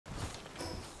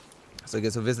So I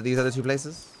guess we'll visit these other two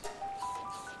places.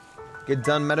 Get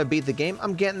done, meta, beat the game.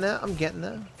 I'm getting there. I'm getting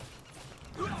there.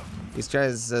 These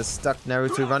guys stuck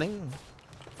Naruto running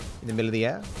in the middle of the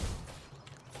air.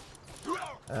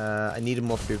 I needed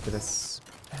more food for this.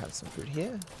 I have some food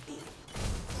here.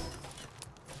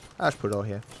 I'll just put it all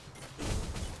here.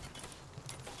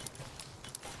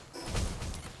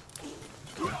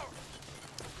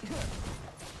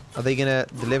 Are they gonna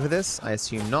deliver this? I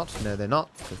assume not. No, they're not,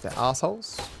 because they're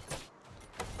assholes.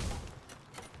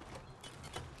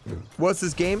 What's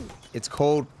this game? It's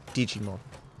called Digimon.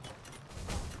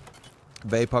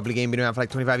 Very popular game, been around for like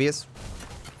 25 years.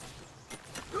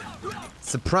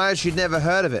 Surprised you'd never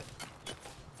heard of it.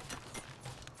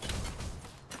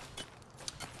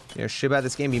 You know shit about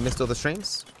this game, you missed all the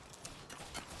streams?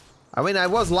 I mean, I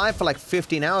was live for like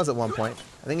 15 hours at one point.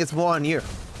 I think it's more on you.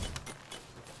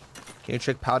 Can you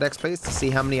check Powerdex, please, to see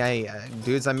how many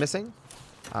dudes I'm missing?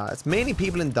 It's mainly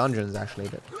people in dungeons, actually,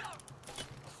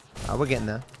 but... we're getting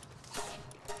there.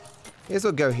 I guess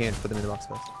we'll go here and put them in the box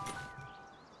first.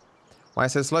 Why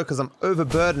so slow? Because I'm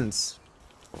overburdened.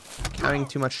 Carrying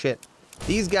too much shit.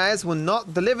 These guys will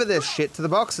not deliver this shit to the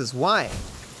boxes. Why?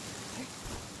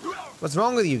 What's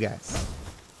wrong with you guys?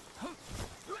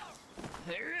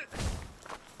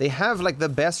 They have, like, the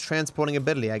best transporting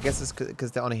ability. I guess it's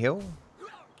because they're on a hill.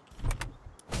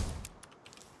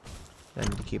 I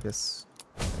need to keep this,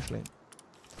 actually.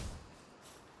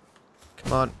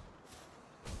 Come on.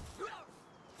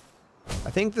 I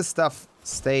think this stuff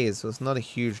stays, so it's not a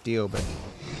huge deal, but...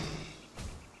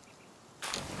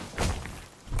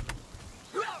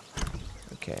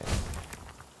 Okay.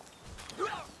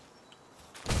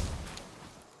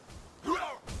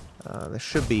 There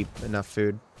should be enough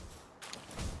food.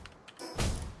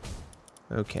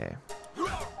 Okay.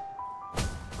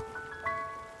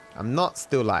 I'm not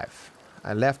still live.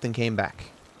 I left and came back.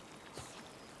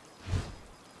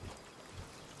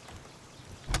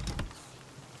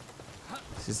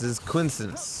 This is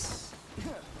coincidence.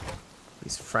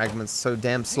 These fragments so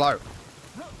damn slow.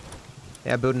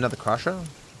 Yeah, build another crusher.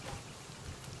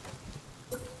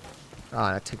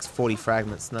 Ah, that takes 40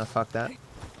 fragments. No, fuck that.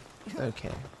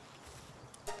 Okay.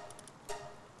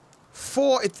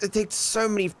 4. It takes so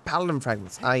many paladin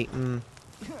fragments.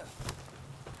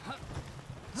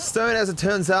 Stone, as it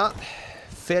turns out,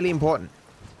 fairly important.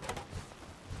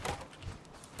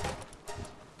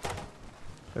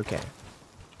 Okay.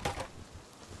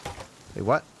 Wait,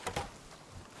 what?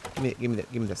 Give me this.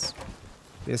 Give me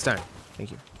the stone.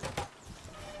 Thank you.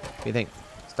 What do you think?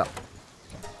 Stop.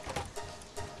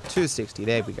 260.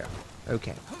 There we go.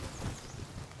 Okay.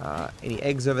 Any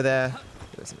eggs over there?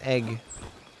 There's an egg.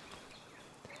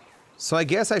 So I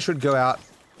guess I should go out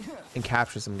and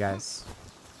capture some guys.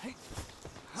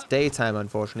 It's daytime,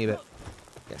 unfortunately, but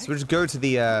yeah, so we'll just go to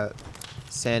the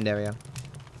sand area.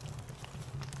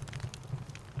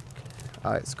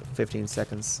 Alright, it's got 15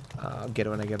 seconds. I'll get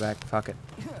it when I get back. Fuck it.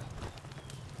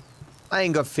 I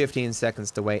ain't got 15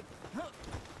 seconds to wait.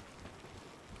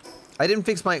 I didn't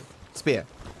fix my spear.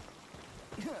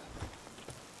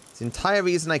 It's the entire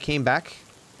reason I came back.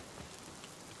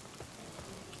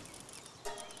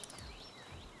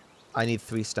 I need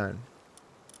 3 stone.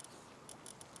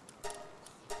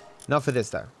 Not for this,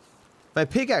 though. My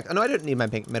pickaxe. Oh, no, I don't need my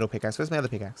metal pickaxe. Where's my other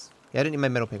pickaxe? Yeah, I don't need my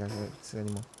metal pickaxe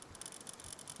anymore.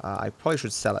 I probably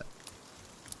should sell it.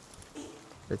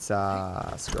 It's, screw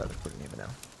it. Let's put it in here for now.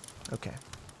 Okay.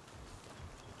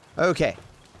 Okay.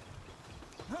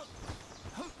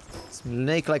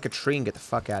 Snake like a tree and get the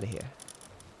fuck out of here.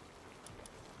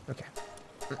 Okay.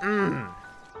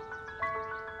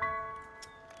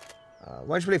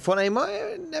 Why don't you play Fortnite anymore?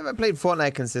 I never played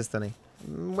Fortnite consistently.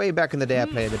 Way back in the day I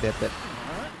played a bit, but...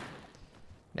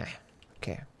 Nah.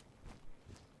 Okay.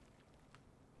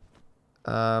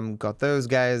 Got those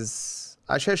guys.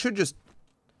 Actually, I should just...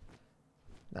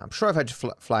 No, I'm sure if I just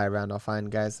fly around, I'll find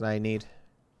guys that I need.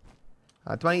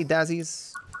 Do I need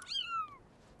Dazzies?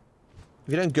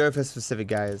 If you don't go for specific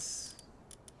guys,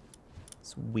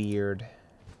 it's weird.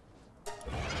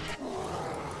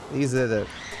 These are the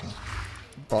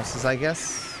bosses, I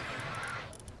guess.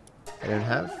 I don't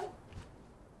have.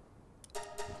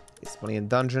 It's money in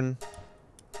dungeon.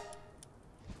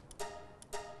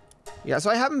 Yeah, so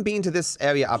I haven't been to this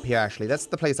area up here, actually. That's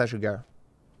the place I should go.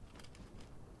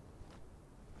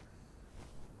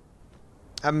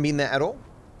 Haven't been there at all.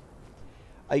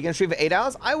 Are you going to stream for 8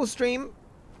 hours? I will stream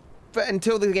for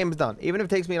until the game is done. Even if it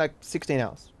takes me like 16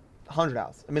 hours. 100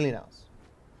 hours. A million hours.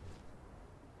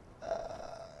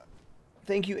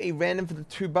 Thank you, a random, for the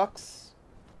 $2.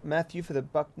 Matthew for the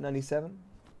 $1.97.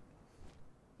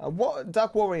 What?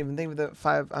 Dark Wolverine, thank you for the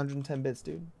 510 bits,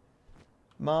 dude.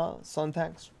 Ma,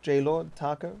 Sontax, J-Lord,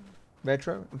 Taco,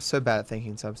 Retro. I'm so bad at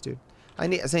thinking subs, dude. I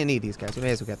say I need these guys. We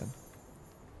may as well get them.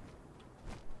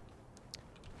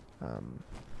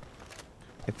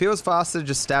 It feels faster to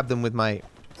just stab them with my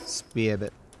spear,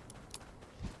 but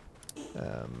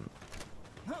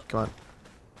come on.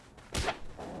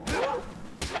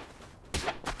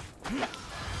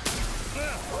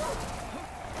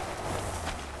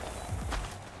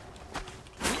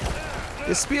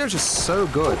 This spear is just so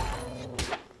good.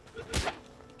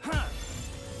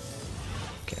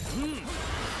 Okay.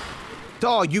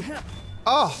 Oh, you.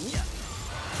 Oh.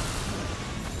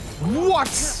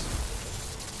 What?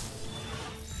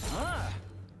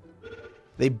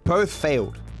 They both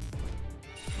failed.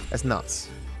 That's nuts.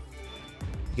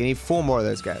 You need 4 more of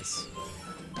those guys.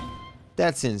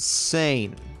 That's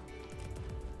insane.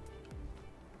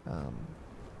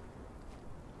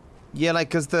 Yeah, like,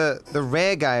 cause the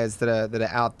rare guys that are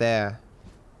out there.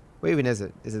 Where even is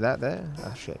it? Is it that there?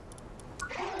 Oh shit.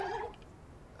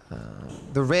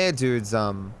 The rare dudes.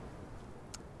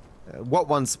 What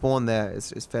one spawned there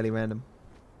is fairly random.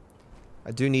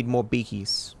 I do need more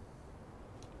beakies.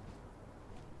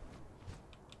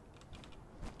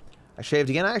 I shaved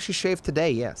again. I actually shaved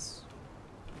today, yes.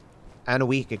 And a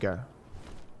week ago.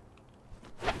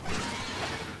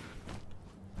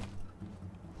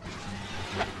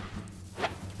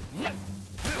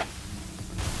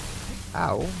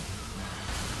 Ow.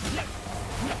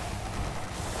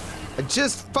 It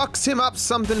just fucks him up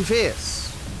something fierce.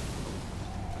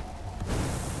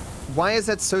 Why is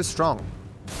that so strong?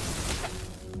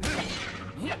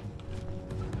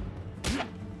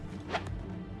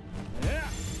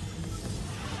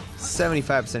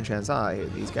 75% chance. Ah, I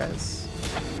hit these guys.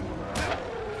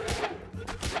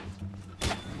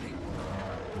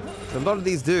 A lot of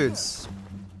these dudes.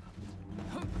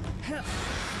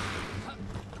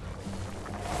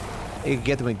 You could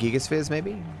get them in Gigaspheres,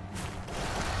 maybe?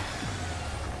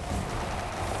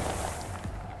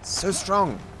 So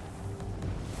strong.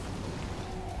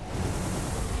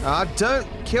 Ah, don't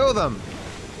kill them.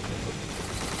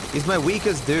 He's my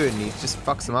weakest dude, and he just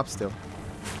fucks them up still.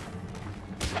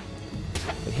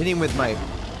 But hitting with my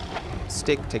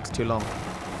stick takes too long.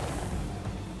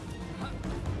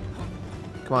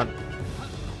 Come on.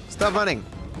 Stop running.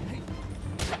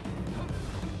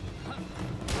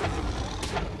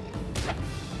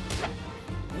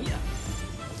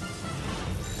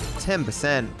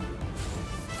 %.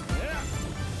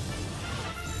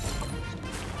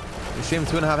 You stream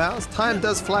 2.5 hours? Time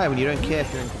does fly when you don't care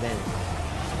if you're inconvenienced.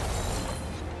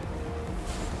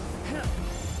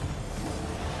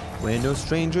 We're no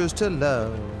strangers to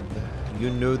love.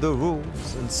 You know the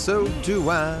rules, and so do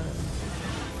I.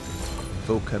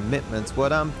 Full commitment's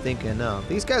what I'm thinking of.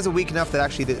 These guys are weak enough that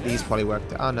actually these probably work.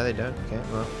 Oh, no, they don't. Okay,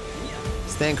 well.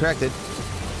 Stand corrected.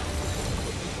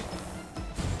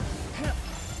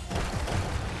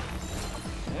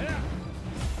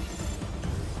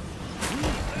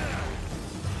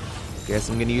 Guess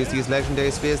I'm gonna use these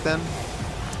legendary spheres then.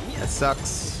 That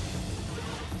sucks.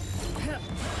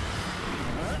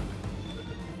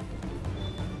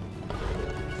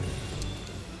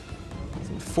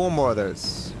 Need 4 more of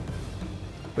those.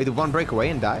 Wait, did one break away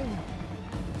and die?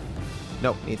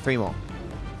 Nope, need 3 more.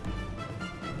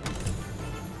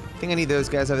 I think I need those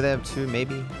guys over there too,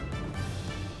 maybe.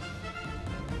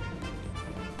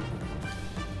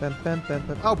 Bam, bam, bam,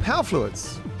 bam. Oh, power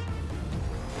fluids.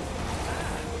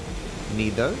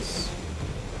 Need those.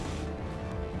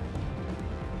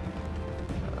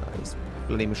 These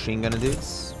bloody machine gunner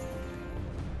dudes.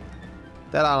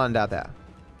 That island out there.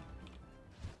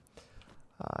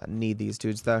 Need these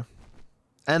dudes though.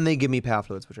 And they give me power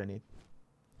fluids, which I need.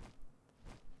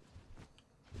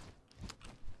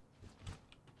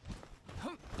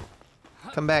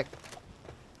 Come back.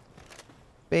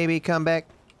 Baby, come back.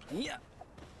 Yeah.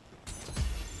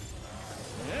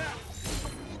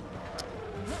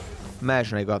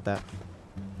 Imagine I got that.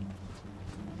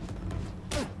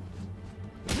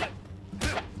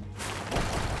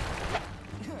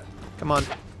 Come on.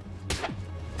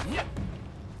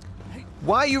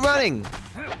 Why are you running?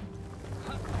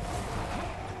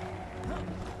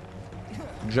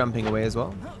 Jumping away as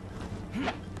well.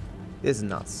 This is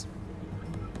nuts.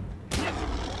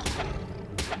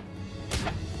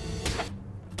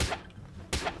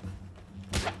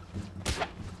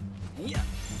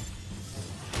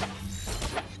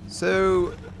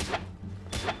 So,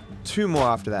 2 more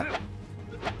after that.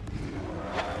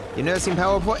 You're noticing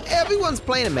Palworld before? Everyone's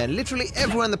playing it, man. Literally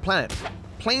everyone on the planet.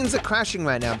 Planes are crashing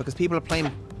right now because people are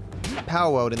playing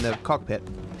Palworld in the cockpit.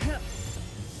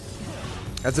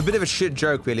 That's a bit of a shit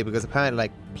joke, really, because apparently,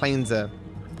 like, planes are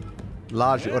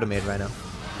largely automated right now.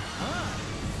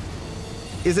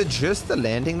 Is it just the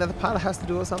landing that the pilot has to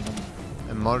do or something?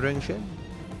 And monitoring shit?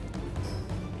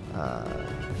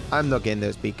 I'm not getting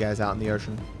those big guys out in the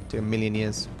ocean. To a million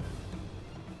years.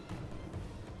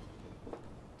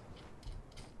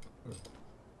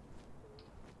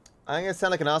 I'm gonna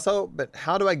sound like an asshole, but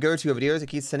how do I go to your videos? It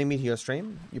keeps sending me to your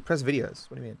stream. You press videos.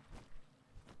 What do you mean?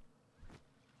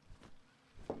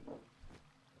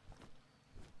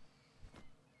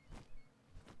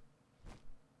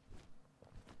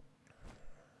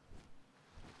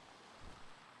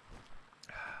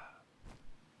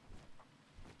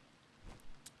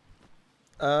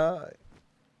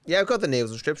 Yeah, I've got the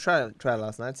nasal strips. Try it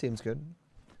last night. Seems good.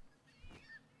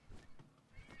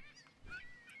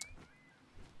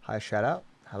 Hi, shout out.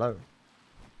 Hello.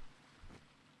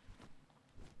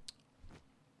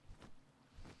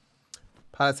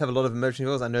 Pilots have a lot of emergency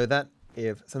goals. I know that.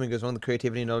 If something goes wrong, the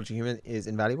creativity and knowledge of human is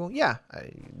invaluable. Yeah,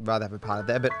 I'd rather have a pilot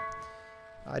there, but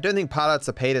I don't think pilots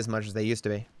are paid as much as they used to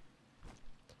be.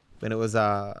 When it was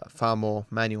far more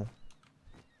manual.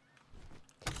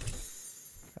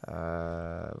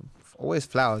 Always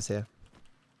flowers here.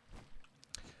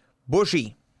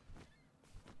 Bushy.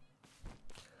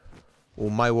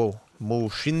 Omae mo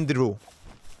shindru.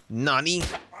 Nani?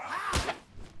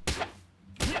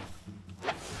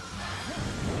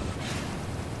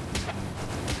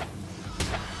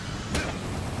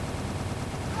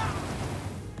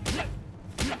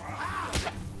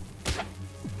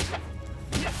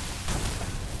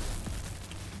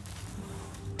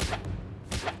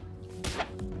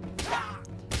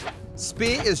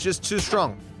 Spear is just too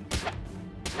strong.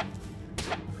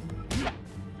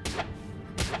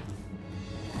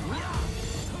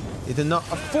 It did not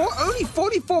only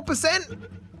 44%.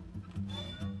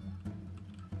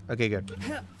 Okay, good.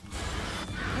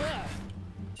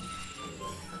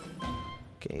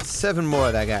 Okay, 7 more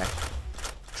of that guy.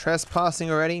 Trespassing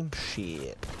already?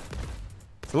 Shit.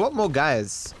 There's a lot more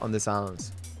guys on this island.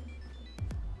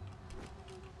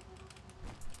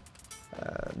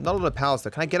 Not a lot of power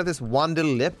stuff. Can I get at this one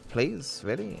little lip, please?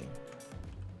 Really?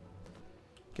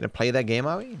 Gonna play that game,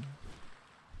 are we?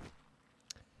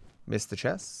 Missed the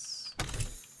chest.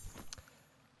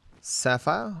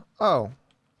 Sapphire? Oh.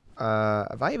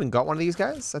 Have I even got one of these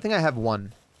guys? I think I have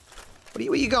one.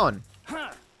 Where you going?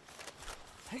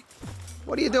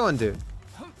 What are you doing, dude?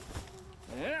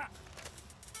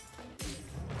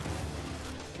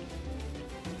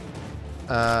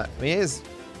 I mean, it's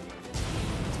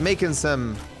making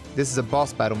some... This is a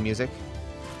boss battle music.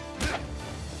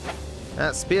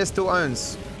 That spear still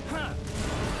owns.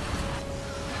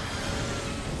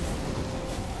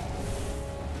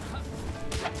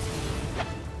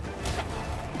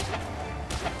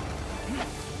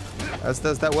 As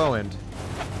does that whirlwind.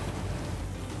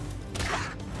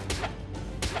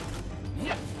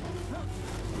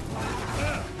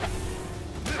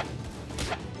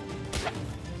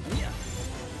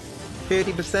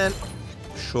 %.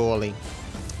 Surely.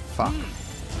 Fuck.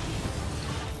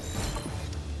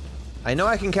 I know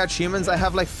I can catch humans. I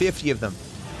have like 50 of them.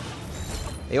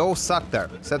 They all suck though,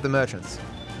 except the merchants.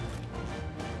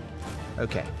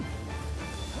 Okay.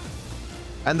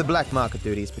 And the black market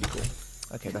dude, he's pretty cool.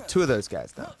 Okay, got 2 of those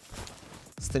guys now.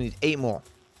 Still need 8 more.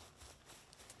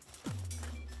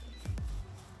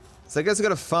 So I guess I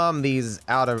gotta farm these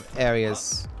outer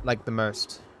areas like the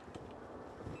most.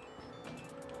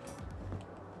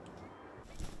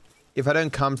 If I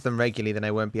don't come to them regularly, then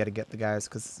I won't be able to get the guys,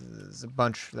 because there's a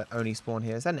bunch that only spawn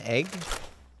here. Is that an egg?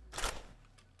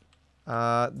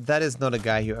 That is not a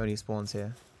guy who only spawns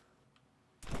here.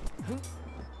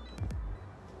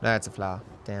 No, it's a flower.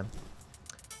 Damn.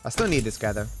 I still need this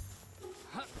guy, though.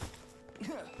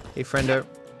 Hey, friendo.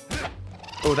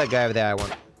 Oh, that guy over there I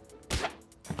want.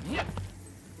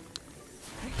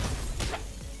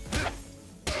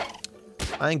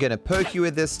 I'm gonna poke you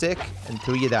with this stick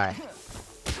until you die.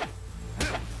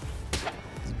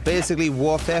 Basically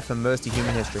warfare for most of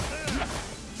human history.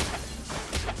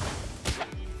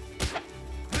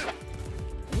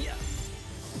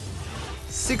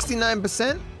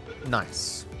 %.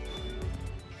 Nice.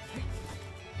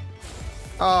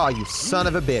 Oh, you son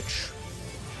of a bitch.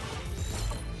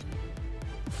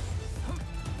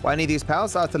 Why I need these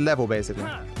powers? Oh, it's a level, basically.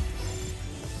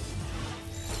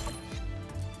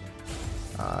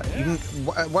 You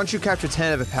can, once you capture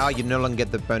 10 of a power, you no longer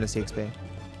get the bonus XP.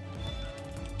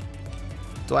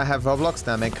 Do I have Roblox?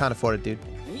 Nah, man, can't afford it, dude.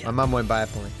 My mum won't buy it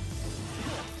for me.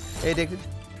 Hey, addicted.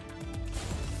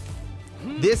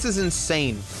 This is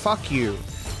insane. Fuck you.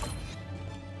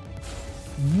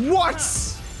 What?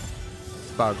 It's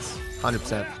bugs.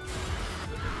 100%.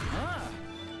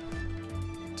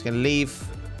 Just gonna leave.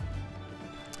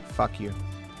 Fuck you.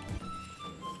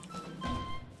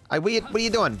 What are you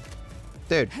doing?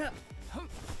 Dude.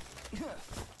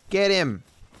 Get him.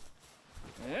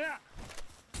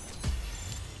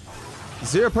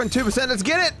 0.2%, let's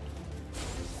get it!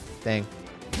 Dang.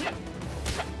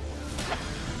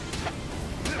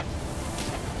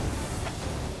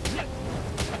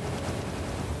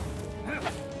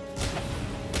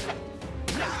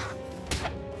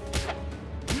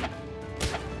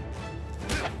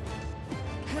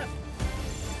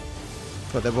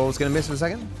 Thought that ball was gonna miss for a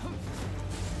second.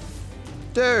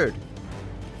 Dude!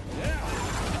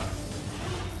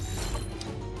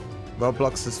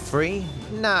 Roblox is free?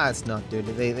 Nah, it's not, dude.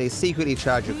 They secretly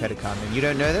charge your credit card, man. You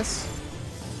don't know this?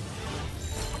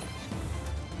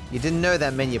 You didn't know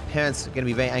that, man. Your parents are gonna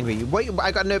be very angry. Wait,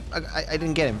 I got no... I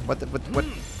didn't get him. What?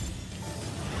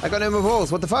 I got no more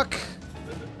balls. What the fuck?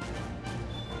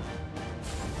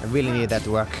 I really need that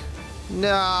to work.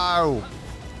 No!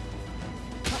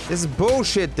 This is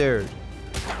bullshit, dude.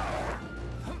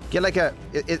 Get like a...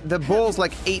 the ball's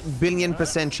like 8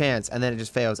 billion% chance, and then it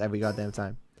just fails every goddamn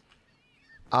time.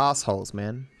 Assholes,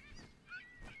 man.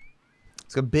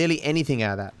 It's got barely anything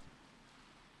out of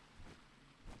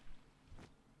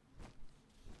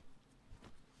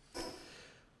that.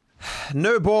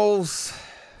 No balls.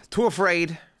 Too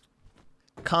afraid.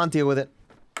 Can't deal with it.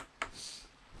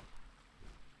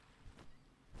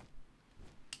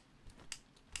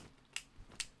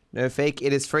 No fake,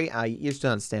 it is free. You just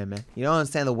don't understand, man. You don't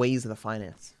understand the ways of the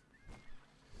finance.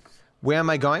 Where am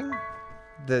I going?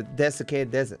 The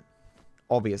desiccated desert.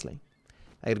 Obviously.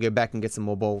 I gotta go back and get some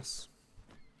more balls.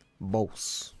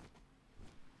 Balls.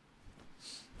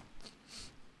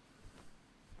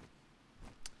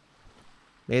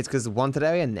 Maybe it's because of wanted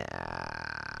area? Nah.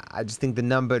 I just think the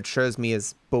number it shows me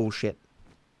is bullshit.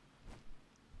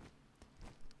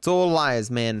 It's all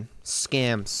lies, man.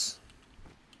 Scams.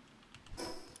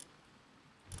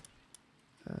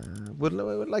 Would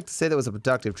like to say that was a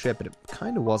productive trip, but it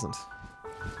kind of wasn't.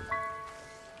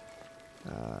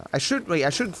 I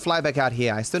should fly back out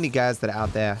here. I still need guys that are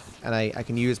out there, and I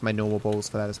can use my normal balls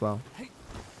for that as well.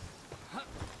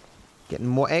 Getting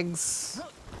more eggs.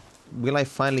 Will I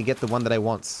finally get the one that I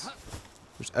want?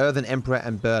 There's Earthen Emperor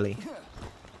and Burly.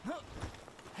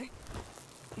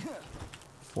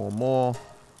 4 more.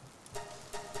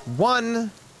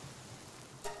 1!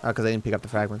 Oh, because I didn't pick up the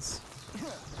fragments.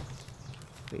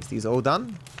 At least these are all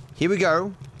done. Here we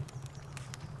go.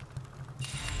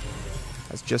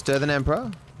 That's just Earthen Emperor.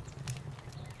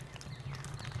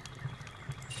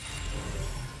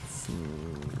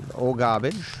 All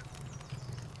garbage.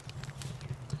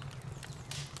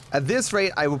 At this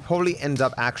rate, I will probably end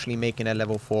up actually making a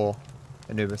level 4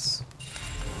 Anubis.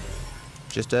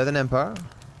 Just Earthen Emperor.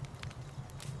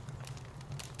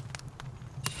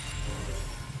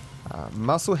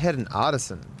 Musclehead and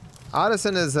Artisan.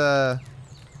 Artisan is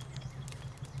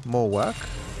more work.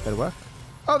 Better work.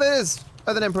 Oh, there is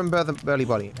Earthen Emperor and Burly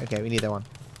Body. Okay, we need that one.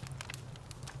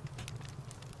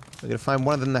 We're gonna find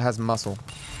one of them that has muscle.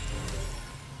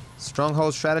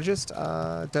 Stronghold Strategist?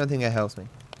 Don't think that helps me.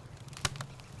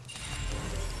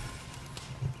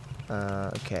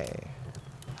 Okay.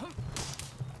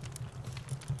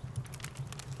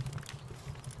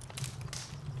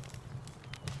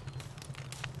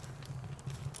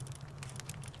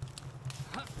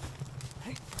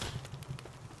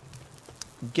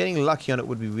 Getting lucky on it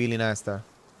would be really nice, though.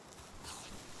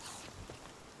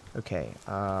 Okay.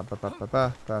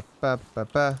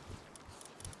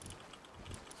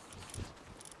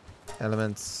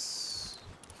 Elements.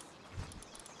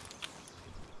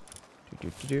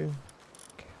 Okay.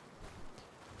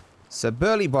 So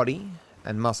Burly Body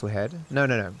and Musclehead. No.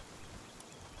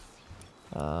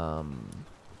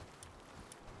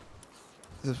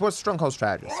 This is what's Stronghold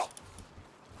Strategist.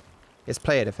 It's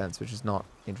player defense, which is not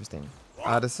interesting.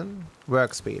 Artisan,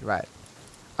 work speed, right?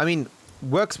 I mean,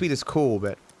 work speed is cool,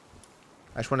 but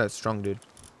I just want a strong dude.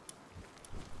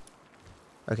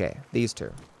 Okay, these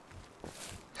two.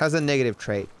 Has a negative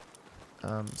trait.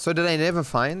 So did I never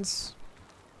find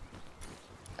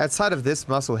outside of this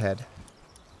Musclehead?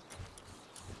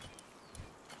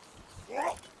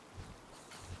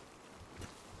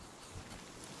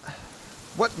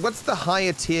 What's the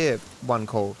higher tier one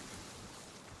called?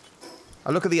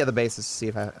 I'll look at the other bases to see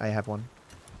if I have one.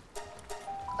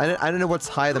 I don't know what's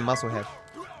higher than Musclehead.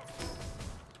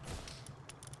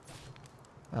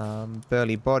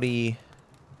 Burly Body.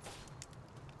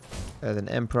 Earthen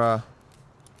Emperor.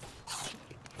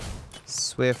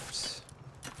 Swift.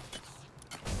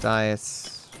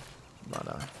 Diet.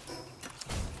 Mana.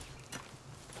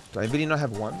 Do I really not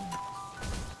have one?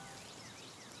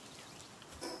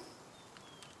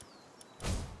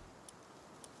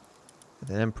 With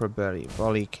an Emperor Birdie.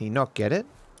 Volley, can you not get it?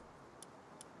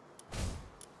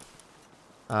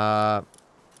 I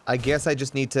guess I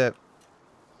just need to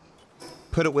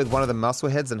put it with one of the muscle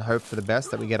heads and hope for the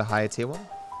best that we get a higher tier one.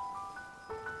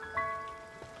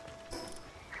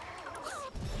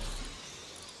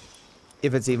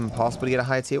 If it's even possible to get a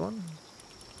higher tier one.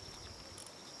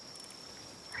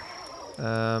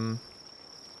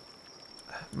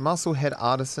 Muscle head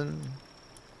artisan.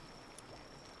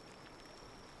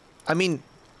 I mean,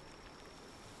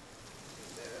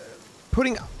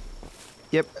 putting,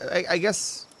 yep, I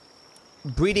guess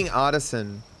breeding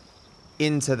artisan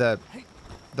into the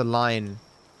line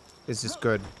is just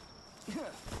good.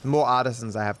 The more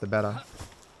artisans I have, the better.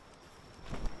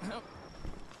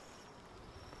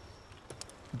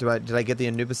 Did I get the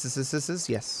Anubis?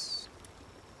 Yes.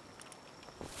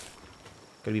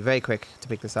 Gotta be very quick to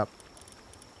pick this up.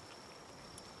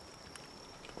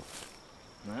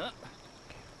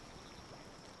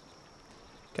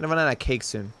 Gonna run out of cake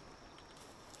soon.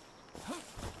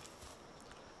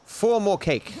 4 more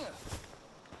cake.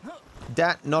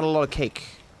 That, not a lot of cake.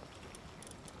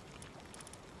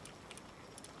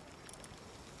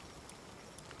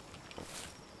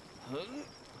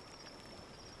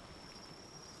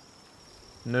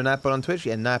 No Nightbot on Twitch?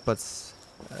 Yeah, Nightbot's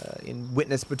in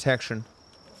witness protection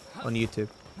on YouTube.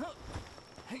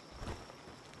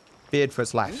 Feared for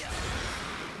its life.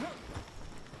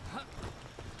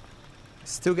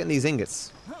 Still getting these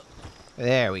ingots.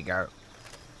 There we go.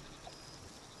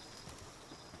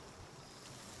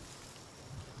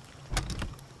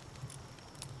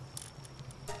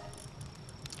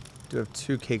 Do have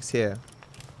 2 cakes here.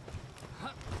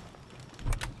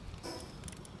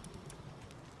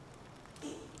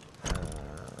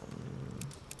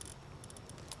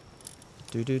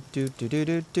 Do do do do do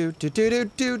do do do do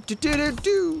do do do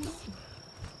do.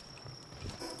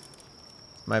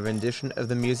 My rendition of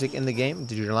the music in the game.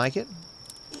 Did you like it?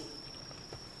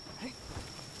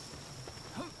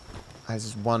 I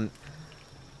just one.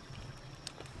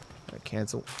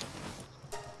 Cancel.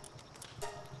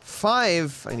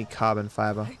 5. I need carbon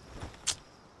fiber.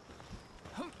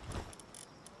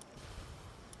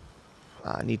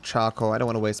 I need charcoal. I don't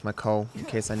want to waste my coal in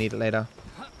case I need it later.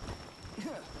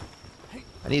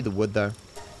 I need the wood though.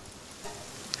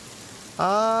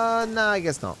 No, I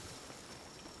guess not.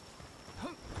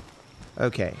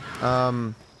 Okay.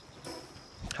 How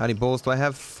many balls do I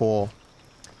have? 4.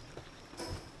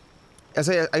 I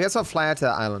guess I'll fly out to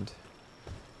that island.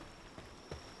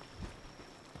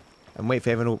 And wait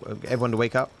for everyone to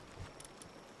wake up.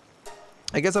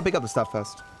 I guess I'll pick up the stuff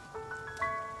first.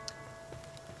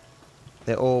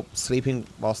 They're all sleeping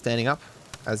while standing up,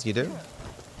 as you do.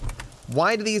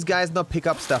 Why do these guys not pick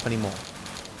up stuff anymore?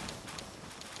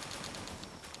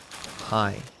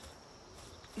 Hi.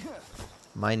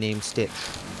 My name's Stitch.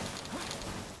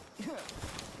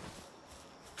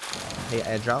 Hey,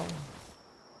 Agile.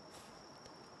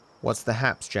 What's the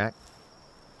haps, Jack?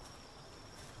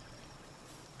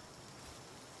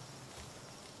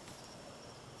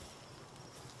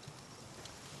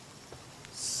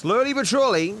 Slowly but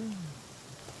surely,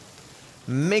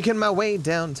 making my way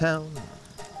downtown.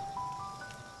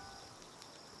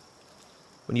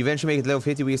 When you eventually make it to level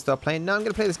 50, will you stop playing? No, I'm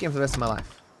going to play this game for the rest of my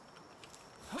life.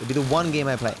 It'll be the one game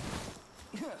I play.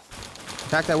 In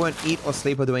fact, I won't eat or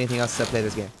sleep or do anything else except play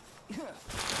this game.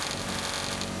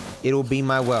 It'll be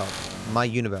my world, my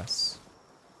universe,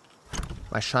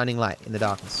 my shining light in the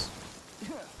darkness.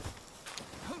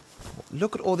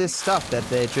 Look at all this stuff that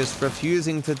they're just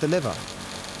refusing to deliver.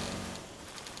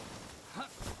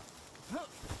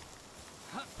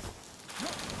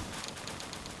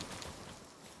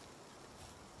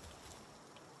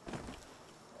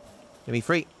 Let me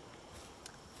free.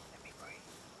 Let me free.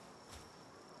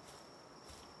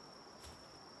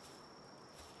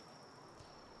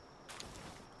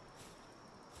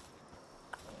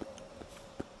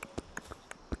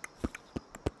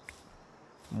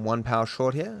 One power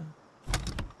short here.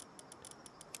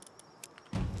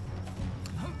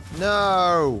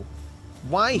 No!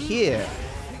 Why here?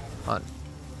 On.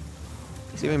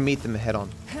 Let's even meet them head on.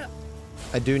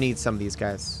 I do need some of these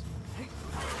guys.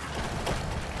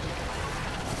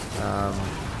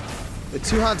 They're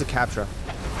too hard to capture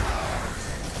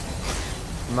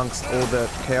amongst all the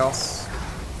chaos.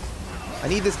 I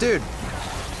need this dude.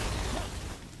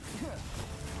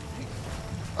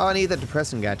 Oh, I need that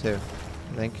depressing guy too,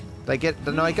 I think. Did I get...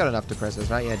 No, I got enough depressors,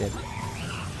 right? Yeah, I did.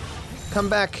 Come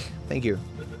back. Thank you.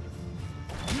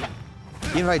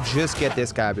 Even if I just get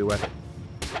this guy, it'll be worth it.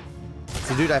 It's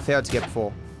the dude I failed to get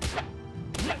before.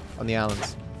 On the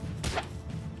islands.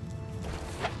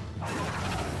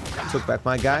 Took back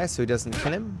my guy so he doesn't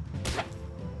kill him.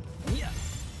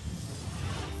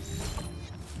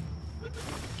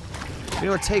 You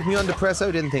know what? Take me on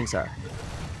Depresso? Didn't think so.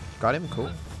 Got him? Cool.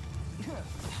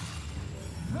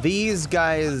 These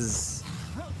guys...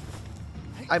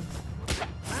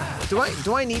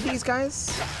 Do I need these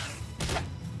guys?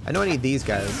 I know I need these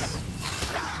guys.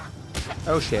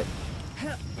 Oh shit.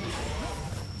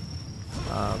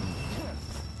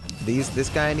 This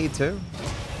guy I need too?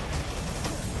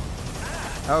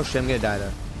 Oh shit, I'm gonna die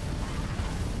though.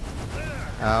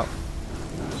 Oh.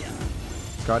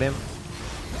 Got him.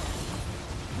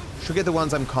 Should get the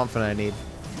ones I'm confident I need.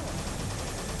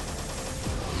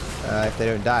 If they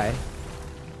don't die.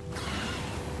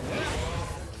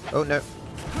 Oh no.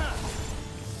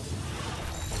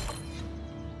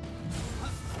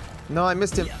 No, I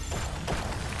missed him.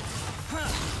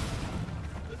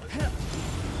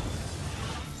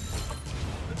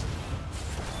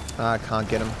 I can't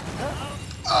get him.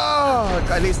 Oh,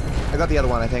 at least I got the other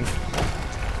one, I think.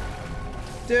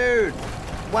 Dude,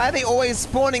 why are they always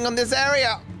spawning on this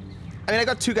area? I mean, I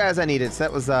got 2 guys I needed, so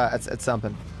that was, it's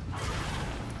something.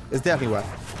 It's definitely worth.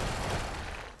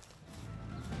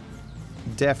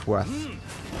 Def worth.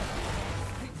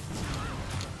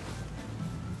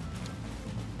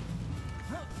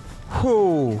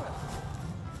 Whew.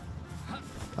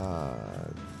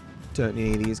 Don't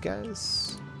need any of these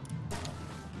guys.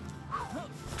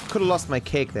 Could have lost my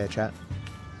cake there, chat.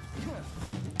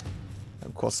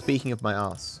 Of course, speaking of my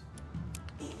ass.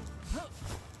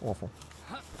 Awful.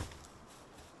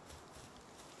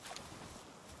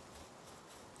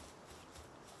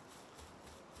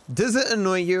 Does it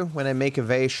annoy you when I make a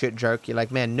very shit joke? You're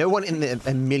like, man, no one in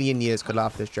a million years could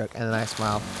laugh at this joke. And then I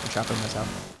smile and chuckle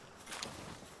myself.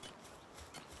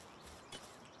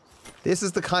 This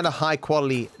is the kind of high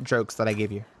quality jokes that I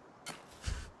give you.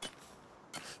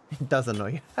 It does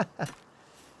annoy you.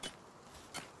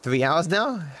 3 hours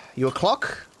now? You a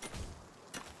clock?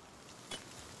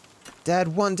 Dad,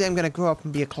 one day I'm gonna grow up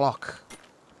and be a clock.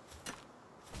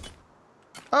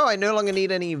 Oh, I no longer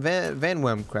need any Van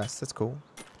Worm crests. That's cool.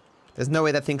 There's no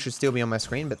way that thing should still be on my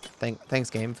screen, but thanks,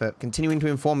 game, for continuing to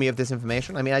inform me of this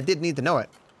information. I mean, I did need to know it,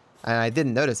 and I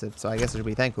didn't notice it, so I guess I should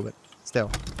be thankful, but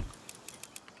still.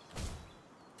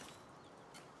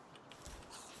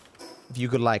 If you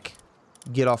could, like,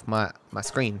 get off my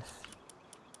screen.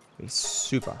 Be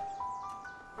super.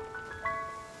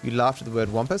 You laughed at the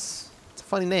word Wampus? It's a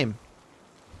funny name.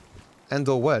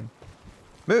 And/or word.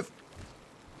 Move!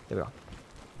 There we go.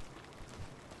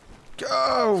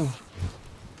 Go!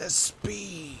 The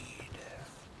speed!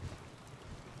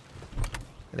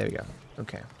 There we go.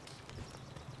 Okay.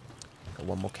 Got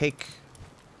one more cake.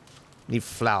 Need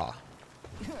flour.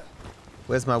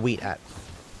 Where's my wheat at?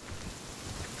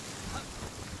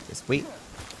 This wheat.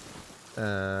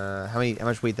 How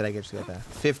much wheat did I get to get there?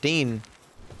 15.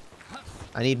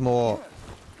 I need more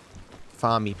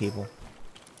farmy people.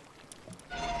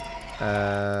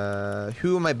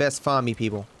 Who are my best farmy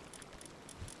people?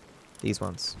 These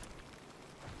ones.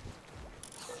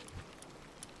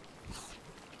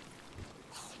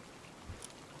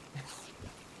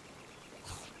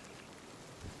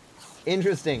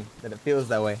 Interesting that it feels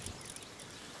that way.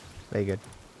 Very good.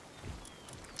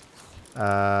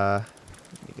 I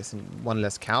guess one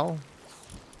less cow.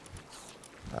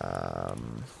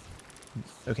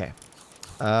 Okay.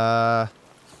 I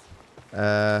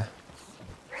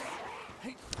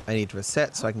need to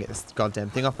reset so I can get this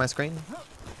goddamn thing off my screen.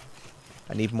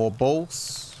 I need more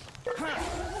balls.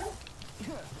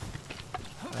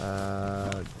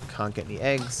 Can't get any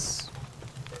eggs.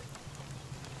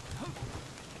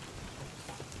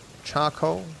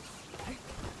 Charcoal.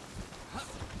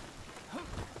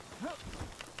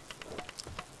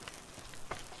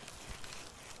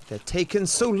 They're taking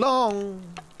so long.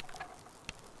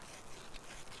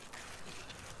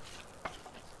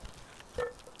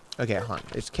 Okay, hold on.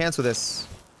 Let's cancel this.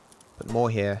 Put more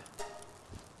here.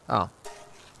 Oh.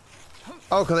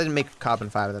 Oh, because I didn't make carbon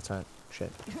fiber. That's right.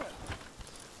 Shit.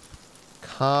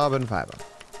 Carbon fiber.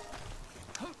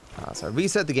 So I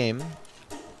reset the game.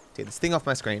 Take this thing off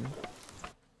my screen.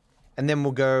 And then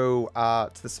we'll go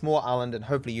to the small island and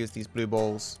hopefully use these blue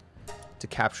balls to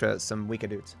capture some weaker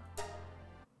dudes.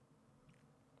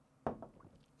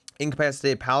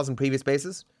 Incapacitated pals in previous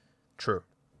bases? True.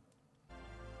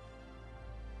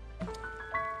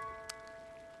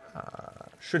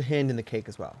 Should hand in the cake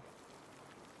as well.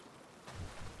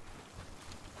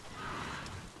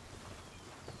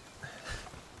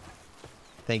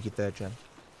 Thank you, third gen.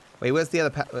 Wait, where's the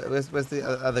other where's the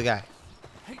other guy?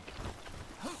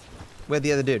 Where's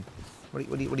the other dude? What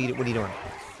are you doing?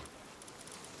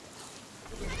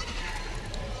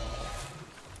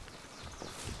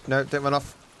 No, don't run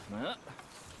off.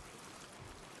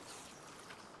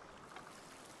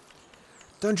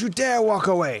 Don't you dare walk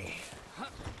away.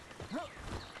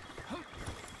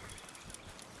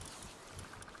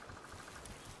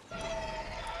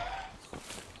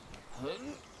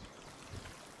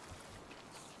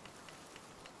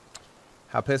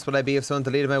 How pissed would I be if someone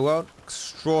deleted my world?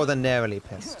 Extraordinarily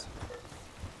pissed.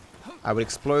 I would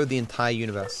explode the entire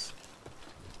universe.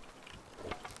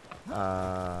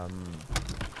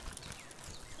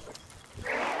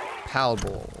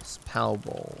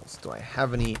 Palballs. Do I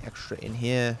have any extra in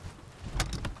here?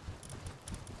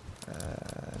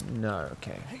 No,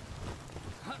 okay.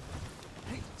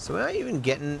 So am I even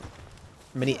getting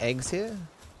many eggs here?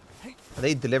 Are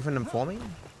they delivering them for me?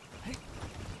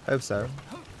 Hope so.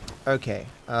 Okay,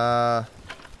 let's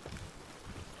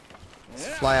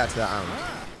fly out to that island.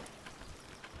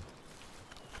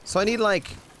 So I need, like,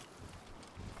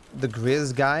 the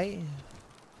Grizz guy.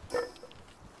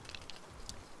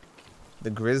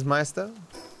 The Grizzmeister.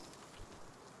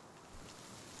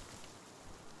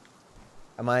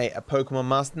 Am I a Pokemon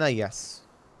Master now? Yes.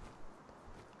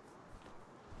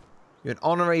 You're an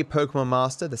honorary Pokemon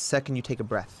Master the second you take a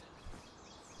breath.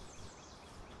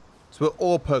 So we're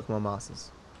all Pokemon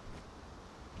Masters.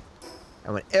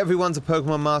 And when everyone's a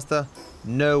Pokemon Master,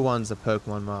 no one's a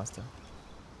Pokemon Master.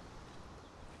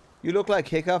 You look like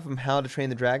Hiccup from How to Train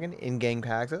the Dragon, in-game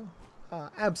character.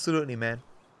 Absolutely, man.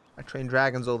 I train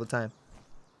dragons all the time.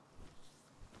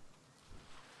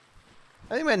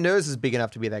 I think my nose is big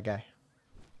enough to be that guy.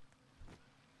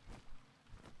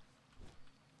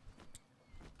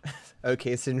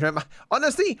 Okay, Syndrome.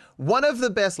 Honestly, one of the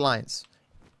best lines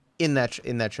in that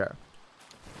show.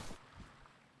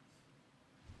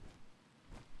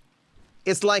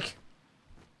 It's like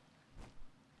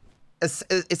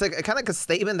it's like a kind of a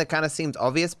statement that kind of seems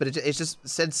obvious, but it's just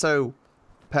said so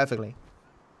perfectly.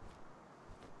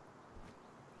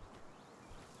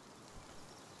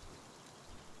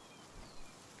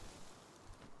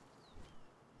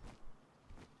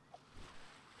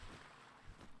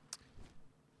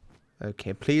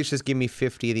 Okay, please just give me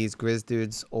 50 of these Grizz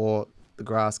dudes or the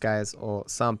grass guys or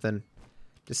something.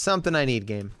 Just something I need,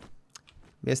 game.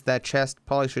 Missed that chest.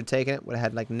 Probably should have taken it. Would have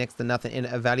had like next to nothing in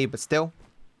it of value, but still.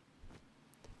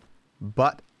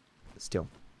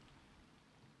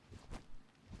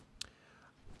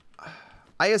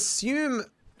 I assume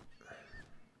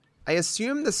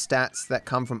the stats that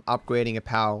come from upgrading a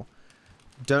PAL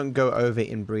don't go over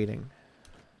in breeding.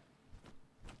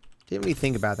 Didn't really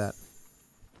think about that.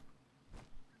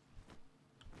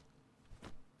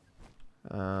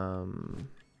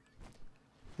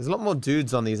 There's a lot more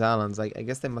dudes on these islands. I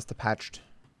guess they must have patched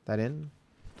that in.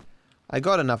 I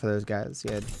got enough of those guys.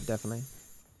 Yeah, definitely.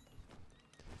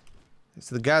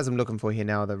 So the guys I'm looking for here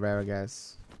now are the rarer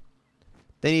guys.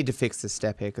 They need to fix this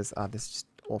step here because this is just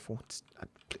awful.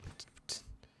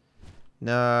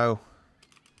 No.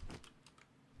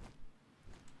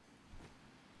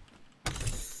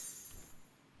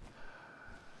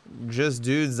 Just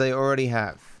dudes they already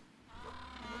have.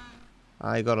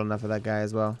 I got enough of that guy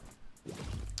as well.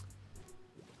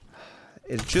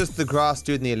 It's just the grass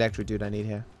dude and the electric dude I need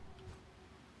here.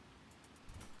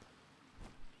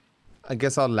 I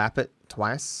guess I'll lap it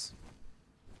twice.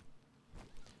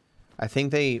 I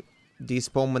think they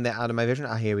despawn when they're out of my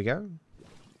vision. Here we go.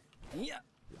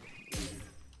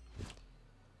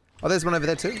 Oh, there's one over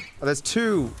there too. Oh, there's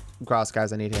two grass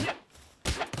guys I need here.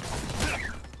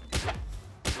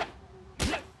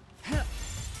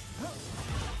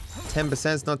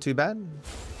 %'s not too bad.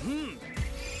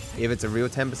 If it's a real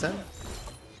 10%.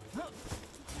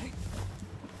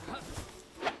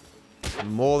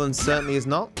 More than certainly is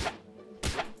not.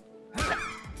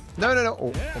 No.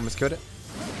 Oh, almost killed it.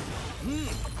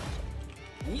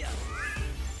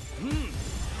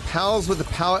 Pals with the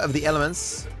power of the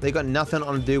elements. They got nothing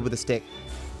on to do with the stick.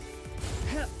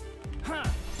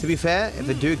 To be fair, if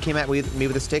a dude came at me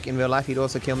with a stick in real life, he'd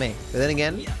also kill me. But then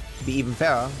again, to be even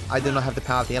fairer, I do not have the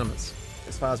power of the elements.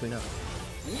 As far as we know.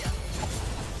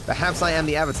 Perhaps I am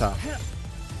the Avatar.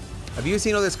 Have you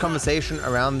seen all this conversation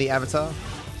around the Avatar?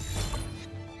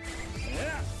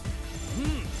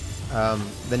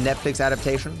 The Netflix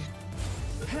adaptation.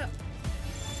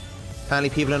 Apparently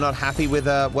people are not happy with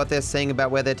what they're saying about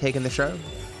where they're taking the show.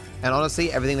 And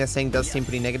honestly, everything they're saying does seem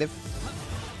pretty negative.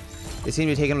 They seem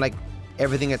to be taking like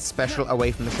everything that's special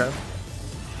away from the show.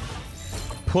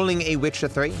 Pulling a Witcher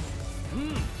 3.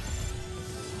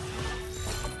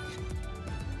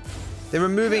 They're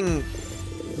removing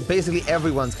basically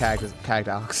everyone's character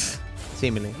arcs,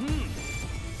 seemingly.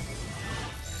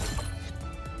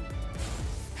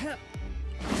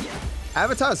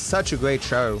 Avatar is such a great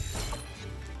show.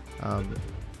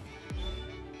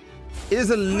 It is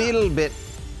a little bit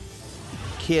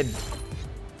kid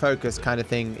focus kind of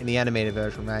thing in the animated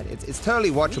version, right? It's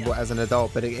totally watchable as an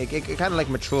adult, but it kind of like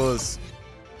matures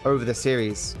over the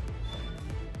series.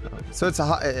 So it's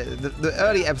the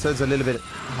early episodes are a little bit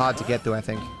hard to get through, I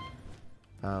think.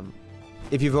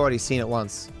 If you've already seen it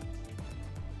once.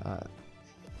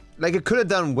 Like, it could have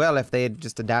done well if they had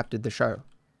just adapted the show,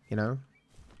 you know?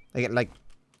 Like,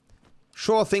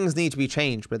 sure, things need to be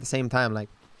changed, but at the same time, like,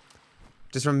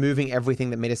 just removing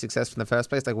everything that made it successful in the first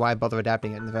place, like, why bother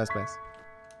adapting it in the first place?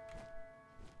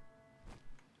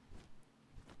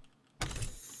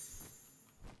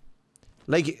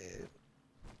 Like,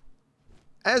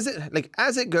 as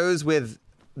it goes with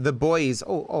The Boys.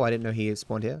 Oh, I didn't know he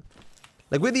spawned here.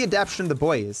 Like, with the adaptation of The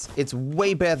Boys, it's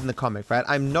way better than the comic, right?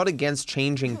 I'm not against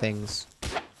changing things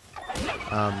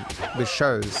with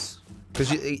shows,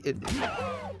 because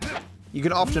you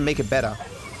can often make it better.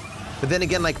 But then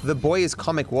again, like, The Boys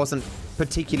comic wasn't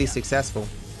particularly successful.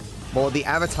 Well, the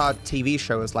Avatar TV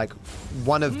show is like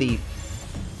one of the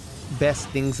best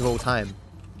things of all time.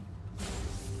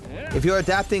 If you're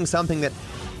adapting something that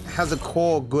has a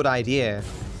core good idea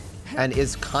and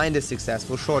is kind of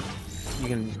successful, sure, you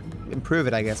can improve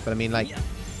it, I guess, but I mean, like,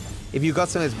 if you've got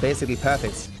something that's basically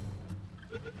perfect,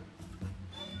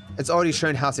 it's already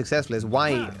shown how successful it is. Why,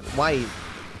 you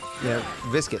know,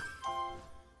 risk it?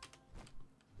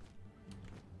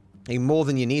 Like, more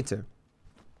than you need to.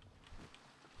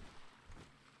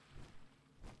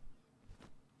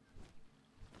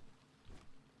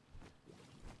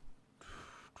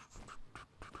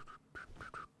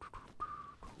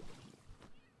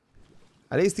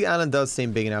 At least the island does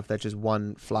seem big enough that just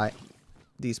one flight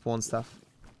despawn stuff.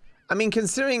 I mean,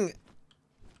 considering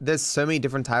there's so many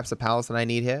different types of pals that I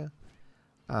need here,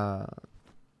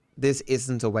 this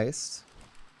isn't a waste.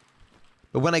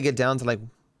 But when I get down to, like,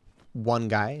 one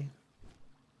guy,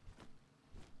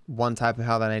 one type of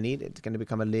pal that I need, it's going to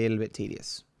become a little bit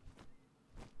tedious.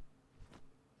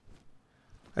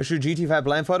 I should GT5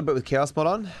 blindfolded, but with Chaos mod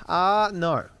on?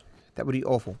 No. That would be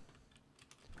awful.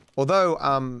 Although,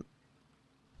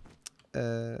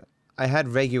 I had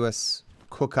Regulus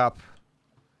cook up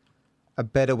a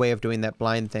better way of doing that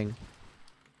blind thing.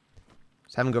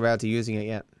 Just haven't got around to using it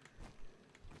yet.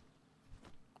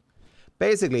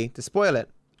 Basically, to spoil it,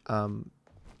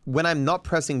 when I'm not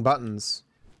pressing buttons,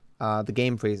 the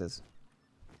game freezes.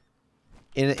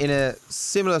 In a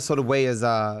similar sort of way as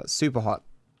Super Hot,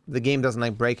 the game doesn't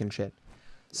like break and shit.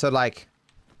 So, like,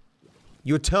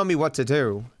 you tell me what to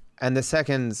do, and the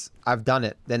seconds I've done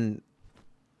it, then,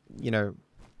 you know,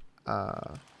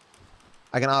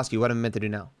 I can ask you what I'm meant to do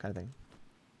now, kind of thing.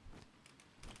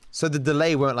 So the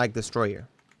delay won't, like, destroy you.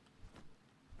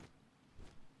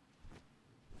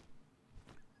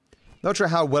 Not sure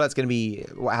how well it's going to be,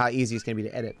 how easy it's going to be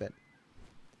to edit, but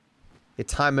your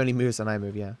time only moves when I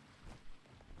move, yeah.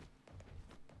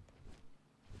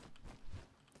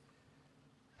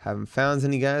 Haven't found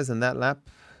any guys in that lap.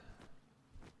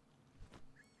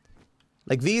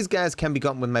 Like, these guys can be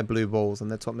gotten with my blue balls,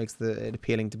 and that's what makes it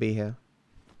appealing to be here.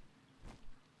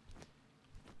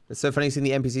 It's so funny seeing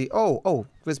the NPC. Oh,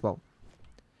 Griswold.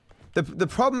 The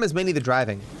problem is mainly the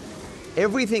driving.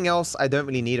 Everything else I don't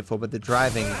really need it for, but the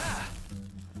driving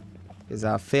is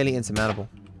fairly insurmountable.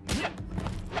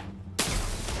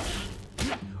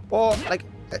 Or, like,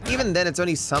 even then, it's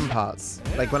only some parts.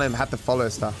 Like, when I have to follow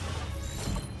stuff.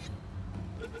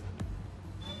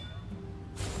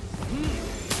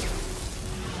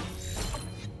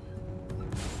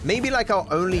 Maybe, like, I'll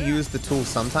only use the tool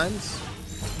sometimes.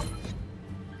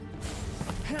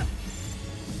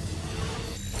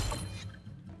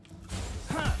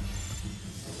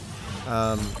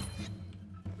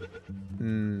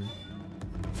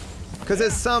 Because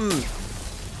there's some...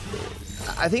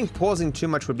 I think pausing too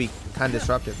much would be kind of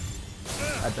disruptive.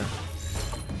 I don't know.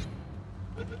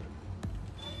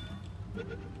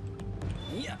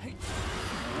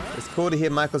 It's cool to hear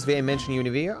Michael's VA mention you in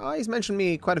a video. Oh, he's mentioned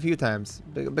me quite a few times.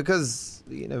 Because,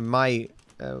 you know,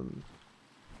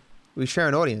 we share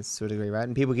an audience to a degree, right?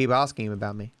 And people keep asking him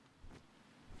about me.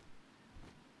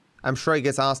 I'm sure he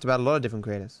gets asked about a lot of different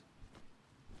creators.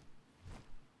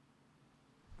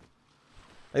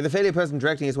 Like, the failure person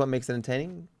directing is what makes it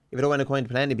entertaining. If it all went according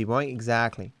to plan, it'd be boring.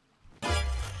 Exactly.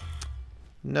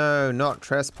 No, not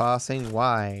trespassing.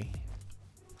 Why?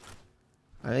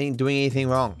 I ain't doing anything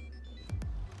wrong.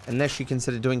 Unless you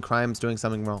consider doing crimes doing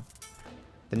something wrong.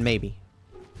 Then maybe.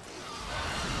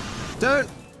 Don't!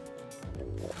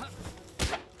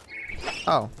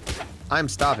 Oh. I'm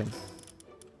starving.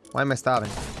 Why am I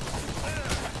starving?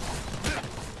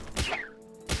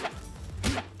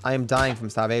 I am dying from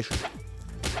starvation.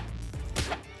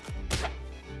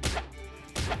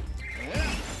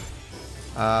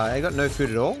 I got no food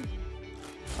at all.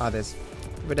 Ah, there's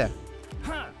over there.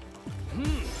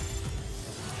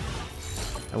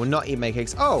 I will not eat my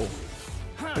cakes. Oh,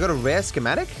 I got a rare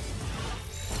schematic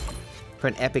for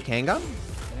an epic handgun.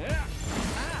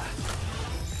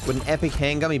 Would an epic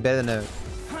handgun be better than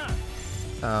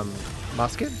a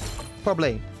musket?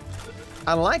 Probably.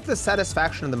 I like the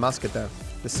satisfaction of the musket though.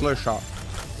 The slow shot.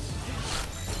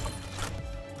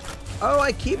 Oh,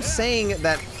 I keep saying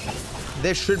that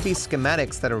there should be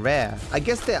schematics that are rare. I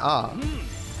guess there are.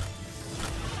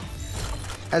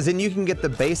 As in, you can get the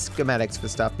base schematics for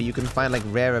stuff, but you can find like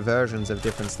rarer versions of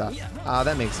different stuff. Ah,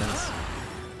 that makes sense.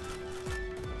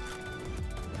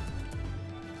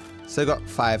 So I got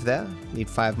 5 there. Need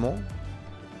 5 more.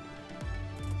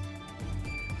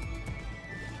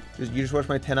 You just watched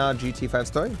my 10-hour GT5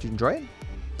 story? Did you enjoy it?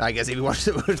 I guess if you watched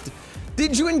it,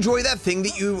 did you enjoy that thing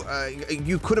that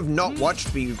you could have not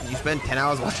watched, but you spent 10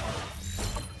 hours watching?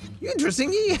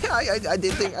 Interesting. Yeah, I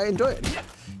did think I enjoyed it.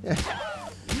 Yeah.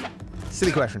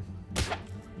 Silly question.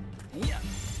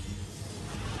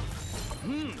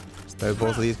 Just throw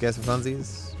balls of these guys for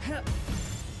funsies.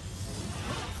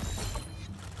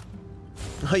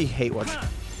 Oh, you hate watching.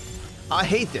 I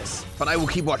hate this, but I will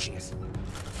keep watching it.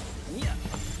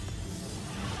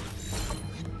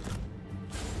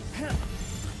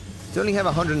 You only have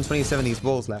 127 of these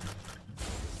balls left.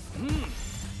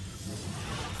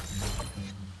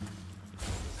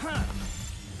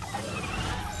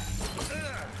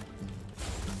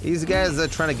 These guys are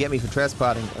trying to get me for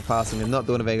trespassing and not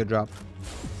doing a very good job.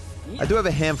 I do have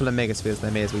a handful of Mega Spheres that I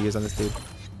may as well use on this dude.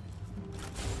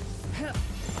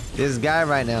 This guy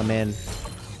right now, man.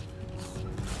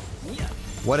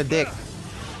 What a dick.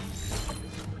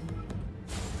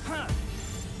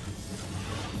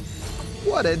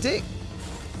 What a dick.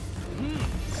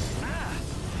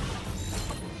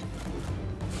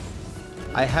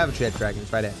 I have jet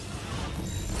dragons right there.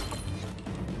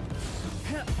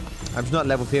 I'm just not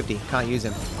level 50. Can't use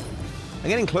him. I'm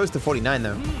getting close to 49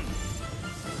 though.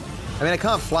 I mean, I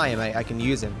can't fly him. I can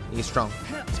use him. He's strong.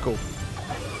 It's cool.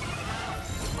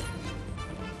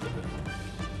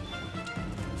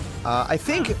 I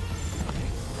think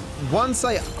once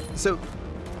so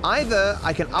either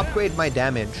I can upgrade my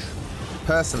damage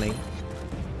personally,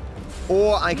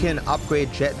 or I can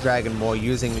upgrade Jet Dragon more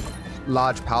using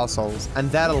large power souls, and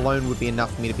that alone would be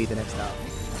enough for me to beat the next tower.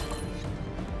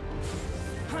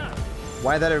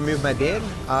 Why did I remove my beard?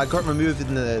 Got removed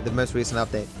in the most recent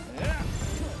update.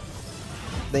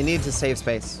 They need to save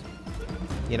space.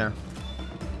 You know.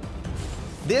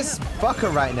 This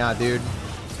fucker right now, dude.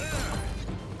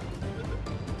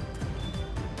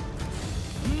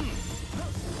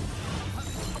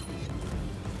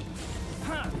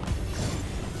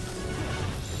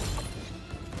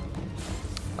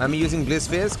 I'm using Blizz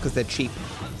Spheres because they're cheap.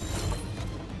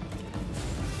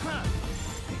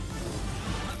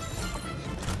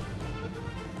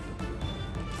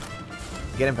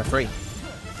 Get him for free.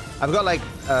 I've got like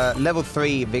level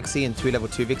 3 Vixie and 2 level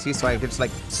 2 Vixie, so I can just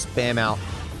like spam out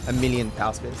a million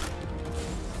power spheres.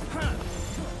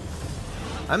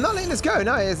 I'm not letting this go.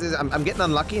 No, I'm getting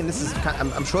unlucky, and this is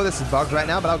I'm sure this is bugged right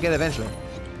now, but I'll get it eventually.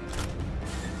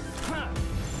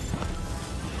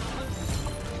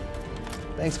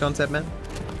 Thanks, Concept Man.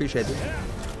 Appreciate it.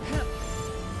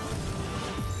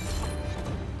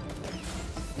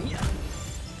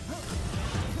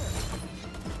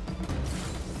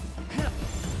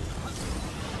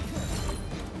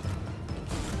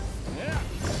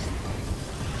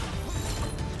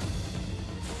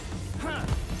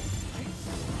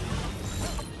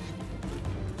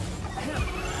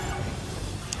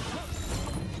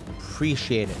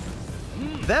 Appreciate it.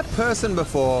 That person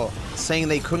before saying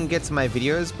they couldn't get to my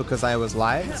videos because I was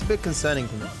live, it's a bit concerning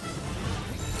to me.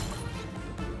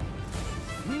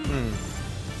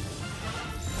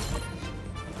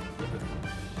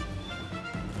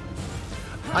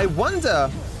 I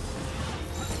wonder...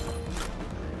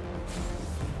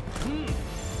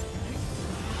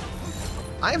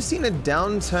 I've seen a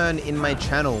downturn in my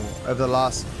channel over the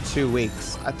last 2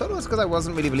 weeks. I thought it was because I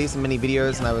wasn't really releasing many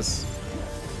videos and I was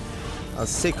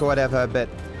sick or whatever, but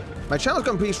my channel's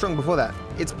gone pretty strong before that.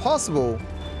 It's possible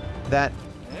that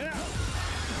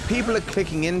people are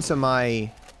clicking into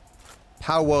my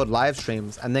Palworld live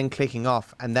streams and then clicking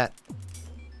off, and that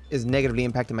is negatively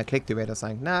impacting my click-through rate or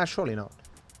something. Nah, surely not.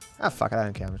 Ah, fuck it, I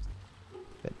don't care.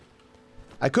 But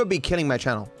I could be killing my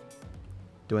channel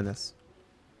doing this.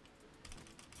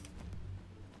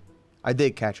 I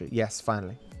did catch it. Yes,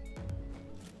 finally.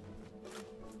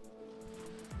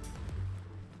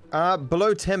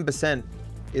 Below 10%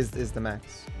 is the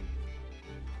max.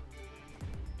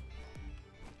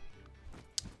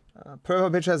 Profile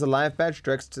picture has a live badge,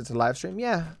 directs to live stream.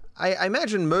 Yeah, I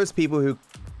imagine most people who,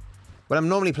 when I'm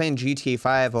normally playing GTA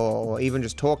 5 or even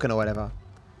just talking or whatever,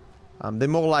 they're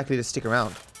more likely to stick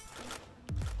around.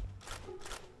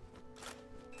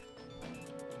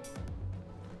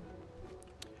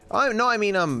 Oh, no, I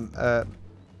mean,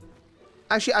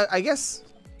 actually, I guess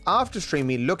after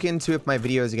streaming, look into if my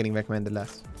videos are getting recommended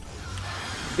less.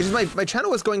 It's just my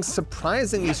channel was going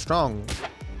surprisingly strong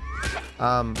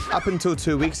up until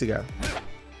 2 weeks ago.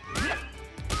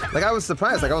 Like, I was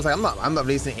surprised. Like, I was like, I'm not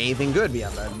releasing anything good,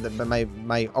 but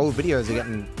my old videos are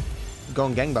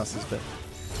going gangbusters, but.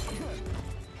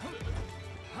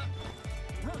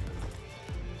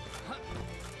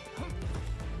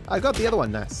 I got the other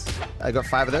one, nice. I got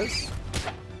 5 of those.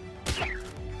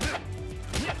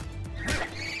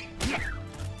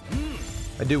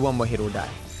 If I do one more hit or die.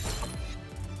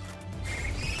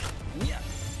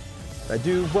 If I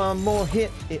do one more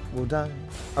hit, it will die.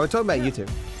 I was talking about YouTube.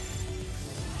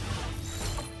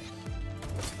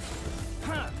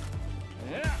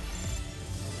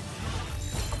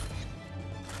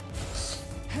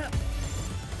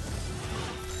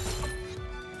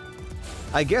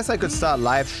 I guess I could start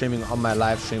live streaming on my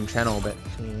live stream channel, but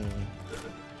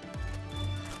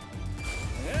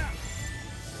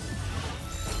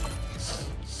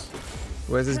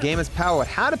whereas this game is Palworld.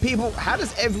 How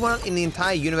does everyone in the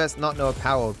entire universe not know of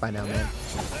Palworld by now, man?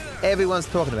 Everyone's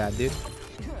talking about it, dude.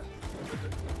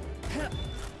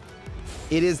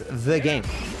 It is the game.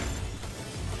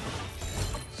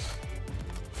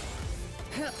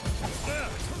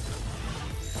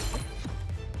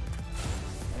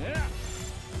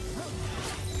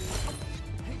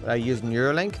 I use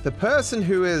Neuralink. The person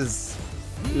who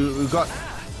got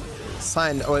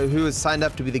signed, or who was signed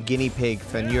up to be the guinea pig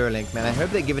for Neuralink, man, I hope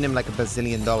they're giving him like $1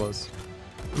 bazillion.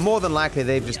 More than likely,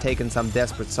 they've just taken some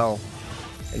desperate soul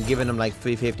and given him like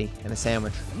 $3.50 and a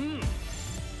sandwich.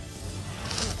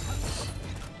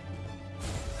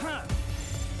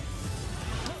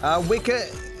 Wicker,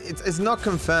 it's not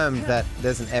confirmed that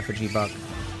there's an effigy bug.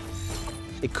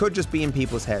 It could just be in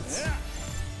people's heads.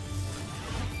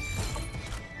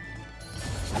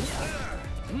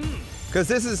 Because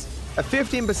this is a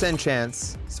 15%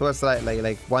 chance, so it's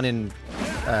like 1 in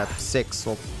 6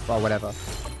 or whatever.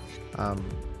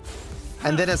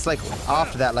 And then it's like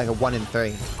after that, like a 1 in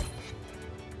 3.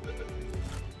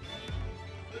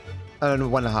 I don't know,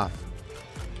 1.5.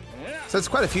 So it's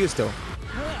quite a few still.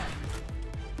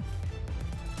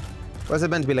 Was it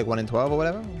meant to be like 1 in 12 or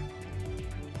whatever?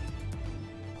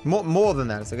 More than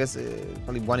that. So I guess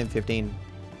probably 1 in 15.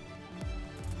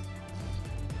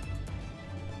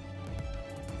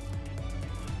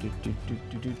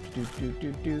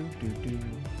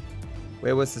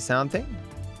 Where was the sound thing?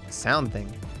 Sound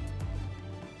thing.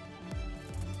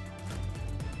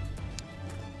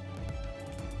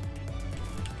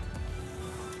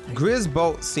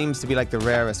 Grizzbolt seems to be like the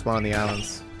rarest one on the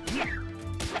islands.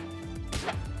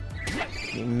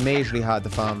 Majorly hard to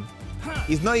farm.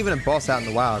 He's not even a boss out in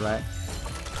the wild, right?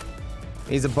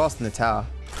 He's a boss in the tower.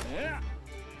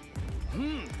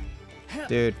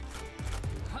 Dude.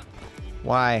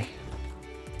 Why?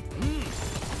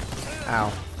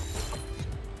 Ow.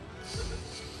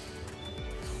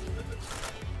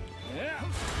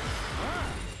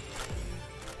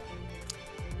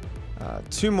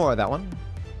 Two more of that one.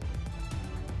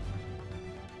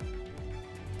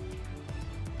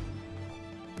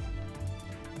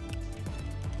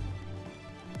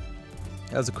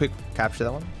 That was a quick capture,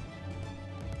 that one.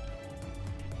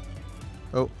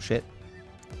 Oh, shit.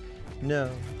 No.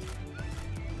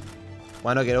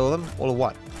 Why not get all of them? All of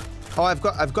what? Oh, I've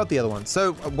got the other one.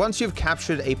 So once you've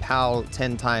captured a PAL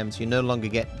 10 times, you no longer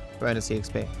get bonus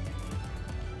EXP.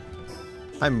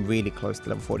 I'm really close to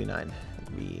level 49.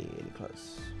 Really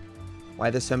close. Why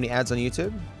there's so many ads on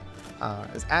YouTube?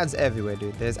 There's ads everywhere,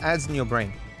 dude. There's ads in your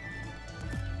brain.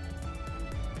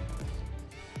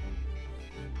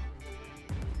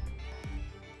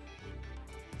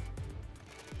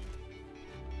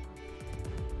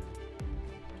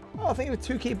 Oh, thank you for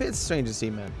 2K bits, Stranger to see,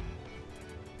 man.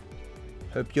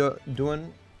 Hope you're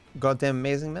doing goddamn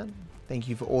amazing, man. Thank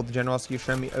you for all the generosity you've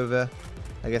shown me over,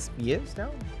 I guess, years now.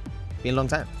 Been a long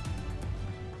time.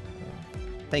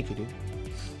 Thank you, dude.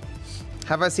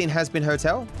 Have I seen Has Been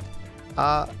Hotel?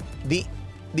 The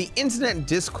internet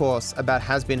discourse about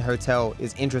Has Been Hotel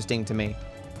is interesting to me.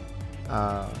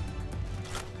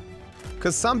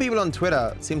 Because some people on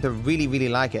Twitter seem to really, really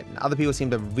like it, and other people seem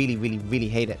to really, really, really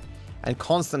hate it, and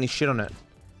constantly shit on it,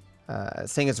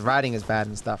 saying its writing is bad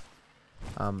and stuff.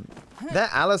 That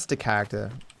Alistair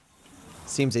character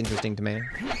seems interesting to me,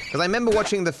 because I remember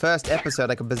watching the first episode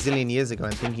like a bazillion years ago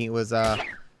and thinking it was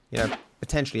you know,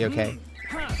 potentially okay.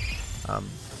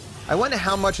 I wonder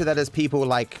how much of that is people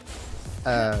like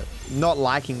not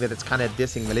liking that it's kind of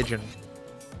dissing religion.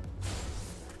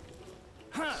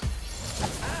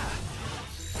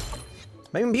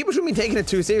 Maybe people shouldn't be taking it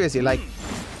too seriously. Like,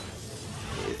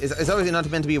 it's obviously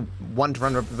not meant to be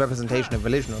one-to-one representation of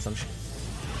religion or some shit.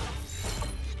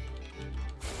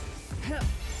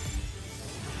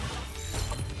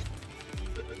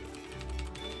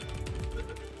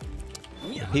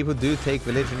 People do take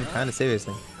religion kind of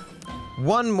seriously.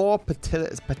 One more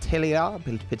The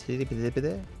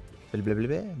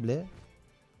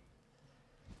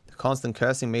constant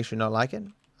cursing makes you not like it.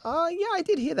 Yeah, I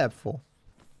did hear that before.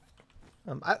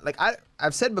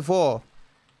 I've said before,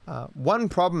 one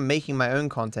problem making my own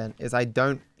content is I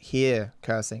don't hear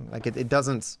cursing. Like it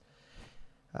doesn't.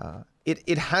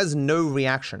 It has no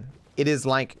reaction. It is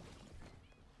like.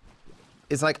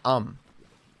 It's like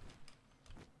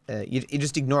you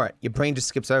just ignore it. Your brain just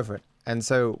skips over it. And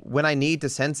so when I need to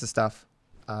censor stuff,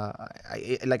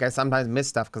 I sometimes miss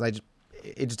stuff because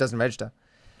it just doesn't register.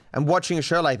 And watching a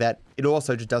show like that, it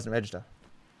also just doesn't register.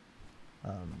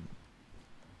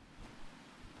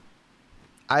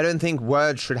 I don't think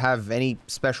words should have any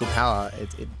special power.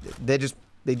 They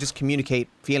just communicate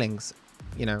feelings,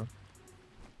 you know.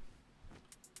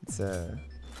 It's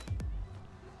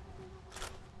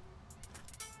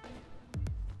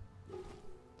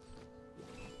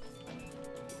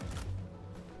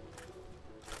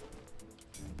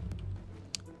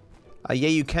yeah,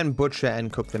 you can butcher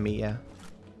and cook the meat, yeah.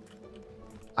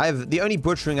 The only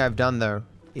butchering I've done though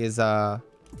is for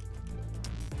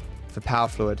power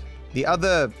fluid. The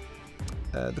other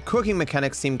the cooking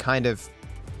mechanics seem kind of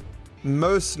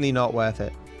mostly not worth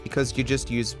it because you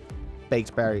just use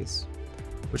baked berries,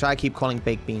 which I keep calling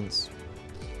baked beans.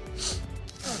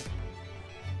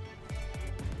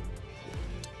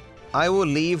 I will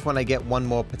leave when I get one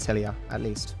more Petilia, at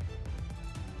least.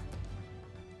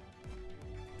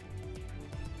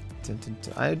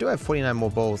 I do have 49 more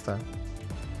balls though.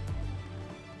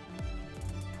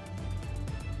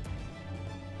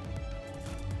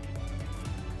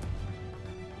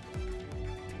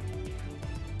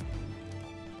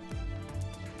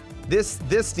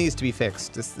 This needs to be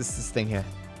fixed. This thing here.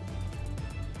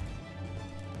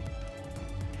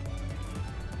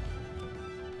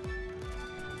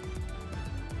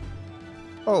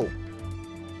 Oh.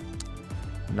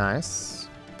 Nice.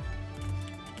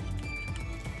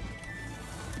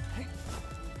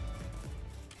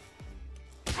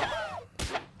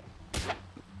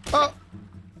 Oh!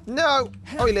 No!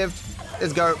 Oh, he lived.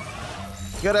 Let's go.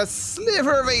 Got a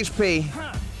sliver of HP.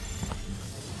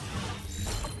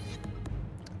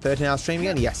 13-hour stream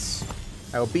again? Yes.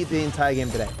 I will beat the entire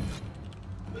game today.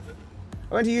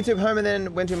 I went to YouTube home and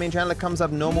then went to your main channel. It comes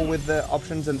up normal with the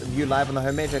options to view live on the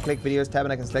home page. I click videos tab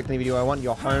and I can select any video I want.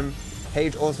 Your home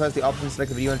page also has the option to select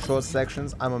the video in short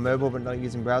selections. I'm on mobile but not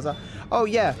using browser. Oh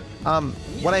yeah.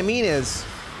 What I mean is,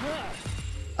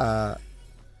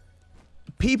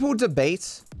 people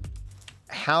debate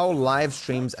how live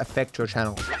streams affect your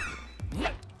channel.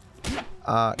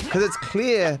 Because it's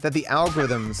clear that the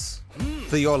algorithms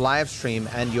for your live stream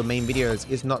and your main videos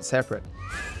is not separate.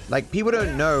 Like, people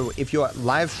don't know if your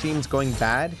live streams going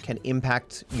bad can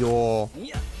impact your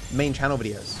main channel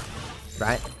videos,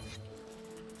 right?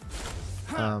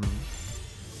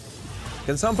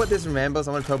 Can someone put this in Rambles?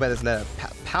 I want to talk about this later.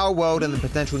 Palworld and the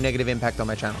potential negative impact on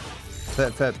my channel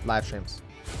for live streams.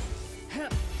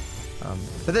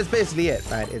 But that's basically it,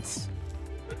 right?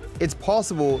 It's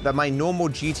possible that my normal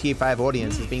GTA 5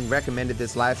 audience is being recommended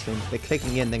this live stream. They're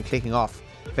clicking in, then clicking off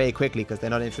very quickly because they're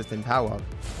not interested in Palworld.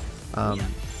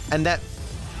 And that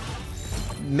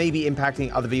may be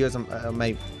impacting other videos on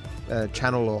my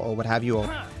channel or what have you, or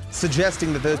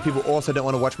suggesting that those people also don't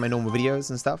want to watch my normal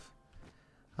videos and stuff.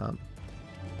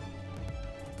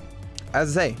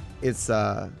 As I say, it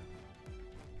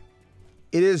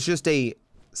is just a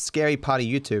scary part of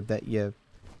YouTube that you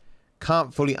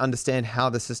can't fully understand how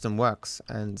the system works,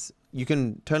 and you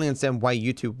can totally understand why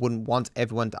YouTube wouldn't want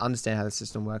everyone to understand how the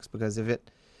system works, because if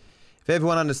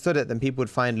everyone understood it, then people would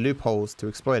find loopholes to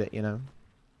exploit it, you know.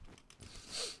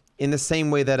 In the same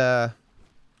way that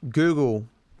Google,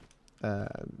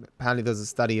 apparently there's a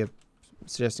study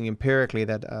suggesting empirically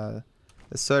that the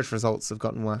search results have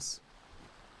gotten worse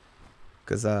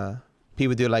because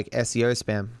people do like SEO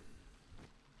spam,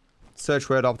 search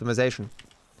word optimization.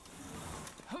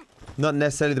 Not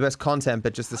necessarily the best content,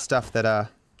 but just the stuff that,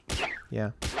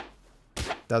 yeah,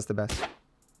 does the best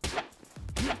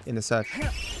in the search.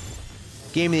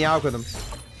 Game the algorithms.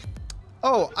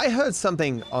 Oh, I heard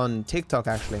something on TikTok,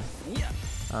 actually.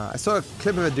 I saw a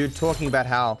clip of a dude talking about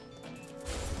how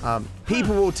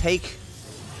People will take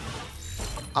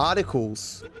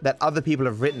articles that other people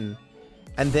have written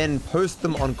and then post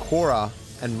them on Quora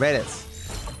and Reddit.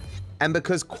 And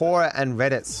because Quora and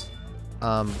Reddit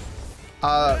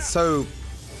are so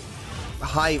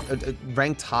high,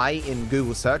 ranked high in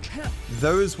Google search,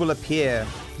 those will appear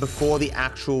before the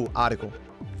actual article.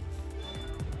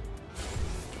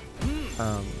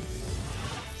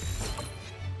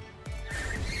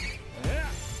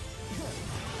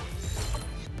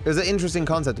 It was an interesting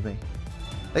concept to me.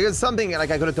 Like, it's something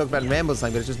like I could have talked about in Ramble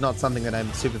time, but it's just not something that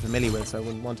I'm super familiar with, so I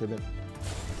wouldn't want to. But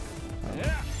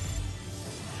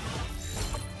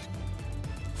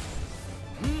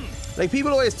like,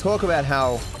 people always talk about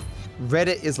how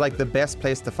Reddit is like the best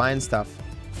place to find stuff,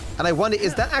 and I wonder,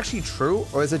 is that actually true,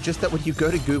 or is it just that when you go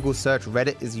to Google search,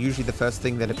 Reddit is usually the first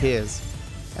thing that appears,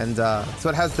 and so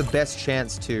it has the best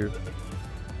chance to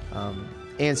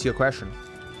answer your question.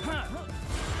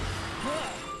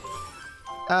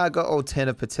 I got all 10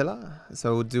 of Patilla,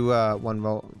 so we'll do one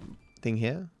roll thing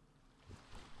here.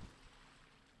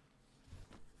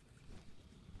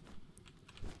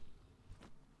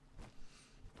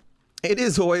 It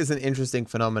is always an interesting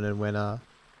phenomenon when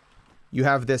you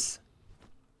have this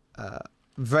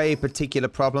very particular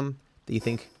problem that you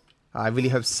think, I really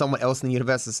hope someone else in the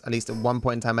universe has at least at one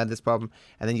point in time had this problem,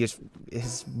 and then you just,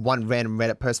 it's one random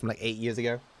Reddit post from like 8 years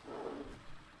ago.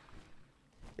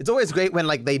 It's always great when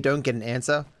like they don't get an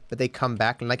answer, but they come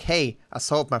back and like, hey, I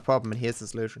solved my problem and here's the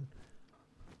solution.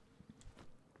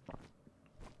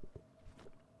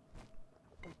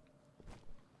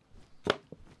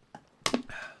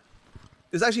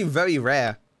 It's actually very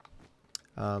rare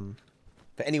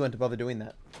for anyone to bother doing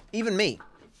that. Even me.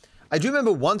 I do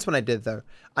remember once when I did though,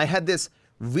 I had this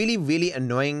really, really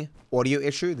annoying audio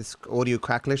issue, this audio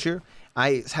crackle issue.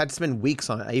 I had to spend weeks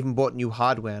on it. I even bought new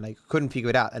hardware and I couldn't figure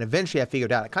it out. And eventually I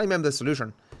figured it out. I can't remember the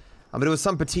solution. But it was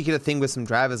some particular thing with some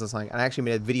drivers or something. And I actually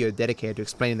made a video dedicated to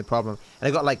explaining the problem. And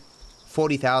I got like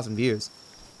 40,000 views.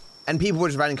 And people were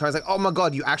just writing comments like, oh my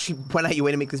god, you actually went out your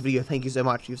way to make this video. Thank you so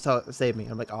much. You've saved me.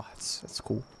 I'm like, oh, that's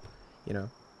cool. You know.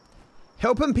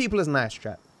 Helping people is nice,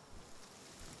 chat.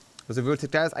 Was it real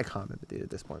tech guys? I can't remember, dude, at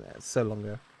this point, man. It's so long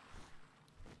ago.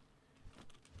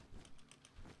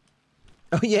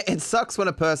 Oh yeah, it sucks when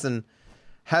a person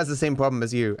has the same problem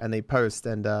as you and they post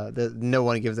and no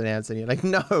one gives an answer and you're like,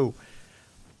 no,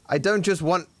 I don't just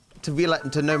want to realize,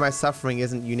 to know my suffering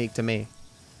isn't unique to me.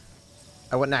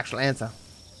 I want an actual answer.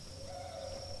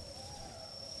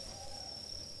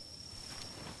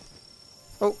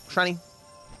 Oh, shiny.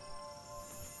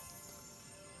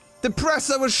 The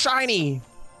presser was shiny.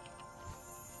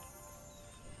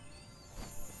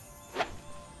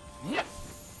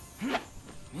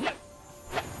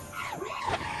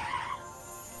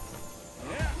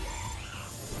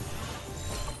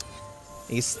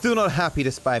 He's still not happy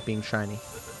despite being shiny.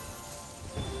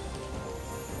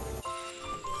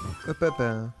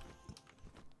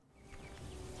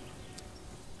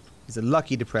 He's a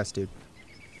lucky depressed dude.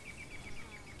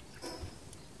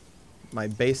 My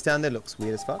base down there looks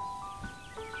weird as fuck.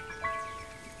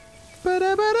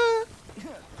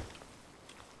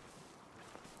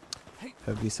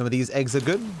 Hopefully some of these eggs are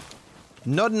good.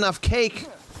 Not enough cake.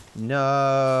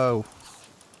 No.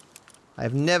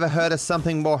 I've never heard of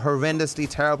something more horrendously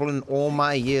terrible in all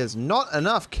my years. Not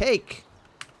enough cake.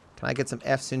 Can I get some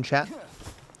F's in chat?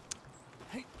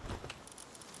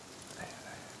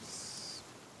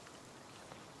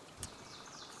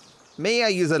 May I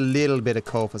use a little bit of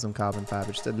coal for some carbon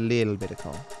fiber? Just a little bit of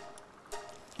coal.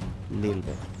 Little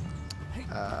bit.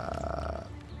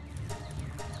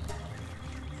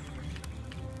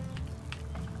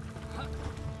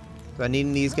 Do I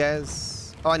need these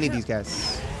guys? Oh, I need these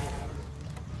guys.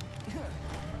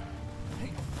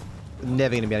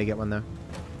 Never gonna be able to get one though.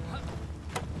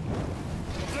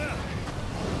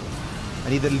 I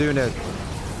need the Luna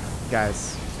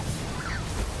guys.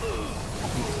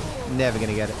 Never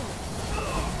gonna get it.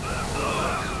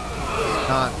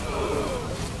 Can't.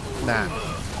 Nah.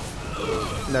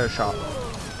 No shot.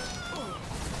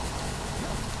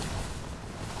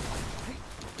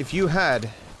 If you had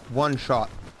one shot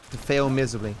to fail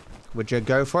miserably, would you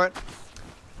go for it?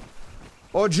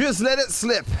 Or just let it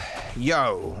slip?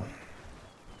 Yo.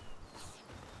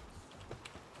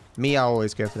 Me, I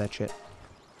always go for that shit.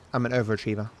 I'm an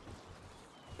overachiever.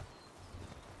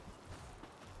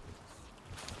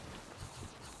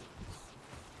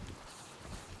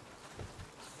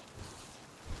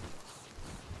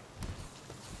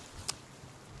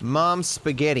 Mom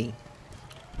spaghetti.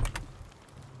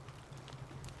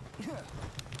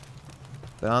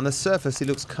 But on the surface, he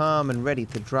looks calm and ready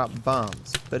to drop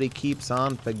bombs. But he keeps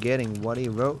on forgetting what he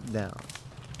wrote down.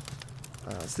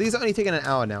 So these are only taking an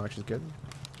hour now, which is good.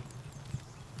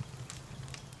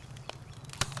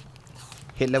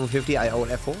 Hit level 50, I ult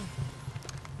F4.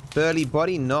 Burly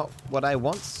body, not what I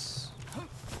want.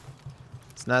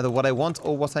 It's neither what I want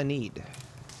or what I need.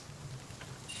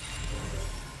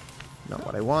 Not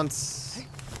what I want.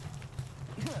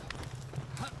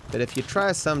 But if you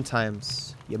try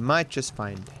sometimes, you might just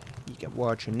find you get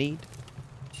what you need.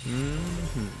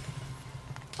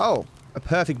 Oh, a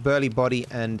perfect burly body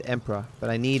and emperor, but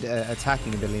I need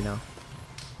attacking ability now.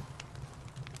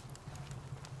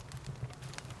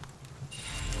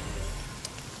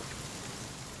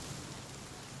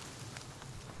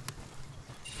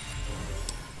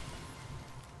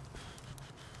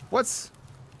 What's...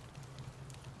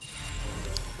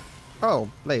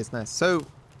 Oh, Blaze, nice. So,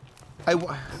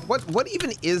 what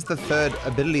even is the third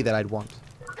ability that I'd want?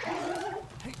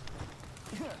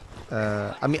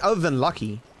 I mean, other than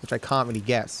Lucky, which I can't really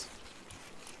guess.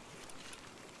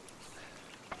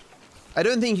 I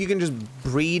don't think you can just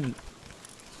breed...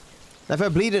 If I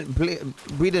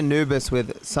breed Anubis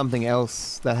with something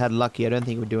else that had Lucky, I don't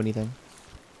think it would do anything.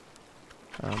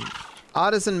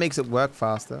 Artisan makes it work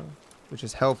faster, which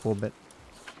is helpful, but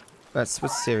that's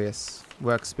what's serious.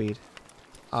 Work speed.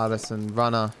 Artisan,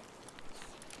 runner.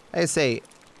 I say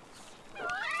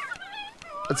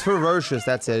it's ferocious.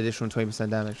 That's it. Additional 20%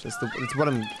 damage. It's what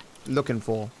I'm looking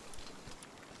for.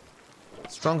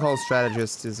 Stronghold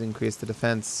strategist is increased the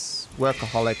defense.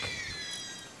 Workaholic.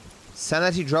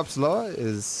 Sanity drops lower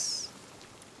is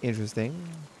interesting.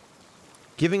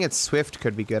 Giving it swift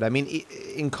could be good. I mean,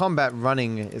 in combat,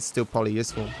 running is still probably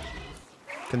useful.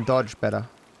 Can dodge better.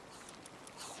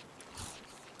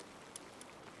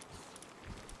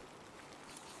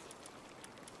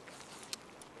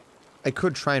 I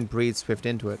could try and breed Swift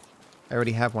into it. I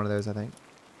already have one of those, I think.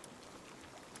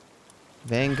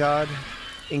 Vanguard.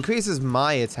 Increases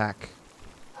my attack.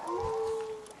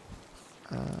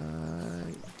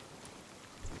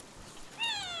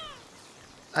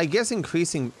 I guess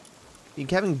increasing...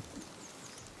 having...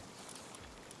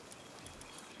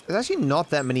 There's actually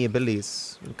not that many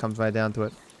abilities when it comes right down to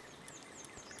it.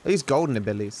 At least golden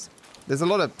abilities. There's a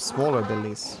lot of smaller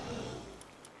abilities.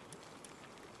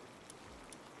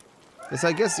 It's,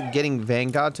 I guess, getting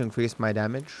Vanguard to increase my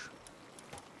damage.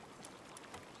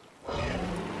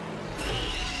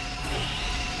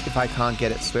 If I can't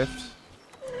get it Swift.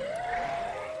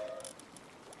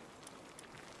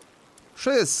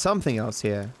 Sure, there's something else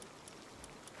here.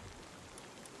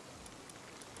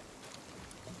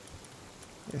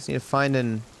 I just need to find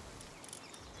an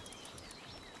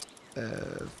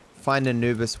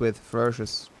Anubis with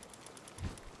Ferocious.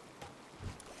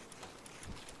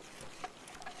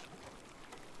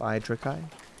 By Trikai.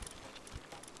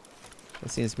 There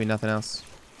seems to be nothing else.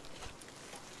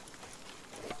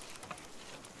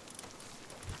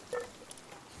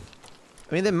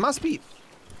 I mean, there must be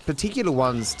particular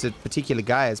ones to particular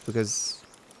guys, because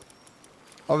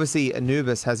obviously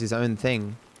Anubis has his own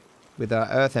thing with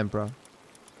Earth Emperor.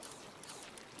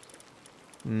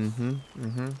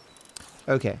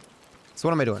 Okay. So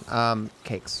what am I doing?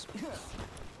 Cakes.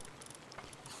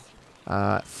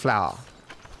 Flour.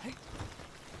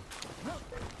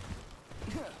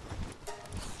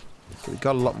 So we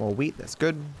got a lot more wheat. That's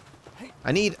good.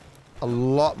 I need a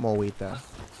lot more wheat though.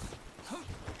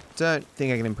 Don't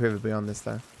think I can improve it beyond this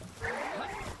though.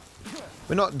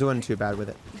 We're not doing too bad with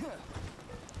it.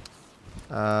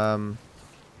 I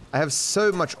have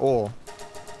so much ore.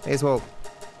 May as well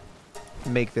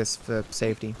make this for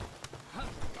safety.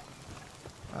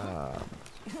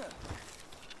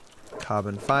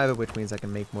 Carbon fiber, which means I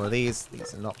can make more of these.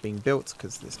 These are not being built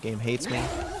because this game hates me.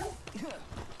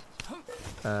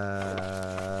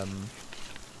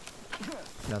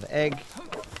 Another egg.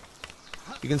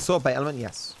 You can sort by element,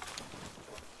 yes.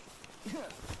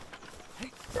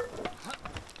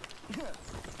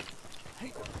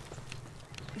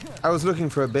 I was looking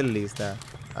for abilities there.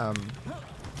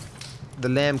 The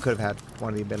lamb could have had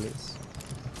one of the abilities.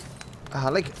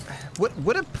 Like,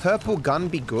 would a purple gun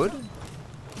be good?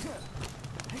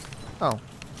 Oh.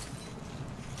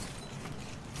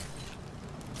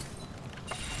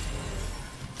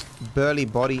 Burly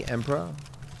body emperor.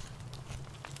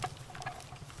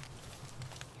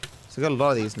 So I got a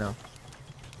lot of these now.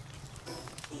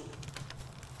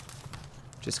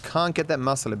 Just can't get that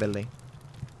muscle ability.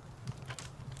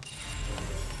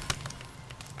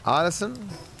 Artisan?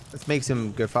 This makes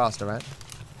him go faster, right?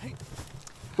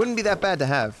 Wouldn't be that bad to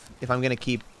have if I'm gonna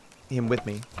keep him with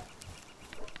me.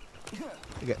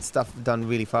 To get stuff done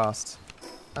really fast.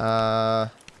 But,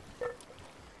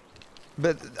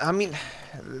 I mean,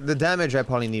 the damage I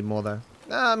probably need more though.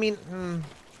 I mean,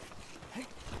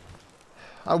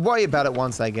 I'll worry about it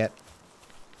once I get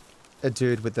a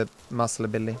dude with the muscle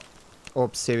ability. Or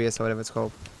serious or whatever it's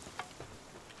called.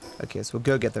 Okay, so we'll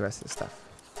go get the rest of the stuff.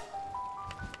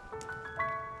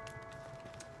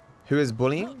 Who is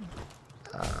bullying?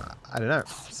 I don't know.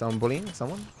 Someone bullying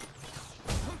someone?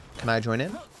 Can I join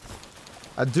in?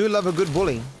 I do love a good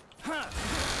bully.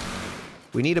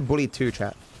 We need a bully too,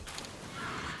 chat.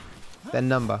 Their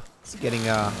number is getting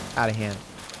out of hand.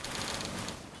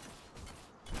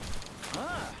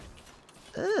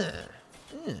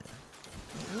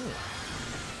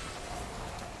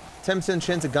 10%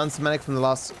 chance of gun schematic from the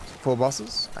last 4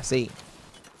 bosses. I see.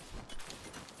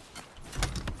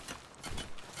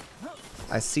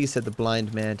 I see, said the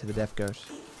blind man to the deaf goat.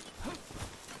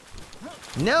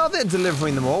 Now they're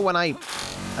delivering them all when I'm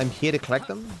here to collect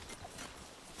them.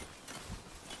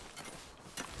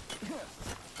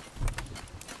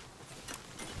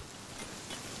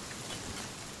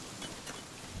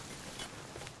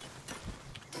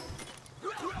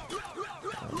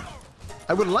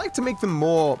 I would like to make them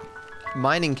more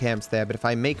mining camps there, but if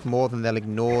I make more, then they'll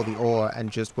ignore the ore and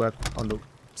just work on the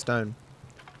stone.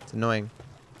 It's annoying.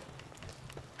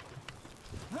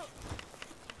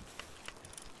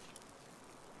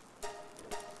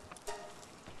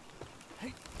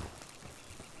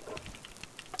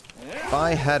 If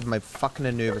I had my fucking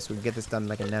Anubis, we could get this done in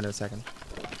like a nanosecond.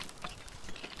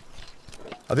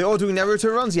 Are they all doing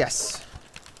Naruto runs? Yes.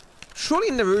 Surely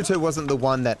Naruto wasn't the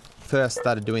one that first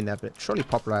started doing that, but surely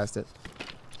popularized it.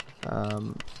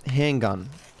 Handgun.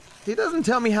 He doesn't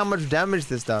tell me how much damage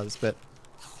this does, but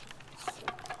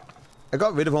I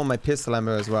got rid of all my pistol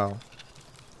ammo as well.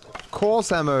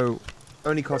 Course ammo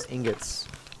only costs ingots.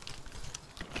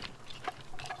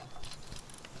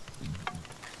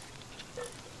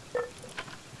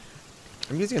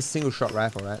 I'm using a single shot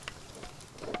rifle, right?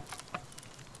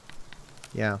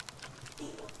 Yeah.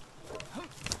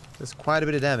 There's quite a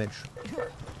bit of damage.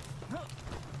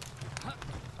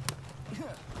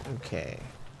 Okay.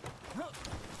 Do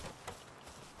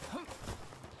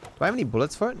I have any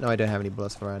bullets for it? No, I don't have any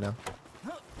bullets for it right now.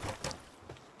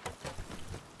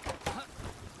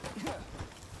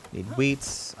 Need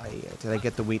wheats. Did I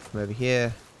get the wheat from over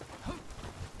here?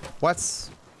 What?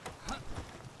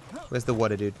 Where's the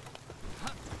water, dude?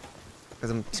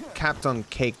 Because I'm capped on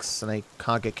cakes and I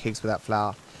can't get cakes without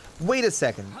flour. Wait a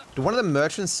second. Do one of the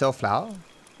merchants sell flour?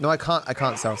 No, I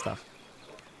can't sell stuff.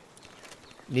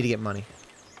 Need to get money.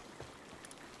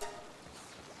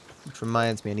 Which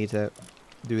reminds me, I need to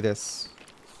do this.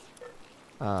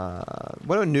 What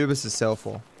do Anubises sell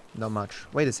for? Not much.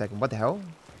 Wait a second. What the hell?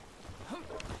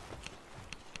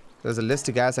 There's a list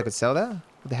of guys I could sell there?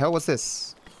 What the hell was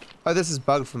this? Oh, this is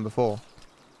bugged from before.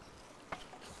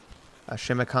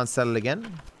 Shimmer can't sell it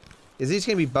again? Is he just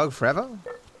going to be bugged forever?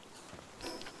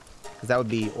 Because that would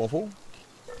be awful.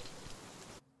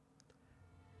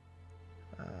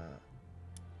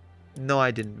 No,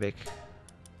 I didn't, Vic.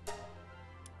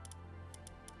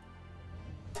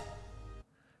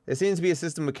 There seems to be a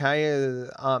system where carriers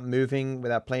aren't moving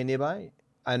without plane nearby.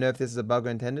 I don't know if this is a bug or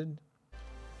intended.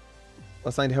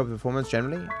 Or something to help with performance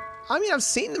generally. I mean, I've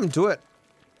seen them do it.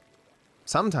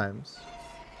 Sometimes.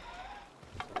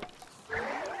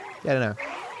 Yeah, I don't know.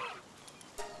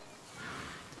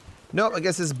 Nope, I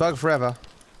guess this is bug forever.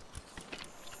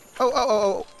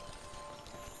 Oh.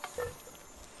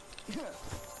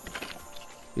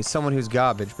 He's someone who's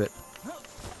garbage, but...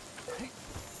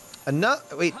 Another...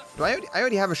 Wait, I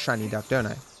already have a shiny duck, don't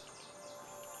I?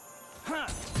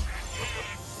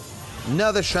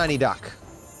 Another shiny duck.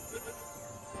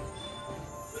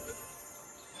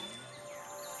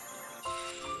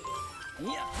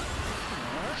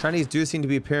 Shinies do seem to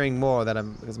be appearing more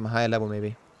because I'm a higher level,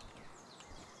 maybe.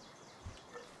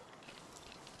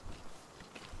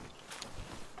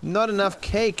 Not enough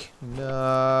cake.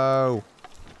 No.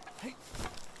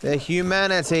 The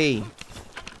humanity.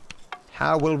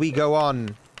 How will we go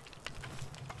on?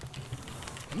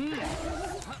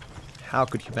 How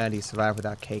could humanity survive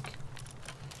without cake?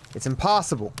 It's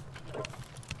impossible.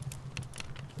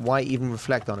 Why even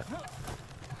reflect on it?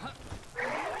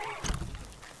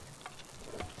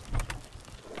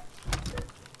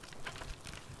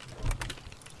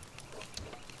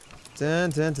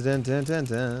 Dun dun dun dun dun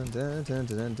dun dun dun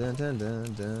dun dun dun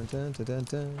dun dun dun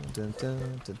dun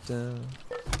dun dun dun.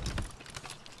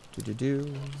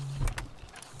 Do.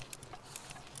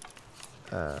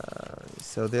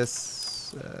 So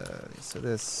this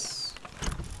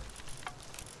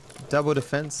double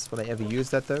defense. Will I ever use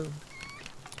that though?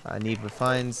 I need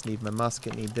refines. Need my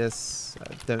musket. Need this.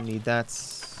 Don't need that.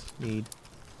 Need.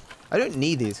 I don't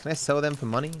need these. Can I sell them for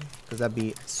money? Because that'd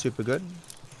be super good.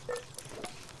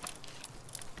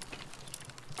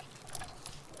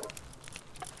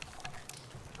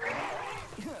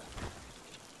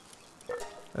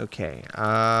 Okay.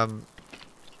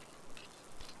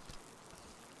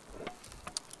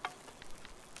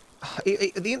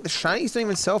 The shinies don't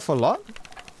even sell for a lot?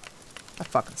 That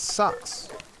fucking sucks.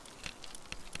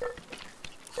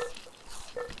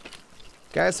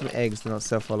 Guys, some eggs do not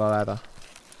sell for a lot either.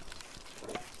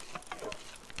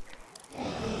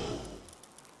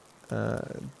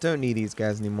 Don't need these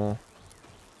guys anymore.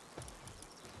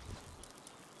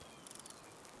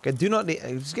 Okay, do not need...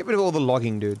 just get rid of all the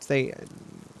logging dudes. I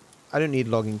don't need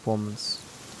logging foremen.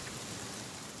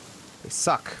 They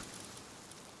suck.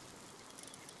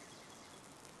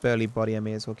 Burly body I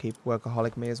may as well keep.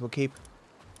 Workaholic may as well keep.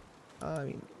 I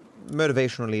mean,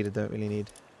 motivational leader don't really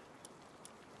need.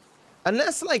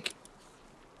 Unless, like,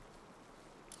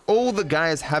 all the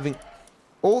guys having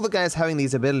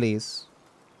these abilities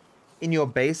in your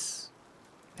base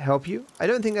help you. I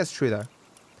don't think that's true, though.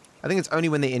 I think it's only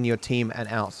when they're in your team and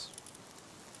out.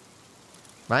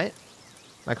 Right?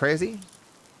 Am I crazy?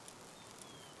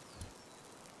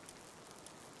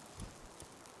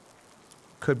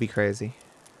 Could be crazy.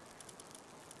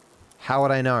 How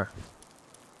would I know?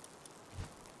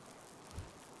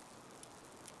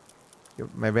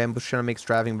 My rambush channel makes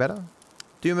driving better.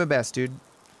 Do my best, dude.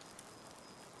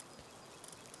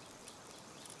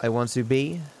 I want to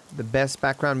be the best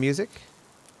background music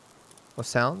or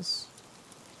sounds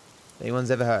anyone's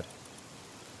ever heard.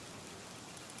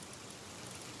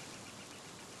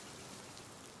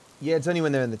 Yeah, it's only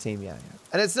when they're in the team, yeah.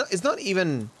 And it's not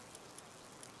even...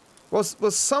 Well,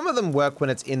 some of them work when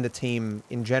it's in the team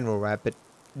in general, right? But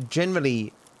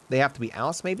generally, they have to be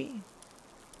ours, maybe?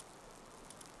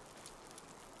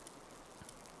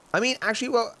 I mean, actually,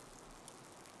 well...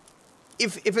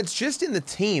 If it's just in the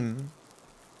team...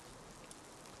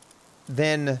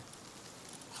 Then...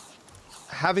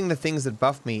 having the things that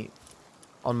buff me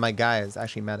on my guys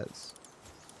actually matters.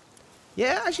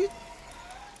 Yeah, actually...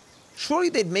 Surely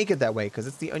they'd make it that way, because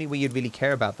it's the only way you'd really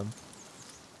care about them.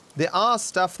 There are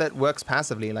stuff that works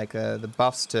passively, like the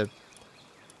buffs to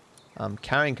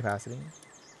carrying capacity.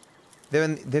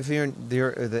 If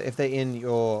they're in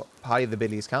your party of the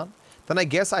abilities count, then I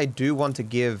guess I do want to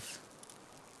give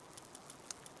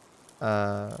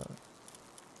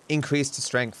increase to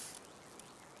strength.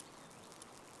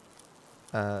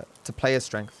 To player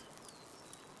strength.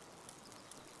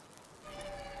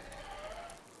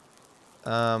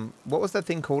 What was that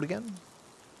thing called again?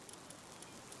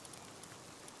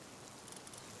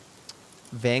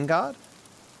 Vanguard?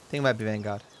 I think it might be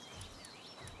Vanguard.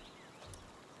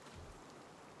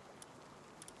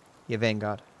 Yeah,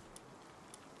 Vanguard.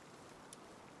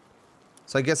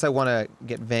 So I guess I want to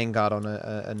get Vanguard on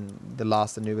the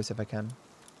last Anubis if I can.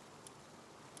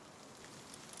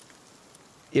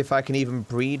 If I can even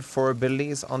breed 4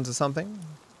 abilities onto something.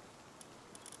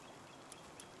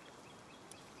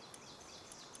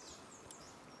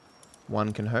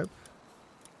 One can hope.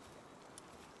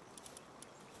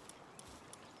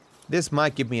 This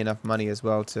might give me enough money as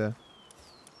well to...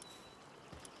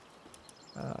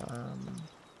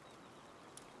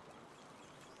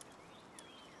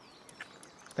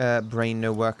 brain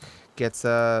no work. Get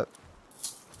the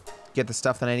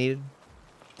stuff that I needed.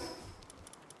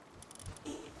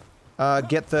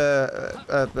 Get the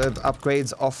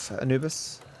upgrades off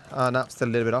Anubis. No, still a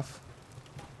little bit off.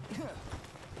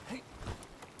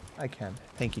 I can.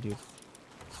 Thank you, dude.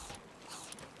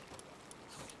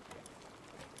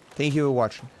 Thank you for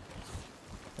watching.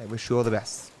 I wish you all the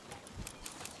best.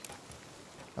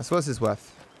 I suppose it's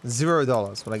worth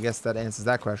 $0. Well, I guess that answers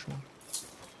that question.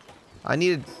 I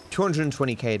needed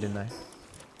 220k, didn't I?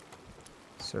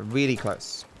 So really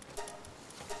close.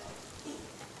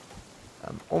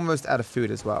 I'm almost out of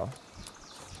food as well.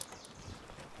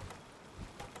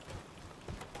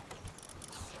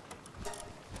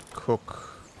 Cook.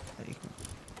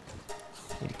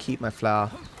 Need to keep my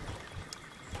flour.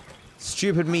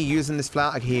 Stupid me using this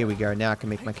flour. Okay, here we go. Now I can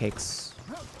make my cakes.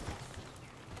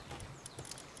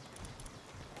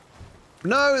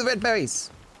 No, the red berries.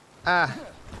 Ah,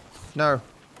 no.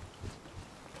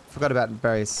 Forgot about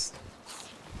berries.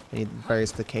 I need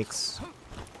berries for the cakes.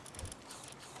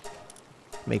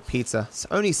 Make pizza. It's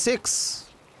only 6.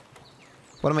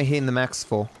 What am I hitting the max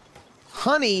for?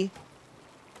 Honey?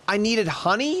 I needed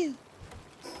honey?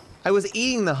 I was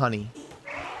eating the honey.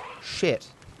 Shit.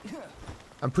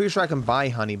 I'm pretty sure I can buy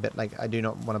honey, but like I do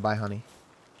not want to buy honey.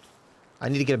 I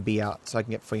need to get a bee out so I can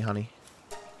get free honey.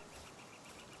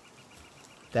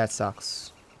 That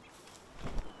sucks.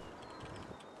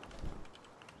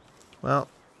 Well,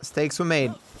 mistakes were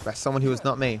made by someone who was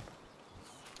not me.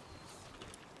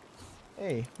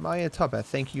 Hey, Maya Topper,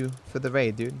 thank you for the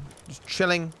raid, dude. Just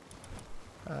chilling.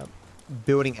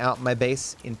 building out my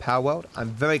base in Palworld. I'm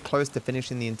very close to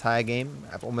finishing the entire game.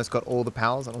 I've almost got all the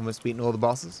powers. I've almost beaten all the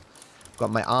bosses.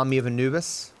 Got my army of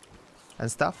Anubis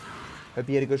and stuff. Hope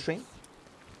you had a good stream.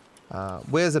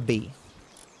 Where's a bee?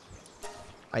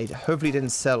 I hopefully didn't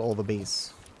sell all the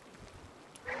bees.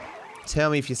 Tell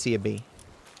me if you see a bee.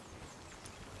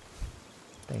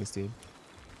 Thanks, dude.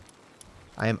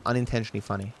 I am unintentionally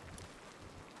funny.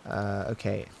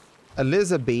 Okay. A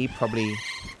lizard bee, probably...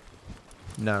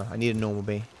 No, I need a normal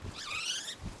bee.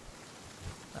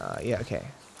 Yeah, okay.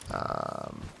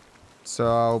 So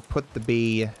I'll put the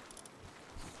bee...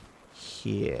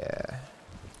 here.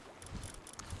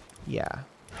 Yeah.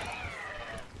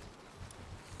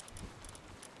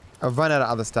 I've run out of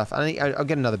other stuff. I'll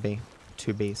get another bee.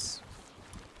 2 bees.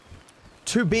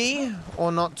 2 bee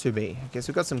or not 2 bee? Okay, so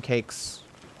we've got some cakes.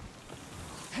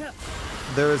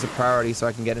 There is a priority so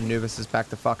I can get Anubises back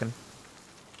to fucking.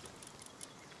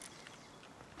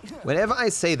 Whenever I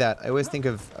say that, I always think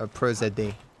of Pro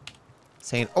ZD.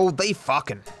 Saying, oh, they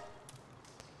fucking.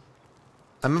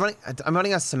 I'm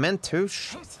running out of cement too?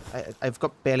 Shit. I've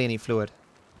got barely any fluid.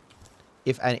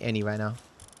 If any right now.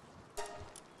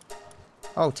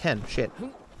 Oh, 10. Shit.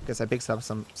 Guess I picked up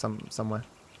somewhere.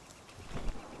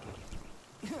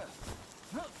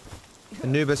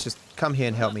 Anubis, just come here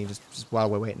and help me just while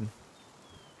we're waiting.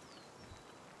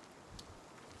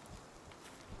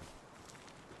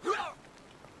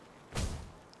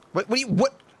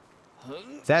 What?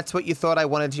 That's what you thought I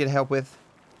wanted you to help with?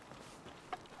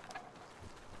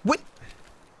 What?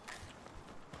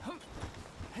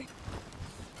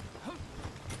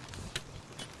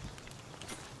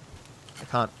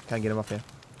 I can't get him off here.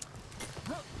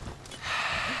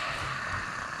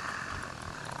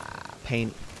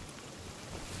 Pain.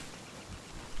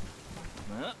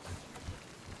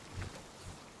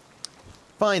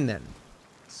 Fine then.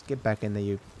 Let's get back in there,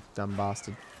 you dumb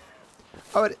bastard.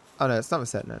 Oh, oh no, it's not a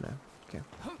set. No. Okay.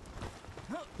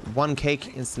 1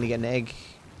 cake, instantly get an egg.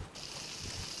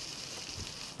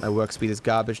 My work speed is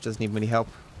garbage, doesn't even really help.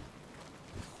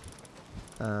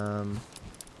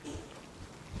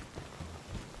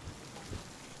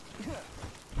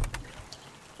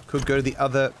 Could go to the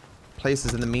other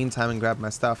places in the meantime and grab my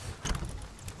stuff.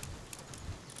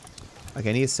 Okay,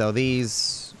 I need to sell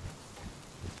these.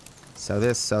 Sell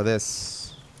this, sell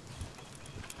this.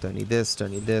 Don't need this,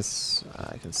 don't need this.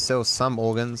 I can sell some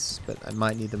organs, but I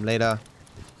might need them later.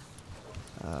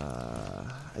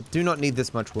 I do not need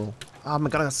this much wool. Oh my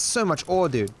god, I got so much ore,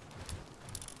 dude.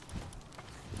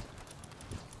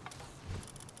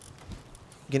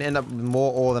 You can end up with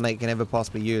more ore than I can ever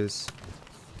possibly use.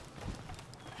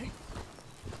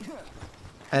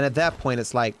 And at that point,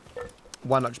 it's like,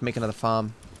 why not just make another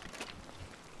farm?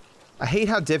 I hate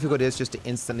how difficult it is just to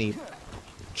instantly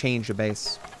change your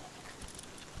base.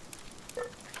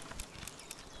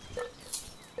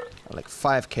 I'm like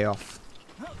 5k off.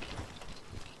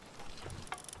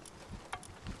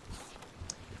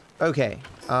 Okay,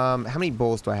 how many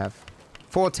balls do I have?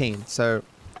 14, so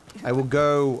I will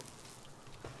go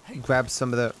grab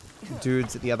some of the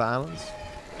dudes at the other islands.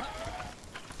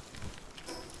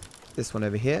 This one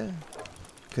over here,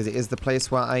 because it is the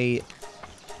place where I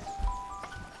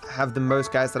have the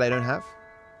most guys that I don't have.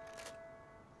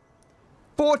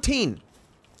 14!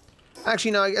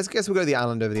 Actually, no, I guess we'll go to the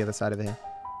island over the other side over here.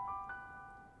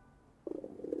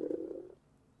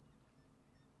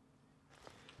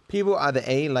 People either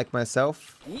A, like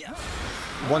myself,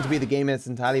 want to be the game in its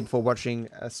entirety before watching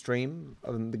a stream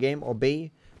of the game, or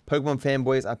B, Pokemon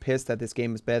fanboys are pissed that this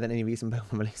game is better than any recent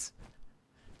Pokemon release.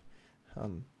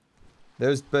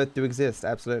 Those both do exist,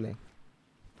 absolutely.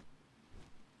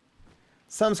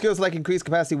 Some skills like increased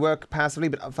capacity work passively,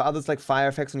 but for others like fire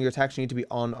effects on your attacks, you need to be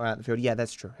on or out in the field. Yeah,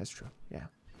 that's true. That's true. Yeah.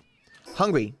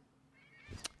 Hungry.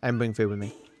 And bring food with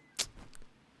me.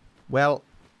 Well.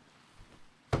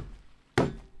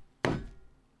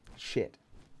 Shit.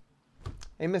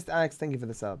 Hey, Mr. Alex, thank you for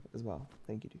the sub as well.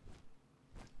 Thank you, dude.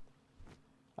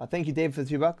 Thank you, Dave, for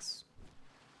the $2.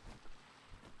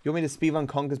 You want me to speedrun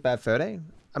Conker's Bad Fur Day?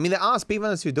 I mean, there are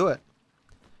speedrunners who do it.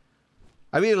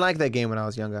 I really liked that game when I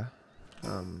was younger.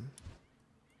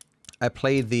 I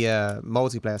played the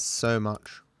multiplayer so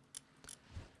much.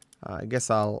 I guess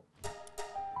I'll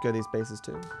go these bases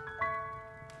too.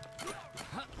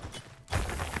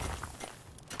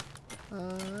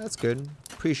 That's good.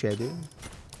 Appreciate it.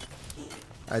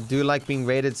 I do like being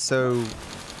rated so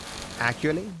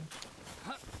accurately.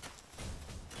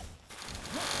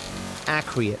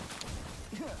 Accurate.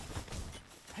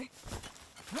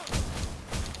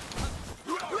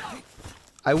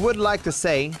 I would like to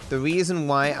say the reason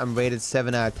why I'm rated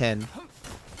 7 out of 10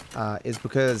 is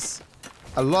because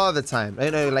A lot of the time,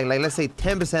 you know, like let's say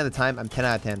 10% of the time, I'm 10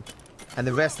 out of 10. And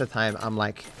the rest of the time, I'm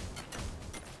like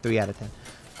 3 out of 10.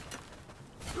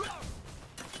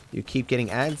 You keep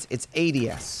getting ads? It's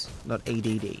ADS, not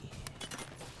ADD.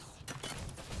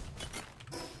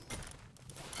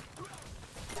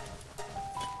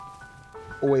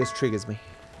 Always triggers me.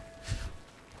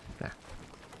 Nah.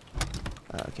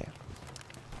 Okay.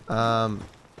 Got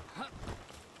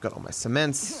all my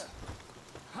cements.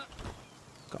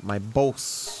 Got my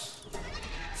bolts.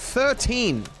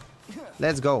 13!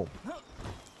 Let's go.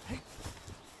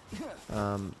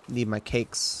 Need my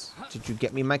cakes. Did you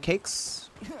get me my cakes?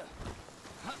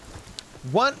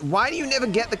 What? Why do you never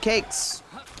get the cakes?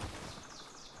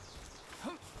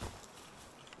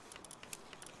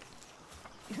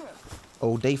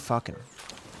 Oh, they fucking.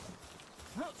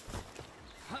 I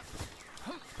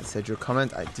said your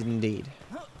comment. I did indeed.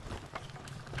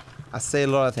 I say a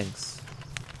lot of things.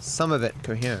 Some of it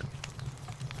coherent.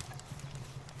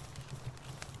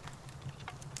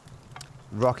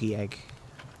 Rocky egg.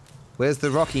 Where's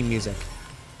the Rocky music?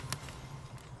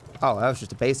 Oh, that was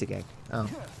just a basic egg. Oh,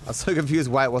 I was so confused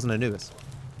why it wasn't Anubis.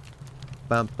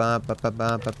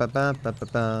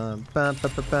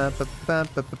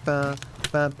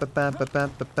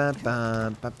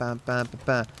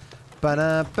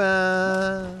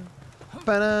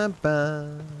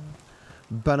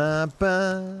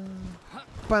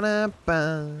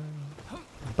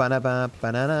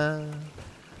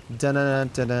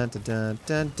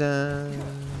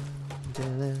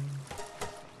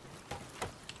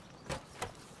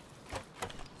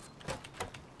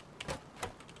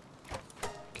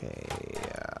 Okay,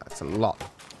 it's a lot.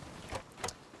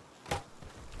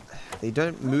 They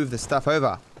don't move the stuff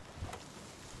over.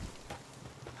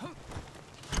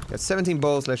 Got 17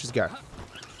 balls, let's just go.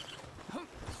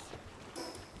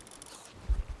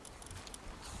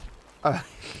 Oh,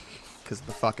 because of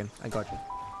the fucking, I got you.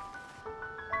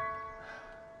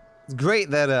 It's great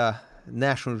that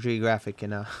National Geographic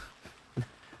can an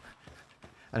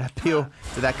appeal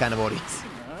to that kind of audience.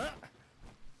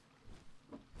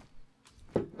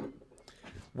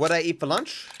 What I eat for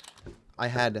lunch? I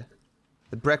had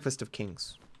the breakfast of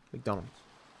kings, McDonald's.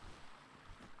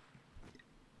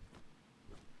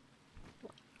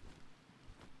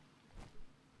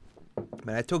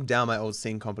 Man, I took down my old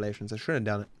Sing compilations. I should have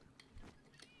done it.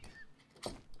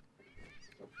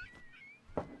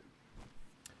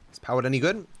 Is Palworld any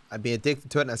good? I've been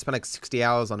addicted to it and I spent like 60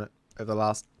 hours on it over the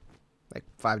last like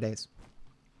 5 days.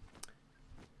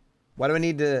 Why do I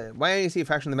need to... Why don't you see a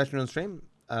faction of the Metronome stream?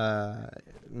 Blah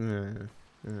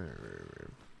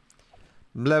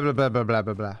blah blah blah blah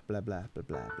blah blah blah blah blah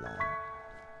blah.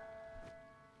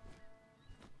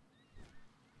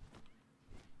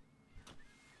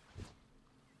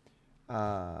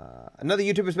 Another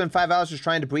YouTuber spent 5 hours just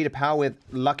trying to breed a power with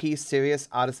Lucky, Serious,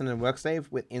 Artisan, and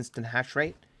Workslave with instant hatch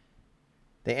rate.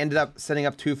 They ended up setting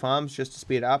up 2 farms just to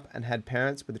speed it up and had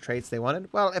parents with the traits they wanted.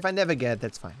 Well, if I never get it,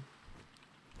 that's fine.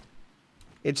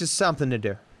 It's just something to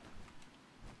do.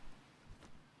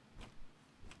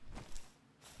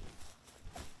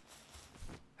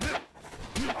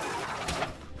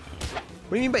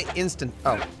 What do you mean by instant?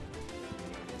 Oh.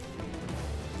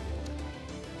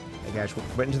 That guy just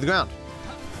went into the ground.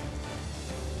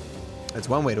 That's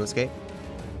one way to escape.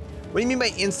 What do you mean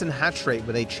by instant hatch rate?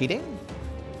 Were they cheating?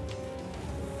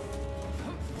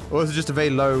 Or was it just a very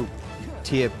low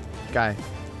tier guy?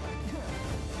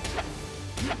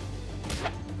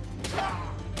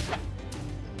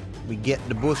 We get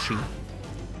the bushy.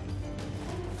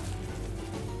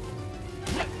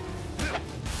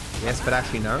 Yes, but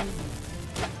actually no.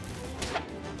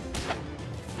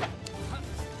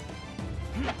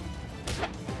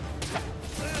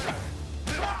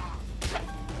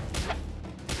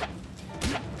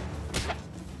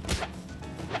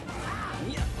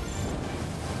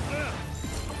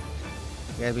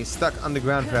 Yeah, be stuck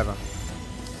underground forever.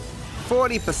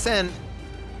 40%.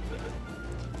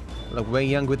 Look, way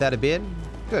young without a beard.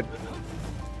 Good.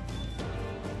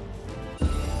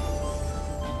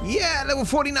 Yeah, level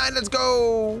 49, let's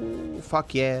go!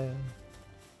 Fuck yeah.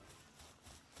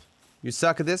 You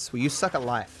suck at this? Well, you suck at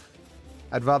life.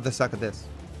 I'd rather suck at this.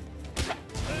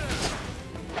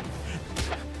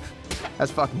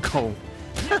 That's fucking cool.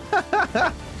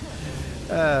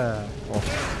 Well,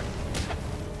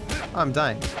 I'm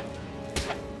dying.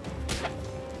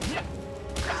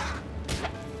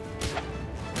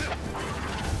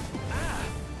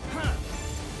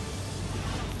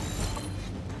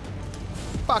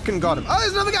 Fucking got him. Oh,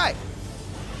 there's another guy!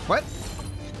 What?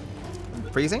 I'm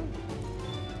freezing?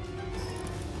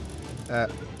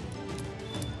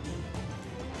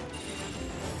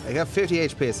 I got 50